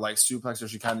they go to like suplex her,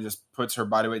 she kind of just puts her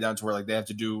body weight down to where like they have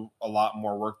to do a lot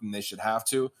more work than they should have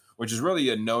to, which is really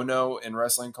a no-no in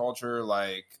wrestling culture.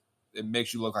 Like it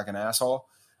makes you look like an asshole.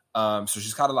 So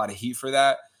she's caught a lot of heat for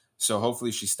that. So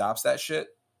hopefully she stops that shit.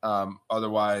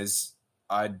 Otherwise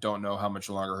I don't know how much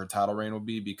longer her title reign will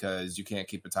be, because you can't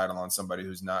keep a title on somebody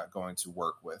who's not going to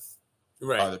work with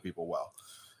other people well.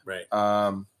 Right.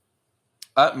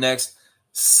 Up next,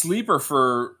 sleeper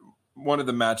for one of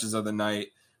the matches of the night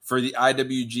for the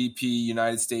IWGP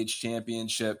United States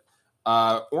Championship,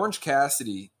 Orange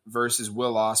Cassidy versus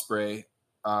Will Ospreay.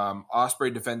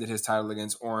 Ospreay defended his title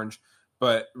against Orange,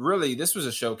 but really this was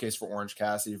a showcase for Orange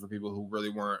Cassidy for people who really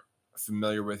weren't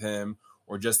familiar with him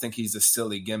or just think he's a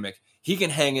silly gimmick. He can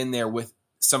hang in there with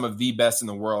some of the best in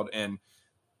the world, and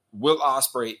Will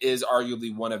Ospreay is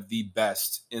arguably one of the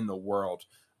best in the world.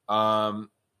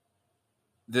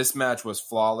 This match was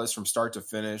flawless from start to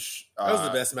finish. That was the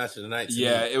best match of the night.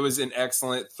 Yeah, it was an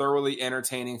excellent, thoroughly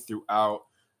entertaining throughout.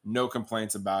 No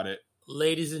complaints about it.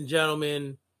 Ladies and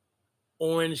gentlemen,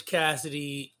 Orange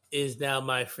Cassidy is now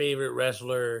my favorite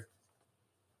wrestler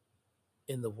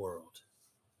in the world.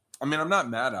 I mean, I'm not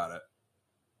mad at it.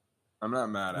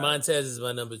 Montez is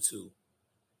my number 2.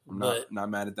 I'm not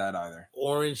mad at that either.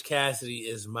 Orange Cassidy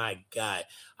is my guy.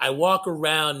 I walk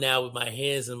around now with my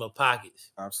hands in my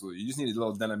pockets. Absolutely. You just need a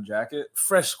little denim jacket.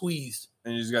 Fresh squeezed.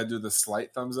 And you just got to do the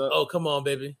slight thumbs up. Oh, come on,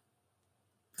 baby.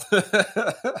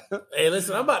 Hey,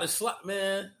 listen, I'm about to slap,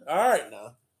 man. All right,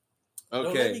 now. Okay.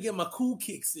 Don't let me get my cool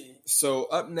kicks in. So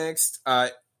up next,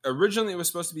 originally it was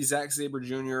supposed to be Zack Sabre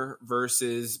Jr.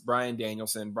 versus Bryan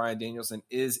Danielson. Bryan Danielson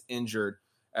is injured.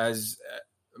 As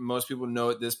most people know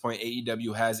at this point,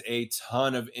 AEW has a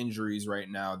ton of injuries right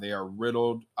now. They are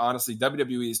riddled. Honestly,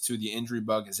 WWE is too. The injury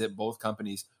bug has hit both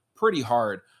companies pretty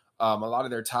hard. A lot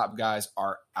of their top guys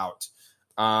are out.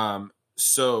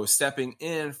 So stepping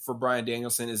in for Bryan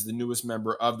Danielson is the newest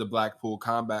member of the Blackpool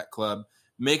Combat Club,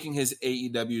 making his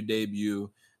AEW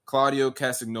debut, Claudio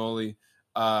Castagnoli,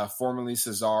 formerly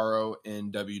Cesaro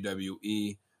in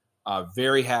WWE.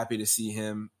 Very happy to see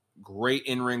him great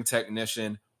in-ring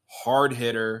technician, hard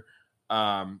hitter.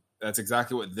 That's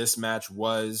exactly what this match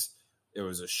was. It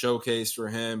was a showcase for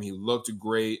him. He looked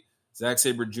great. Zack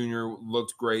Sabre Jr.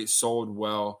 looked great, sold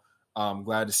well.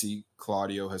 Glad to see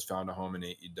Claudio has found a home in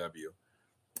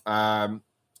AEW.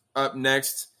 Up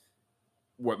next,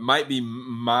 what might be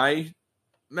my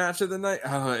match of the night.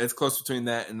 It's close between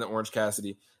that and the Orange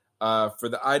Cassidy. For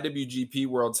the IWGP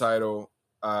World Title,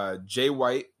 Jay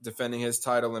White defending his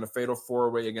title in a fatal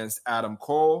 4-way against Adam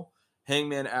Cole,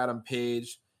 Hangman Adam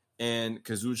Page, and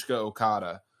Kazuchika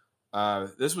Okada.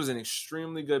 This was an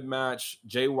extremely good match.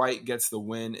 Jay White gets the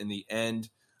win in the end.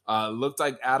 Looked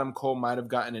like Adam Cole might have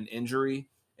gotten an injury,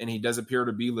 and he does appear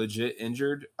to be legit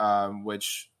injured,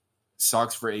 which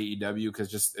sucks for AEW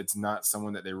because it's not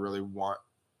someone that they really want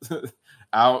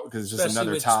out because it's just especially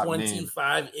another with top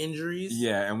 25 name. injuries.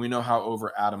 Yeah, and we know how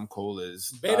over Adam Cole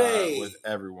is with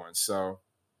everyone. So,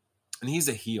 and he's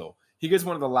a heel. He gets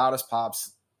one of the loudest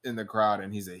pops in the crowd,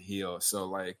 and he's a heel. So,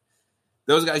 like,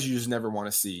 those guys you just never want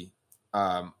to see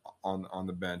on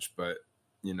the bench. But,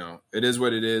 you know, it is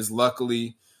what it is.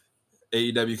 Luckily,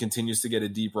 AEW continues to get a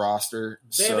deep roster.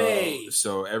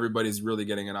 So everybody's really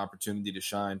getting an opportunity to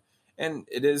shine. And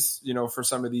it is, you know, for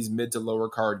some of these mid to lower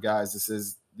card guys, this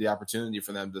is the opportunity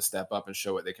for them to step up and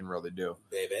show what they can really do.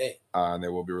 And they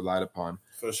will be relied upon.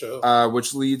 For sure.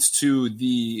 Which leads to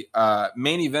the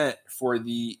main event for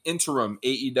the interim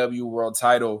AEW World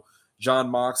Title, Jon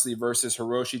Moxley versus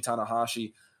Hiroshi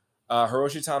Tanahashi.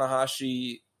 Hiroshi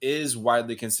Tanahashi is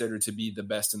widely considered to be the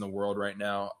best in the world right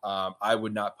now. I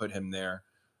would not put him there.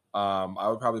 I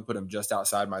would probably put him just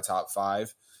outside my top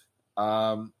 5.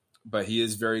 But he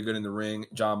is very good in the ring.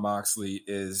 Jon Moxley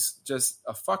is just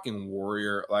a fucking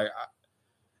warrior. Like,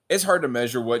 it's hard to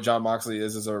measure what Jon Moxley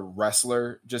is as a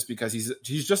wrestler just because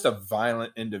he's just a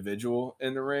violent individual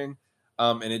in the ring.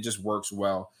 And it just works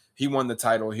well. He won the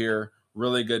title here.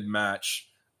 Really good match.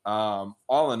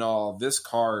 All in all, this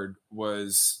card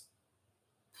was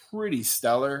pretty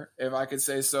stellar, if I could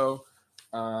say so.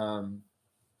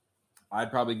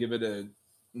 I'd probably give it a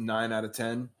 9 out of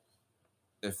 10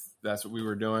 if that's what we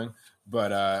were doing.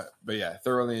 But yeah,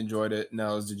 thoroughly enjoyed it.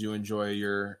 Nels, did you enjoy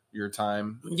your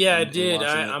time? Yeah, I did.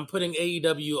 I'm putting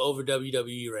AEW over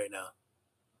WWE right now.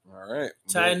 All right.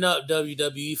 Tighten up,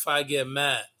 WWE, if I get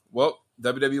mad. Well,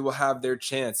 WWE will have their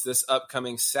chance. This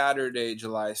upcoming Saturday,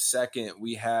 July 2nd,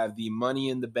 we have the Money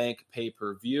in the Bank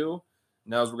pay-per-view.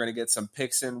 Nels, we're going to get some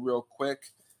picks in real quick.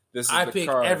 I pick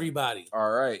everybody.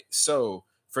 All right. So,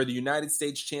 for the United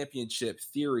States Championship,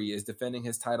 Theory is defending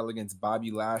his title against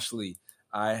Bobby Lashley.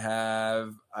 I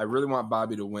really want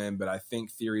Bobby to win, but I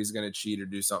think Theory is going to cheat or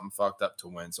do something fucked up to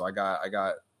win. So I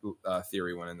got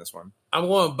Theory winning this one. I'm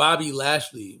going Bobby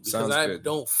Lashley because I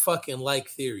don't fucking like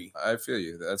Theory. I feel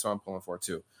you. That's what I'm pulling for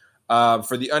too.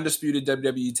 For the undisputed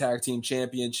WWE Tag Team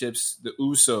Championships, the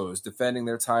Usos defending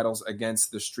their titles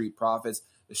against the Street Profits.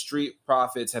 The Street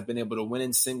Profits have been able to win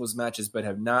in singles matches, but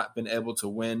have not been able to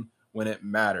win when it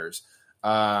matters.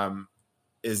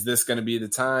 Is this going to be the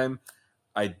time?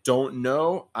 I don't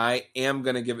know. I am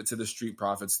going to give it to the Street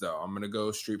Profits, though. I'm going to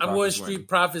go Street Profits. I'm going Street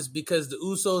Profits because the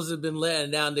Usos have been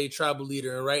letting down their tribal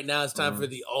leader, and right now it's time for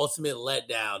the ultimate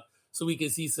letdown so we can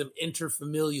see some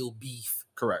interfamilial beef.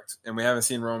 Correct. And we haven't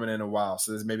seen Roman in a while,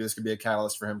 so maybe this could be a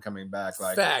catalyst for him coming back.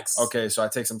 Like, facts. Okay, so I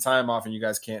take some time off and you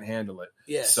guys can't handle it.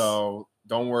 Yes. So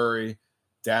don't worry.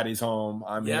 Daddy's home.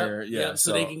 I'm here. Yeah.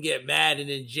 So they can get mad, and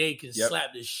then Jay can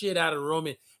slap the shit out of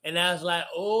Roman. And I was like,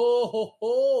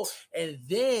 oh. And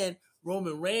then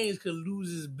Roman Reigns could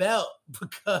lose his belt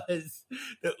because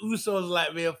the Usos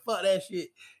like, man, fuck that shit.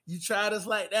 You tried us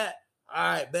like that? All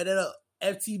right, bet it up.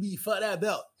 FTB, fuck that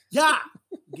belt. Yeah.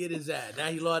 Get his ass.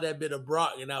 Now he lost that bit of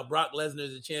Brock, and now Brock Lesnar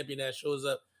is a champion that shows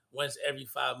up once every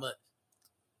 5 months.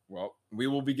 Well, we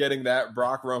will be getting that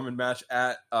Brock Roman match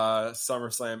at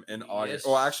SummerSlam in August.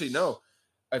 Well, actually, no.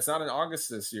 It's not in August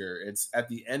this year. It's at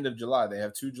the end of July. They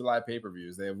have 2 July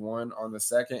pay-per-views. They have one on the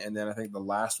 2nd, and then I think the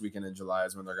last weekend in July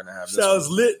is when they're going to have this. Sounds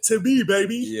lit to me,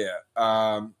 baby.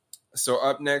 Yeah. So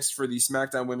up next for the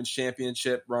SmackDown Women's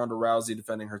Championship, Ronda Rousey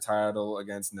defending her title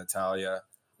against Natalya.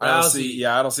 I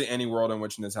don't see any world in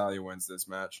which Natalya wins this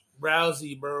match.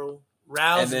 Rousey, bro.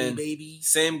 Rousey, baby.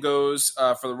 Same goes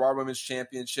for the Raw Women's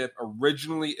Championship.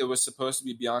 Originally, it was supposed to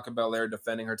be Bianca Belair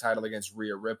defending her title against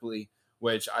Rhea Ripley,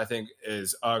 which I think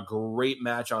is a great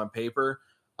match on paper.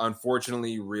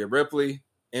 Unfortunately, Rhea Ripley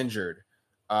injured.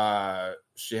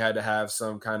 She had to have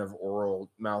some kind of oral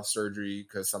mouth surgery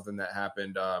because something that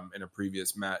happened in a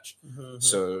previous match. Mm-hmm.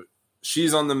 So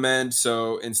she's on the mend.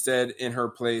 So instead, in her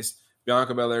place,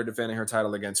 Bianca Belair defending her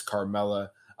title against Carmella.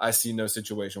 I see no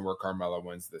situation where Carmella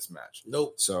wins this match.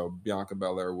 Nope. So Bianca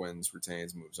Belair wins,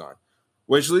 retains, moves on.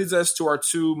 Which leads us to our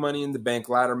 2 Money in the Bank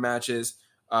ladder matches.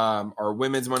 Our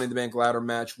women's Money in the Bank ladder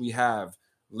match, we have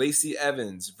Lacey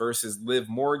Evans versus Liv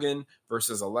Morgan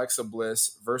versus Alexa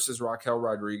Bliss versus Raquel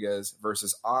Rodriguez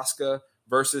versus Asuka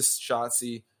versus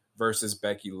Shotzi versus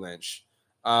Becky Lynch.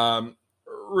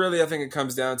 Really, I think it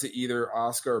comes down to either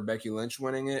Asuka or Becky Lynch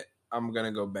winning it. I'm going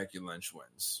to go Becky Lynch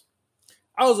wins.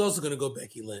 I was also going to go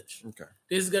Becky Lynch. Okay.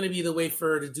 This is going to be the way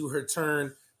for her to do her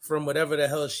turn from whatever the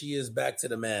hell she is back to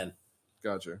the man.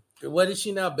 Gotcha. What is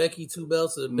she now? Becky 2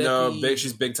 belts? Or Becky... No,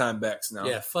 she's big time Bex now.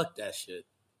 Yeah, fuck that shit.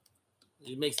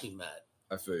 It makes me mad.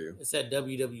 I feel you. It's that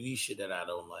WWE shit that I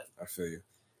don't like. I feel you.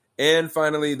 And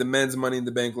finally, the men's Money in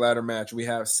the Bank ladder match. We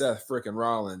have Seth frickin'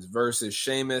 Rollins versus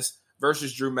Sheamus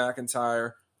versus Drew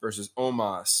McIntyre versus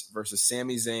Omos versus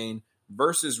Sami Zayn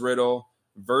versus Riddle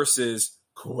versus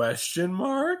question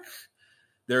mark.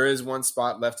 There is one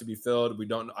spot left to be filled. I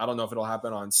don't know if it'll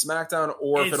happen on SmackDown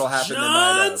or if it'll happen the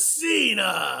night of. John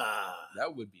Cena.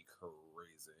 That would be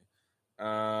crazy.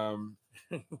 I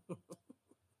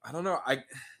don't know.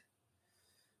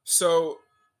 So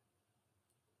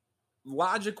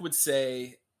logic would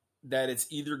say that it's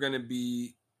either going to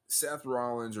be Seth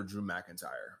Rollins or Drew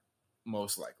McIntyre,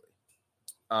 most likely.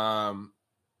 I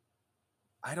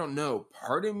don't know.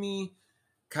 Part of me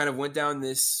kind of went down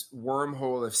this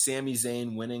wormhole of Sami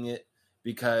Zayn winning it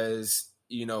because,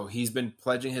 he's been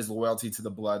pledging his loyalty to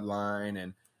the bloodline,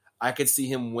 and I could see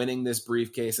him winning this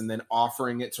briefcase and then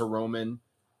offering it to Roman.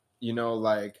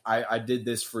 I did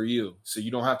this for you, so we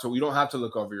don't have to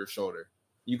look over your shoulder.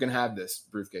 You can have this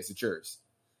briefcase; it's yours.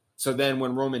 So then,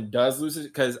 when Roman does lose it,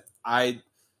 because I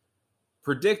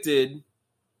predicted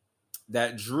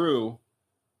that Drew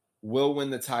will win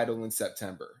the title in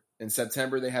September. In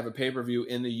September, they have a pay-per-view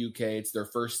in the UK. It's their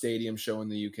first stadium show in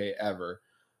the UK ever,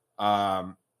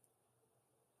 and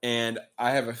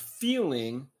I have a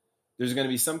feeling there's going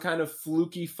to be some kind of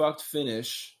fluky fucked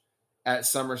finish at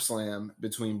SummerSlam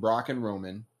between Brock and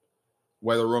Roman,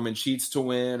 whether Roman cheats to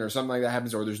win or something like that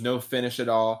happens, or there's no finish at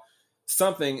all.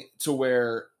 Something to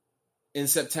where in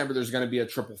September there's going to be a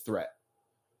triple threat.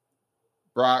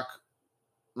 Brock,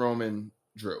 Roman,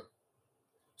 Drew.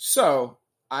 So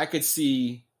I could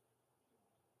see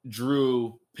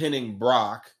Drew pinning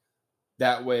Brock.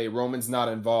 That way Roman's not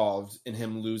involved in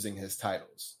him losing his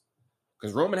titles.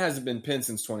 Because Roman hasn't been pinned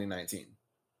since 2019.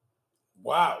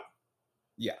 Wow.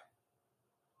 Yeah.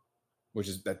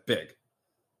 That's big.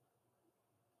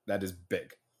 That is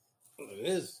big. It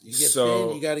is. You get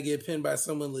pinned, you got to get pinned by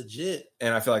someone legit.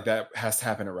 And I feel like that has to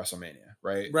happen at WrestleMania,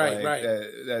 right? Right.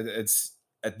 It's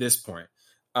at this point.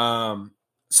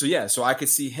 So I could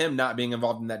see him not being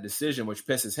involved in that decision, which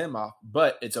pisses him off,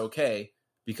 but it's okay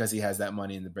because he has that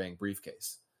Money in the Bank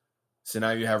briefcase. So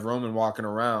now you have Roman walking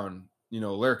around,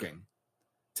 lurking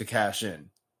to cash in.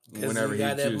 Whenever he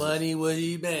got that money, what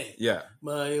you think? Yeah.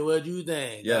 Money, what you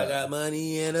think? Yeah. I got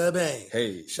money in a bank.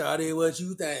 Hey. Shawty, what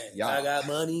you think? Yeah. I got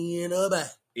money in a bank.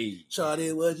 Hey.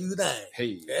 Shawty, what you think?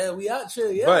 Hey. Yeah, we out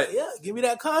here. Yeah, Give me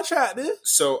that contract, man.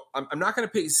 So I'm not going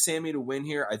to pick Sammy to win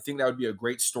here. I think that would be a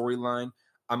great storyline.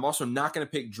 I'm also not going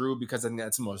to pick Drew because I think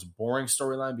that's the most boring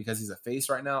storyline because he's a face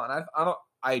right now. And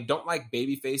I don't like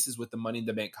baby faces with the Money in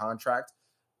the Bank contract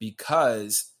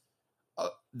because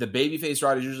the baby face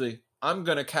route is usually, I'm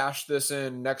going to cash this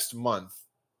in next month.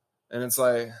 And it's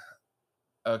like,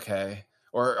 okay.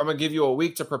 Or I'm going to give you a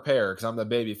week to prepare because I'm the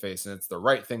baby face and it's the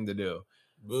right thing to do.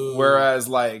 Boo. Whereas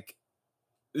with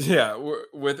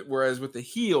the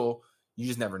heel, you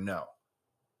just never know.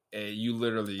 You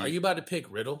literally... Are you about to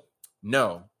pick Riddle?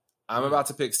 No. I'm about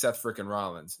to pick Seth frickin'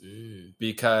 Rollins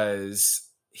because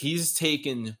he's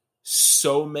taken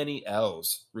so many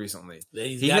L's recently.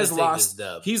 He's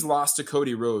lost to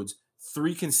Cody Rhodes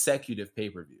 3 consecutive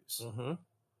pay-per-views. Mm-hmm.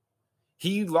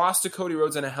 He lost to Cody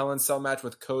Rhodes in a Hell in a Cell match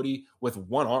with Cody with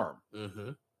one arm.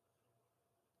 Mm-hmm.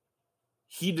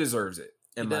 He deserves it,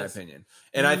 in my opinion.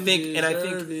 And I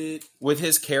think with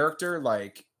his character,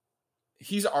 like,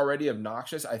 he's already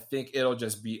obnoxious. I think it'll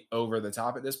just be over the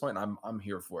top at this point. I'm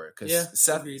here for it because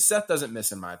Seth doesn't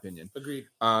miss, in my opinion. Agreed.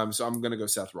 So I'm gonna go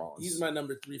Seth Rollins. He's my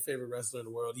number 3 favorite wrestler in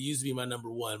the world. He used to be my number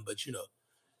 1, but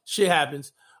shit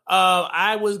happens.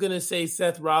 I was gonna say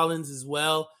Seth Rollins as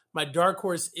well. My dark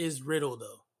horse is Riddle,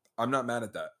 though. I'm not mad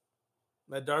at that.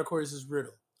 My dark horse is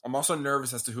Riddle. I'm also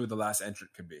nervous as to who the last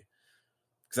entrant could be.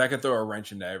 Because I could throw a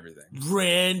wrench into everything.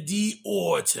 Randy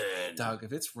Orton. Dog,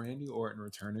 if it's Randy Orton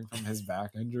returning from his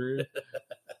back injury.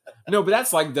 No, but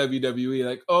that's like WWE.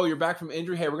 Like, oh, you're back from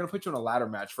injury? Hey, we're going to put you in a ladder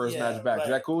match. First match back. Right.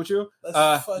 Is that cool with you?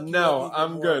 No,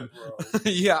 I'm good.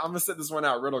 Yeah, I'm going to sit this one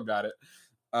out. Riddle got it.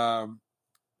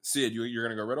 Sid, you're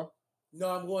gonna go Riddle? No,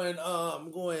 I'm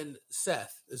going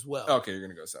Seth as well. Okay, you're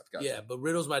gonna go Seth. Gotcha. Yeah, but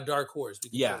Riddle's my dark horse. We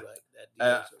can Yeah. go like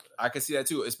that. I can see that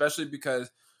too, especially because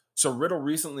Riddle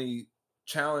recently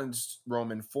challenged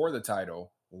Roman for the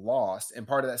title, lost, and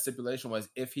part of that stipulation was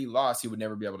if he lost, he would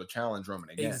never be able to challenge Roman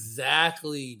again.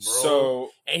 Exactly, bro. So,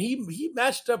 and he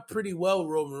matched up pretty well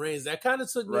with Roman Reigns. That kind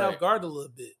of took me off guard a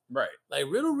little bit. Right. Like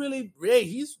Riddle really,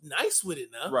 he's nice with it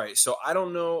now. Right. So I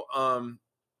don't know.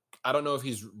 I don't know if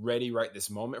he's ready right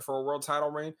this moment for a world title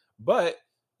reign, but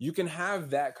you can have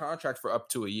that contract for up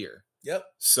to a year. Yep.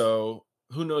 So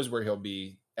who knows where he'll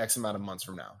be X amount of months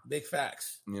from now. Big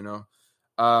facts. You know?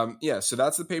 So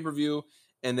that's the pay-per-view.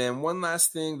 And then one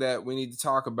last thing that we need to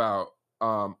talk about,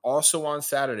 also on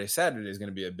Saturday. Saturday is going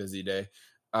to be a busy day.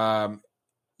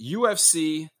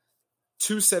 UFC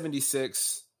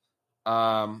 276.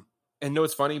 And know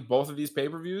it's funny, both of these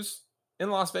pay-per-views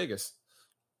in Las Vegas.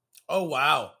 Oh,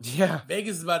 wow. Yeah.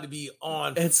 Vegas is about to be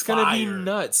on It's fire. going to be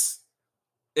nuts.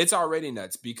 It's already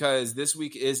nuts because this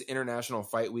week is International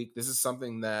Fight Week. This is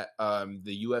something that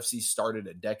the UFC started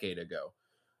a decade ago,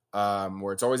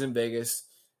 where it's always in Vegas.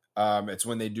 It's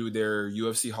when they do their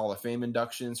UFC Hall of Fame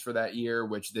inductions for that year,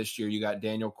 which this year you got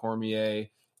Daniel Cormier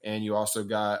and you also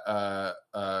got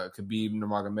Khabib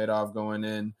Nurmagomedov going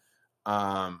in.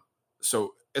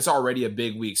 So it's already a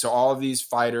big week. So all of these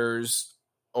fighters,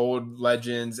 old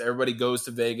legends, everybody goes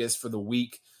to Vegas for the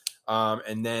week.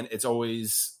 And then it's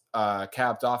always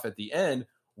capped off at the end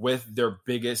with their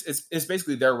biggest, it's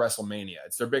basically their WrestleMania.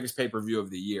 It's their biggest pay-per-view of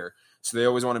the year. So they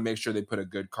always want to make sure they put a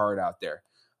good card out there.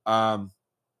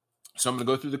 So I'm going to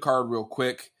go through the card real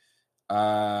quick.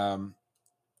 I'm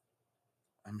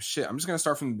just going to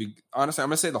start from the honestly, I'm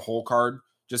going to say the whole card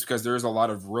just because there's a lot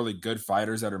of really good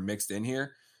fighters that are mixed in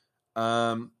here.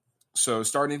 So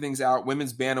starting things out,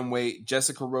 women's bantamweight,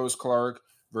 Jessica Rose Clark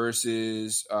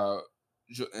versus,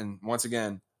 and once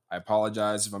again, I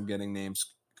apologize if I'm getting names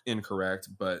incorrect,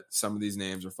 but some of these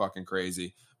names are fucking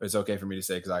crazy. But it's okay for me to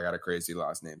say because I got a crazy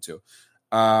last name too.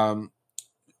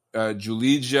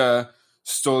 Julija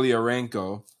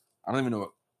Stoliarenko. I don't even know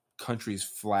what country's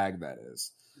flag that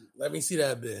is. Let me see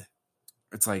that bit.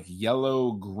 It's like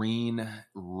yellow, green,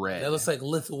 red. That looks like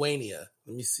Lithuania.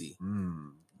 Let me see.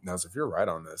 Now, if you're right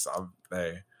on this, I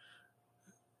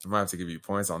might have to give you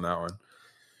points on that one.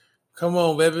 Come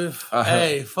on, baby.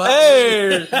 Hey, fuck.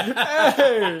 Hey,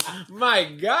 my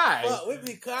guy. Fuck with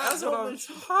me, Kyle. That's what I'm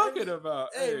talking about.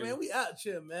 Hey, man, we out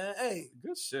here, man. Hey.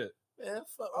 Good shit. Man,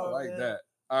 fuck I like man. that.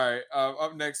 All right.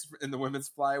 Up next in the women's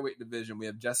flyweight division, we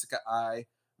have Jessica Ai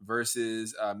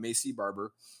versus Macy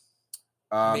Barber.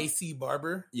 Macy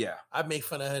Barber? Yeah. I make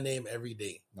fun of her name every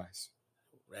day. Nice.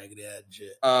 Raggedy ass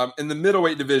shit. In the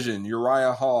middleweight division,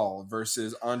 Uriah Hall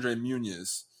versus Andre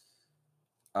Muniz.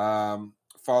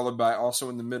 Followed by also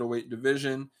in the middleweight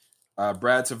division,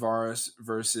 Brad Tavares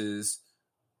versus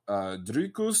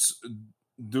Dricus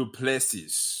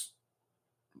Duplessis.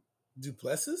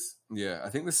 Duplessis? Yeah, I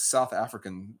think this is South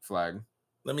African flag.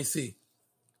 Let me see.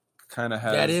 Kind of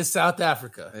has. That is South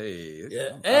Africa. Hey,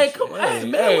 yeah. Hey, come on, hey,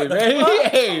 man.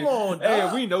 Hey, come on, dog.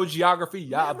 Hey, we know geography,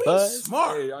 y'all, bud.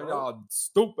 Smart, hey, y'all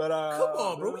stupid. Come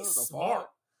on, bro. We smart.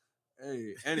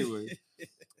 Hey, anyway,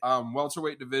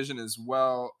 welterweight division as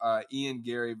well. Ian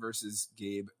Gary versus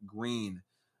Gabe Green.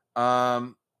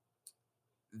 Then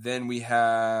we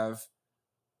have.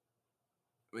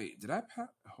 Wait, did I pass?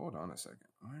 Hold on a second.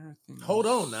 Hold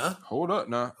on now. Hold up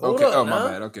now. Hold okay. up, Oh, now.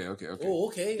 my bad. Okay. Oh,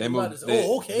 okay. They moved.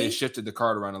 okay. They shifted the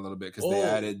card around a little bit because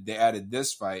they added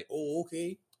this fight. Oh,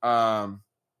 okay. I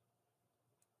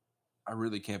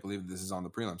really can't believe this is on the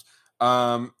prelims.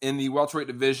 In the welterweight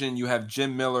division, you have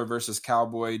Jim Miller versus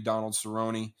Cowboy Donald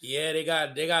Cerrone. Yeah, they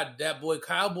got that boy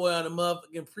Cowboy on the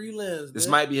motherfucking prelims. This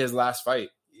might be his last fight.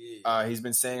 Yeah. He's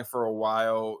been saying for a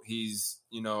while he's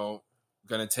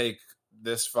gonna take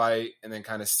this fight and then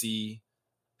kind of see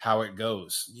how it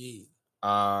goes. Yeah.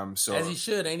 So as he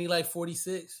should, ain't he like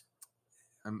 46?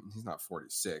 He's not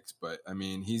 46, but I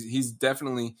mean he's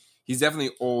definitely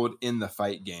old in the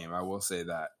fight game. I will say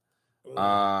that.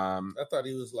 I thought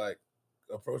he was like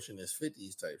approaching his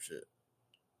 50s type shit.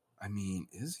 I mean,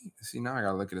 is he? See, now I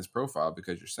gotta look at his profile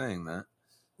because you're saying that.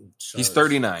 Shucks. He's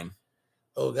 39.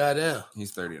 Oh goddamn!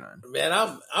 He's 39. Man,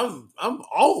 I'm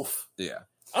off. Yeah,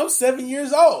 I'm 7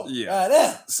 years old. Yeah.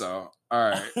 Goddamn. So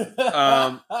all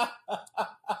right.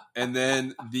 And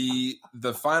then the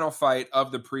final fight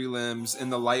of the prelims in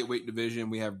the lightweight division,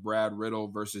 we have Brad Riddle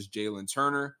versus Jalen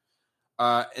Turner.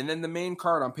 And then the main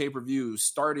card on pay-per-view,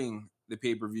 starting the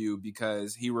pay-per-view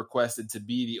because he requested to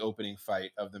be the opening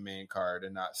fight of the main card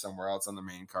and not somewhere else on the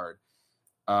main card.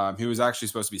 He was actually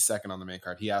supposed to be second on the main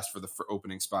card. He asked for the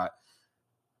opening spot.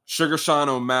 Sugar Sean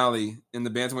O'Malley in the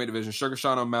bantamweight division. Sugar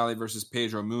Sean O'Malley versus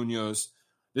Pedro Munoz.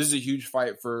 This is a huge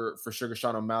fight for Sugar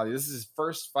Sean O'Malley. This is his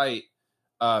first fight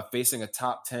facing a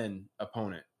top 10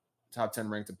 opponent, top 10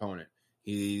 ranked opponent.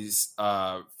 He's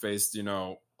faced,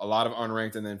 a lot of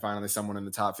unranked and then finally someone in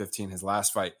the top 15 his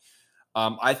last fight.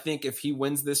 I think if he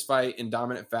wins this fight in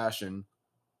dominant fashion,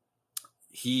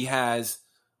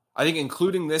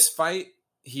 including this fight,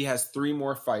 he has 3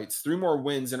 more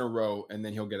wins in a row, and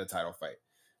then he'll get a title fight.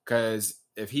 Because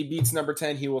if he beats number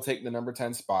 10, he will take the number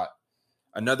 10 spot.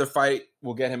 Another fight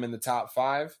will get him in the top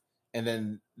 5, and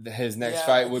then his next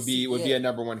fight would be a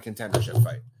number 1 contendership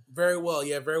fight. Very well,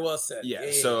 very well said.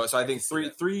 So I think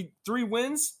three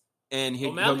wins, and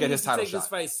he'll get his title shot. Take this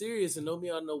fight serious and don't be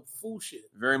on no fool shit.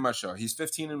 Very much so. He's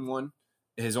 15-1.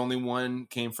 His only one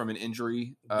came from an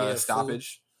injury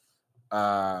stoppage.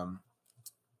 Up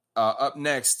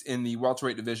next in the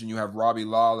welterweight division, you have Robbie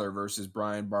Lawler versus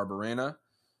Brian Barberena.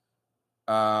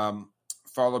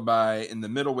 Followed by, in the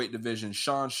middleweight division,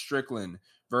 Sean Strickland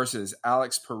versus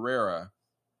Alex Pereira.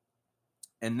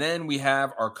 And then we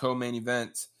have our co-main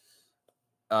event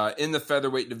in the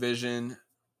featherweight division.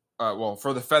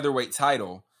 For the featherweight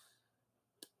title,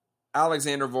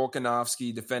 Alexander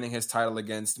Volkanovski defending his title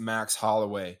against Max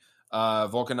Holloway.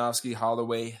 Volkanovski,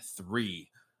 Holloway 3.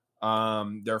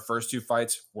 Their first 2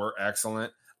 fights were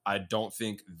excellent. I don't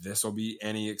think this will be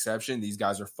any exception. These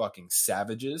guys are fucking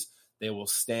savages. They will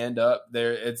stand up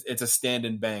there. It's a stand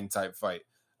and bang type fight.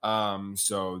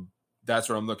 So that's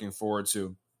what I'm looking forward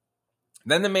to.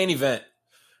 Then the main event.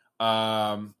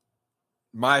 My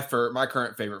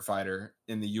current favorite fighter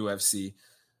in the UFC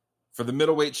for the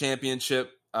middleweight championship,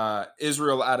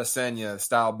 Israel Adesanya,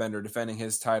 style bender, defending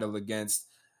his title against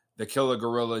the Killer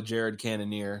Gorilla Jared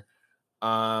Cannonier.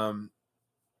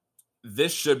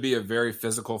 This should be a very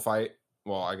physical fight.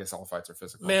 Well, I guess all fights are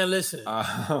physical. Man, listen.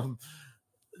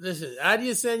 Listen,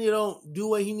 Adesanya don't do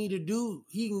what he need to do.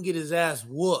 He can get his ass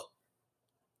whooped.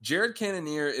 Jared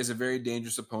Cannonier is a very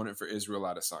dangerous opponent for Israel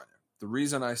Adesanya. The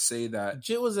reason I say that...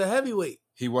 Jit was a heavyweight.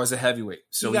 He was a heavyweight.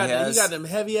 So he got them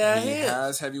heavy-ass hands. He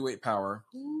has heavyweight power.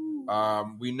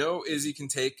 We know Izzy can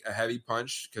take a heavy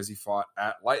punch because he fought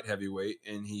at light heavyweight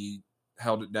and he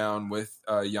held it down with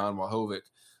Jan Blachowicz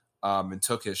and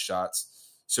took his shots.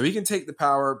 So he can take the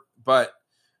power. But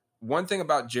one thing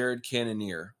about Jared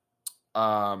Cannonier,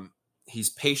 he's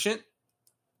patient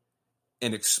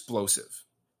and explosive.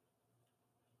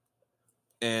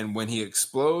 And when he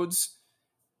explodes,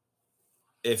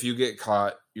 if you get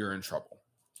caught, you're in trouble.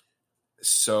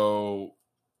 So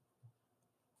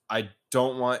I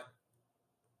don't want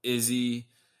Izzy.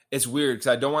 It's weird because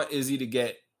I don't want Izzy to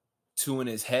get too in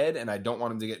his head and I don't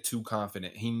want him to get too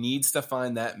confident. He needs to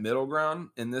find that middle ground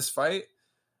in this fight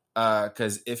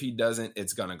because if he doesn't,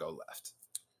 it's going to go left.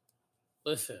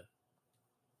 Listen,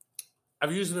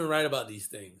 I've usually been right about these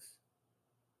things.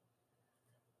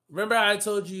 Remember I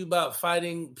told you about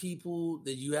fighting people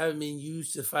that you haven't been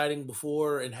used to fighting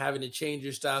before and having to change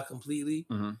your style completely?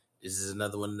 Mm-hmm. This is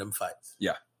another one of them fights.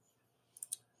 Yeah.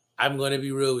 I'm going to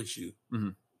be real with you. Mm-hmm.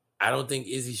 I don't think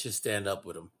Izzy should stand up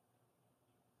with him.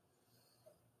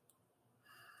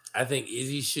 I think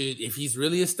Izzy should, if he's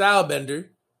really a style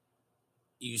bender,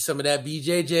 use some of that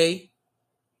BJJ,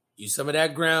 use some of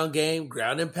that ground game,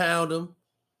 ground and pound him.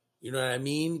 You know what I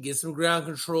mean? Get some ground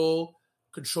control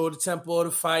the tempo of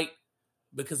the fight,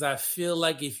 because I feel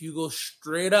like if you go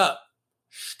straight up,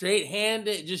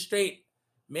 straight-handed, just straight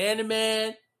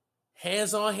man-to-man,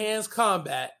 hands-on-hands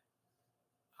combat,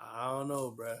 I don't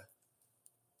know, bro.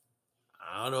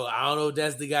 I don't know if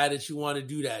that's the guy that you want to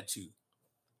do that to.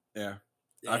 Yeah.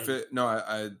 And I feel,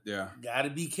 yeah. Gotta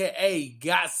be careful. Hey,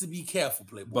 got to be careful,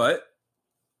 Playboy. But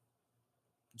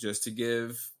just to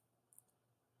give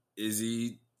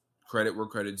Izzy credit where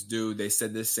credit's due, they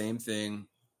said the same thing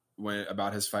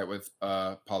about his fight with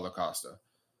Paulo Costa.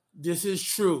 This is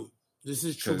true.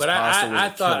 But I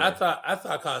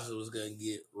thought Costa was gonna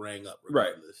get rang up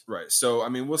regardless. Right. So I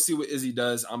mean, we'll see what Izzy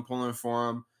does. I'm pulling for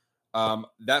him.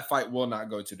 That fight will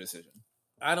not go to decision.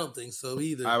 I don't think so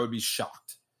either. I would be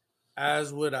shocked.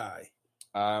 As would I.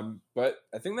 But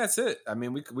I think that's it. I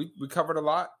mean, we covered a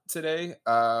lot today.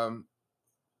 Yeah.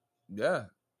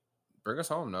 Bring us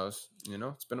home, Nose.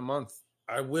 It's been a month.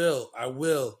 I will.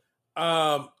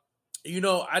 I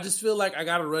just feel like I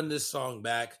got to run this song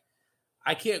back.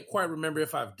 I can't quite remember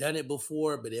if I've done it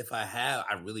before, but if I have,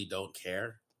 I really don't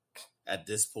care at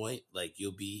this point. Like,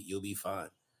 you'll be fine.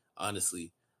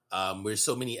 Honestly. We're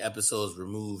so many episodes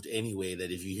removed anyway that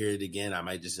if you hear it again, I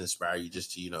might just inspire you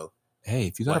just to, hey,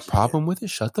 if you got a problem with it,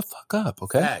 shut the fuck up,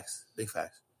 okay? Facts. Big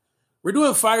facts. We're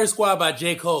doing Fire Squad by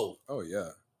J. Cole. Oh, yeah.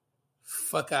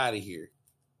 Fuck out of here.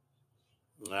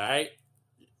 All right?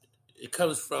 It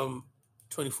comes from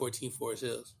 2014 Forest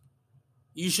Hills.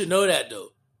 You should know that, though.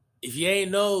 If you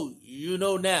ain't know, you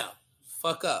know now.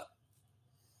 Fuck up.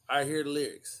 All right, here are the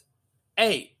lyrics.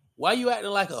 Hey, why you acting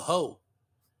like a hoe?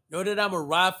 Know that I'ma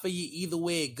ride for you either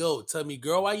way it go. Tell me,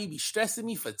 girl, why you be stressing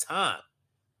me for time?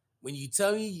 When you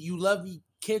tell me you love me,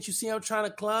 can't you see I'm trying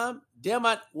to climb? Damn,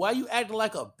 why you acting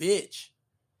like a bitch?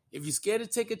 If you scared to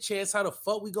take a chance, how the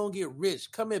fuck we gonna get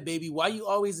rich? Come here, baby. Why you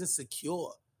always insecure?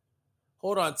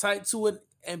 Hold on tight to it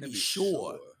and be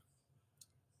sure.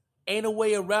 Ain't a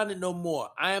way around it no more.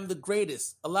 I am the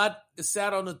greatest. A lot is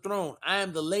sat on the throne. I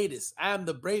am the latest. I am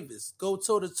the bravest. Go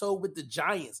toe-to-toe with the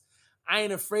giants. I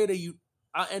ain't afraid of you.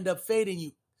 I'll end up fading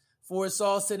you. For it's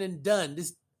all said and done.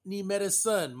 This need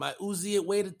medicine. My Uzi, it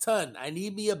weighed a ton. I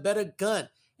need me a better gun.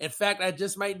 In fact, I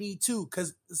just might need two,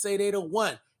 because say they the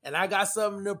one. And I got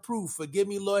something to prove. Forgive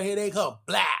me, Lord, here they come.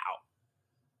 Blow.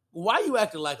 Why you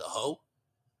acting like a hoe?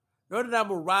 Know that I'm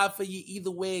going to ride for you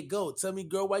either way it go. Tell me,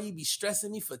 girl, why you be stressing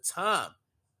me for time?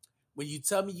 When you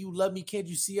tell me you love me, can't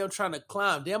you see I'm trying to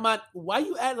climb? Damn, why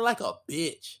you acting like a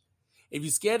bitch? If you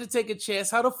scared to take a chance,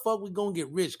 how the fuck we gonna get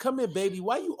rich? Come here, baby.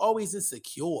 Why you always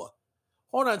insecure?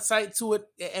 Hold on tight to it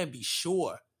and be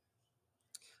sure.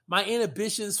 My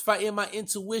inhibitions fighting my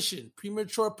intuition.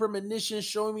 Premature premonition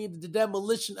showing me the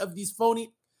demolition of these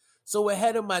phony. So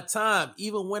ahead of my time,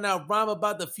 even when I rhyme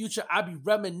about the future, I be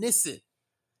reminiscing.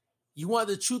 You want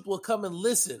the truth, well, come and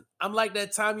listen. I'm like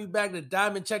that time you bagged a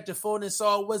diamond, checked your phone and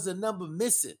saw it was a number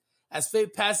missing. As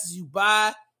fate passes you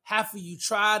by, half of you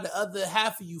try, the other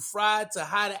half of you fried to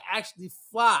how to actually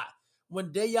fly.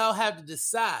 One day y'all have to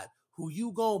decide who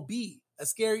you gonna be, a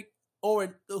scary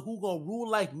or who gonna rule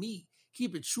like me.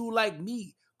 Keep it true like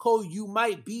me. Cold you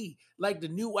might be, like the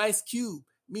new Ice Cube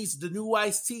meets the new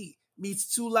Ice-T,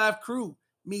 meets 2 Live Crew,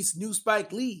 meets new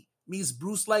Spike Lee, meets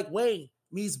Bruce like Wayne,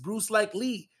 meets Bruce like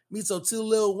Lee, meets O'Toole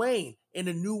Lil Wayne, and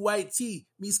the new White Tee,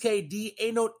 meets KD,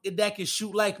 ain't no that can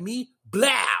shoot like me, blow!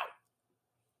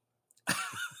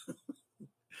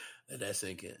 Let that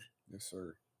sink in. Yes,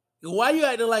 sir. Why you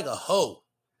acting like a hoe?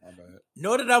 My bad.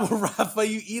 Know that I'm going to ride for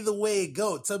you either way it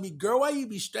go. Tell me, girl, why you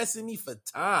be stressing me for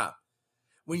time?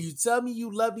 When you tell me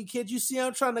you love me, can't you see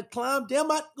I'm trying to climb? Damn,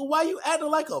 why you acting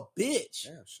like a bitch?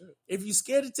 Yeah, shit. If you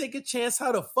scared to take a chance,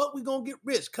 how the fuck we gonna get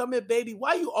rich? Come here, baby.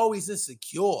 Why you always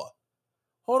insecure?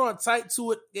 Hold on tight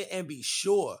to it and be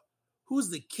sure. Who's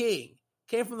the king?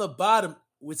 Came from the bottom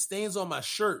with stains on my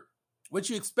shirt. What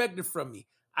you expected from me?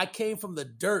 I came from the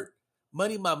dirt.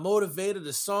 Money my motivator,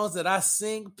 the songs that I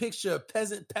sing. Picture a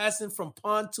peasant passing from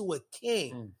pawn to a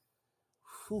king.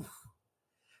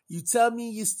 You tell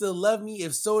me you still love me.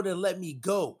 If so, then let me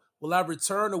go. Will I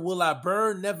return or will I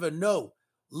burn? Never know.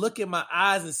 Look in my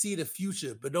eyes and see the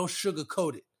future, but don't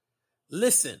sugarcoat it.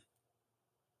 Listen.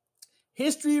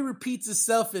 History repeats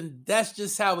itself, and that's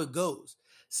just how it goes.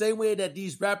 Same way that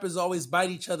these rappers always bite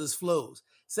each other's flows.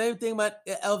 Same thing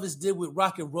Elvis did with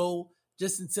rock and roll,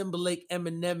 Justin Timberlake,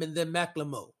 Eminem, and then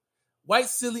Macklemore. White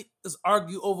sillies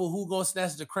argue over who gonna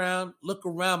snatch the crown. Look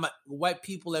around, white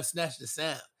people have snatched the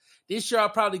sound. This year I'll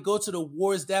probably go to the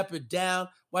wars, dapper down,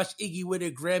 watch Iggy with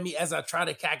a Grammy as I try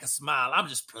to crack a smile. I'm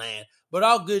just playing. But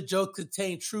all good jokes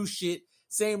contain true shit.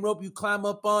 Same rope you climb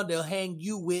up on, they'll hang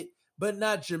you with. But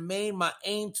not Jermaine, my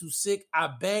aim too sick.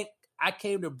 I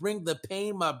came to bring the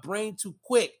pain, my brain too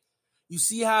quick. You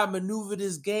see how I maneuver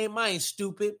this game? I ain't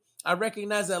stupid. I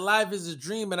recognize that life is a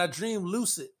dream and I dream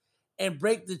lucid. And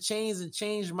break the chains and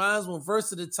change minds one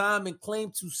verse at a time and claim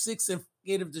 2-6 and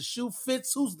if the shoe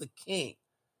fits, who's the king?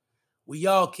 We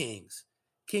all kings.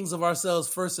 Kings of ourselves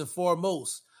first and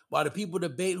foremost. While the people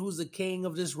debate who's the king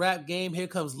of this rap game, here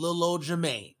comes Lil Old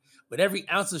Jermaine. With every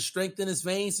ounce of strength in his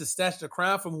veins to snatch the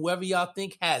crown from whoever y'all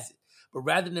think has it. But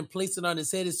rather than place it on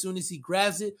his head as soon as he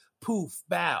grabs it, poof,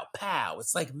 bow, pow,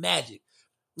 it's like magic.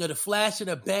 You know, the flash and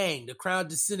a bang, the crown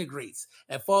disintegrates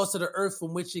and falls to the earth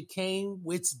from which it came,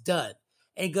 it's done.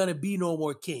 Ain't gonna be no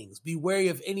more kings. Be wary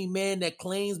of any man that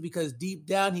claims because deep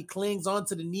down he clings on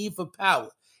to the need for power.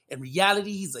 In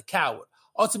reality, he's a coward.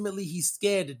 Ultimately, he's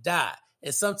scared to die,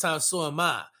 and sometimes so am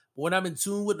I. But when I'm in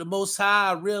tune with the Most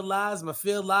High, I realize my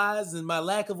fear lies in my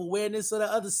lack of awareness of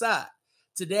the other side.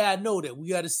 Today, I know that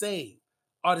we are the same.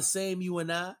 Are the same, you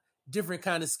and I. Different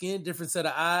kind of skin, different set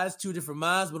of eyes, 2 different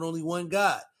minds, but only one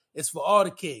God. It's for all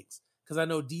the kings, because I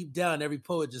know deep down every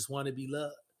poet just want to be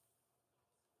loved.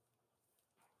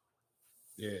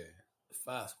 Yeah.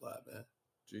 5 Squad, man.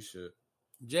 G-shit.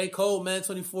 J. Cole, man,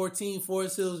 2014,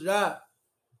 Forest Hills drop.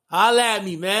 Holla at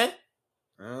me, man.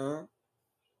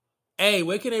 Hey,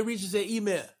 where can they reach us at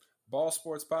email?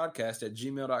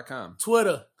 Ballsportspodcast@gmail.com.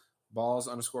 Twitter.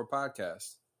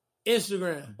 Balls_podcast.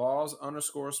 Instagram.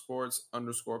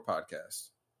 Balls_sports_podcast.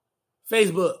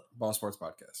 Facebook. Ball Sports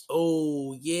Podcast.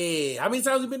 Oh, yeah. How many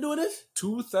times have we been doing this?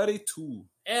 232.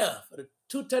 Yeah, for the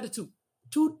 232.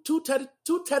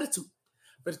 232.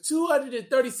 For the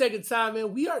 232nd time,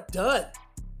 man, we are done.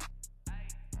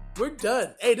 We're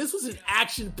done. Hey, this was an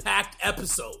action-packed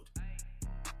episode.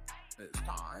 It's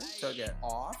time to get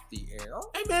off the air.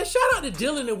 Hey, man, shout out to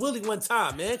Dylan and Willie one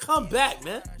time, man. Come back,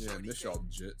 man. Yeah, miss y'all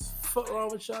jits. Fuck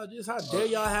wrong with y'all? Just how dare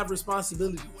y'all have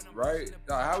responsibilities? Right?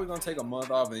 How we gonna take a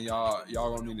month off and y'all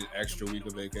gonna need an extra week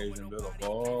of vacation?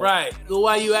 Right. Go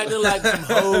while you acting like some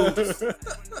hoes.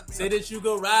 Say that you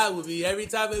go ride with me every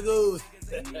time it goes.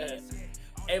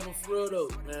 Hey, but for real though,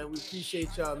 man, we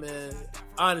appreciate y'all, man.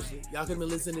 Honestly, y'all could have been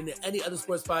listening to any other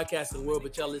sports podcast in the world,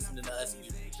 but y'all listening to us. We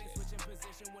appreciate it.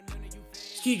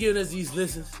 Just keep giving us these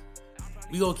listens.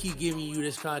 We gonna keep giving you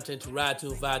this content to ride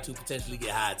to, vibe to, potentially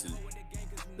get high to.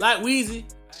 Like Weezy,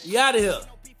 we out of here.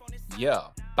 Yeah,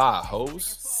 bye, hoes.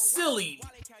 Silly.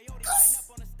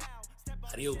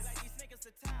 Adios.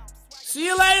 See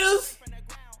you later.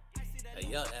 Hey,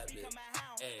 yo, that bitch.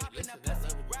 Hey, listen, that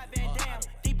level.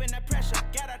 Deep in that pressure,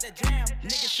 got out the jam.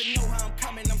 Niggas should know how I'm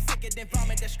coming. I'm sicker than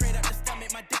vomit. That's straight up the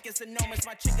stomach. My dick is enormous.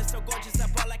 My chick is so gorgeous. I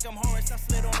ball like I'm Horace. I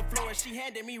slid on the floor and she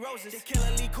handed me roses.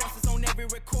 Killer Lee courses on every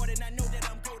recording. I know that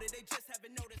I'm goated. They just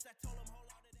haven't noticed.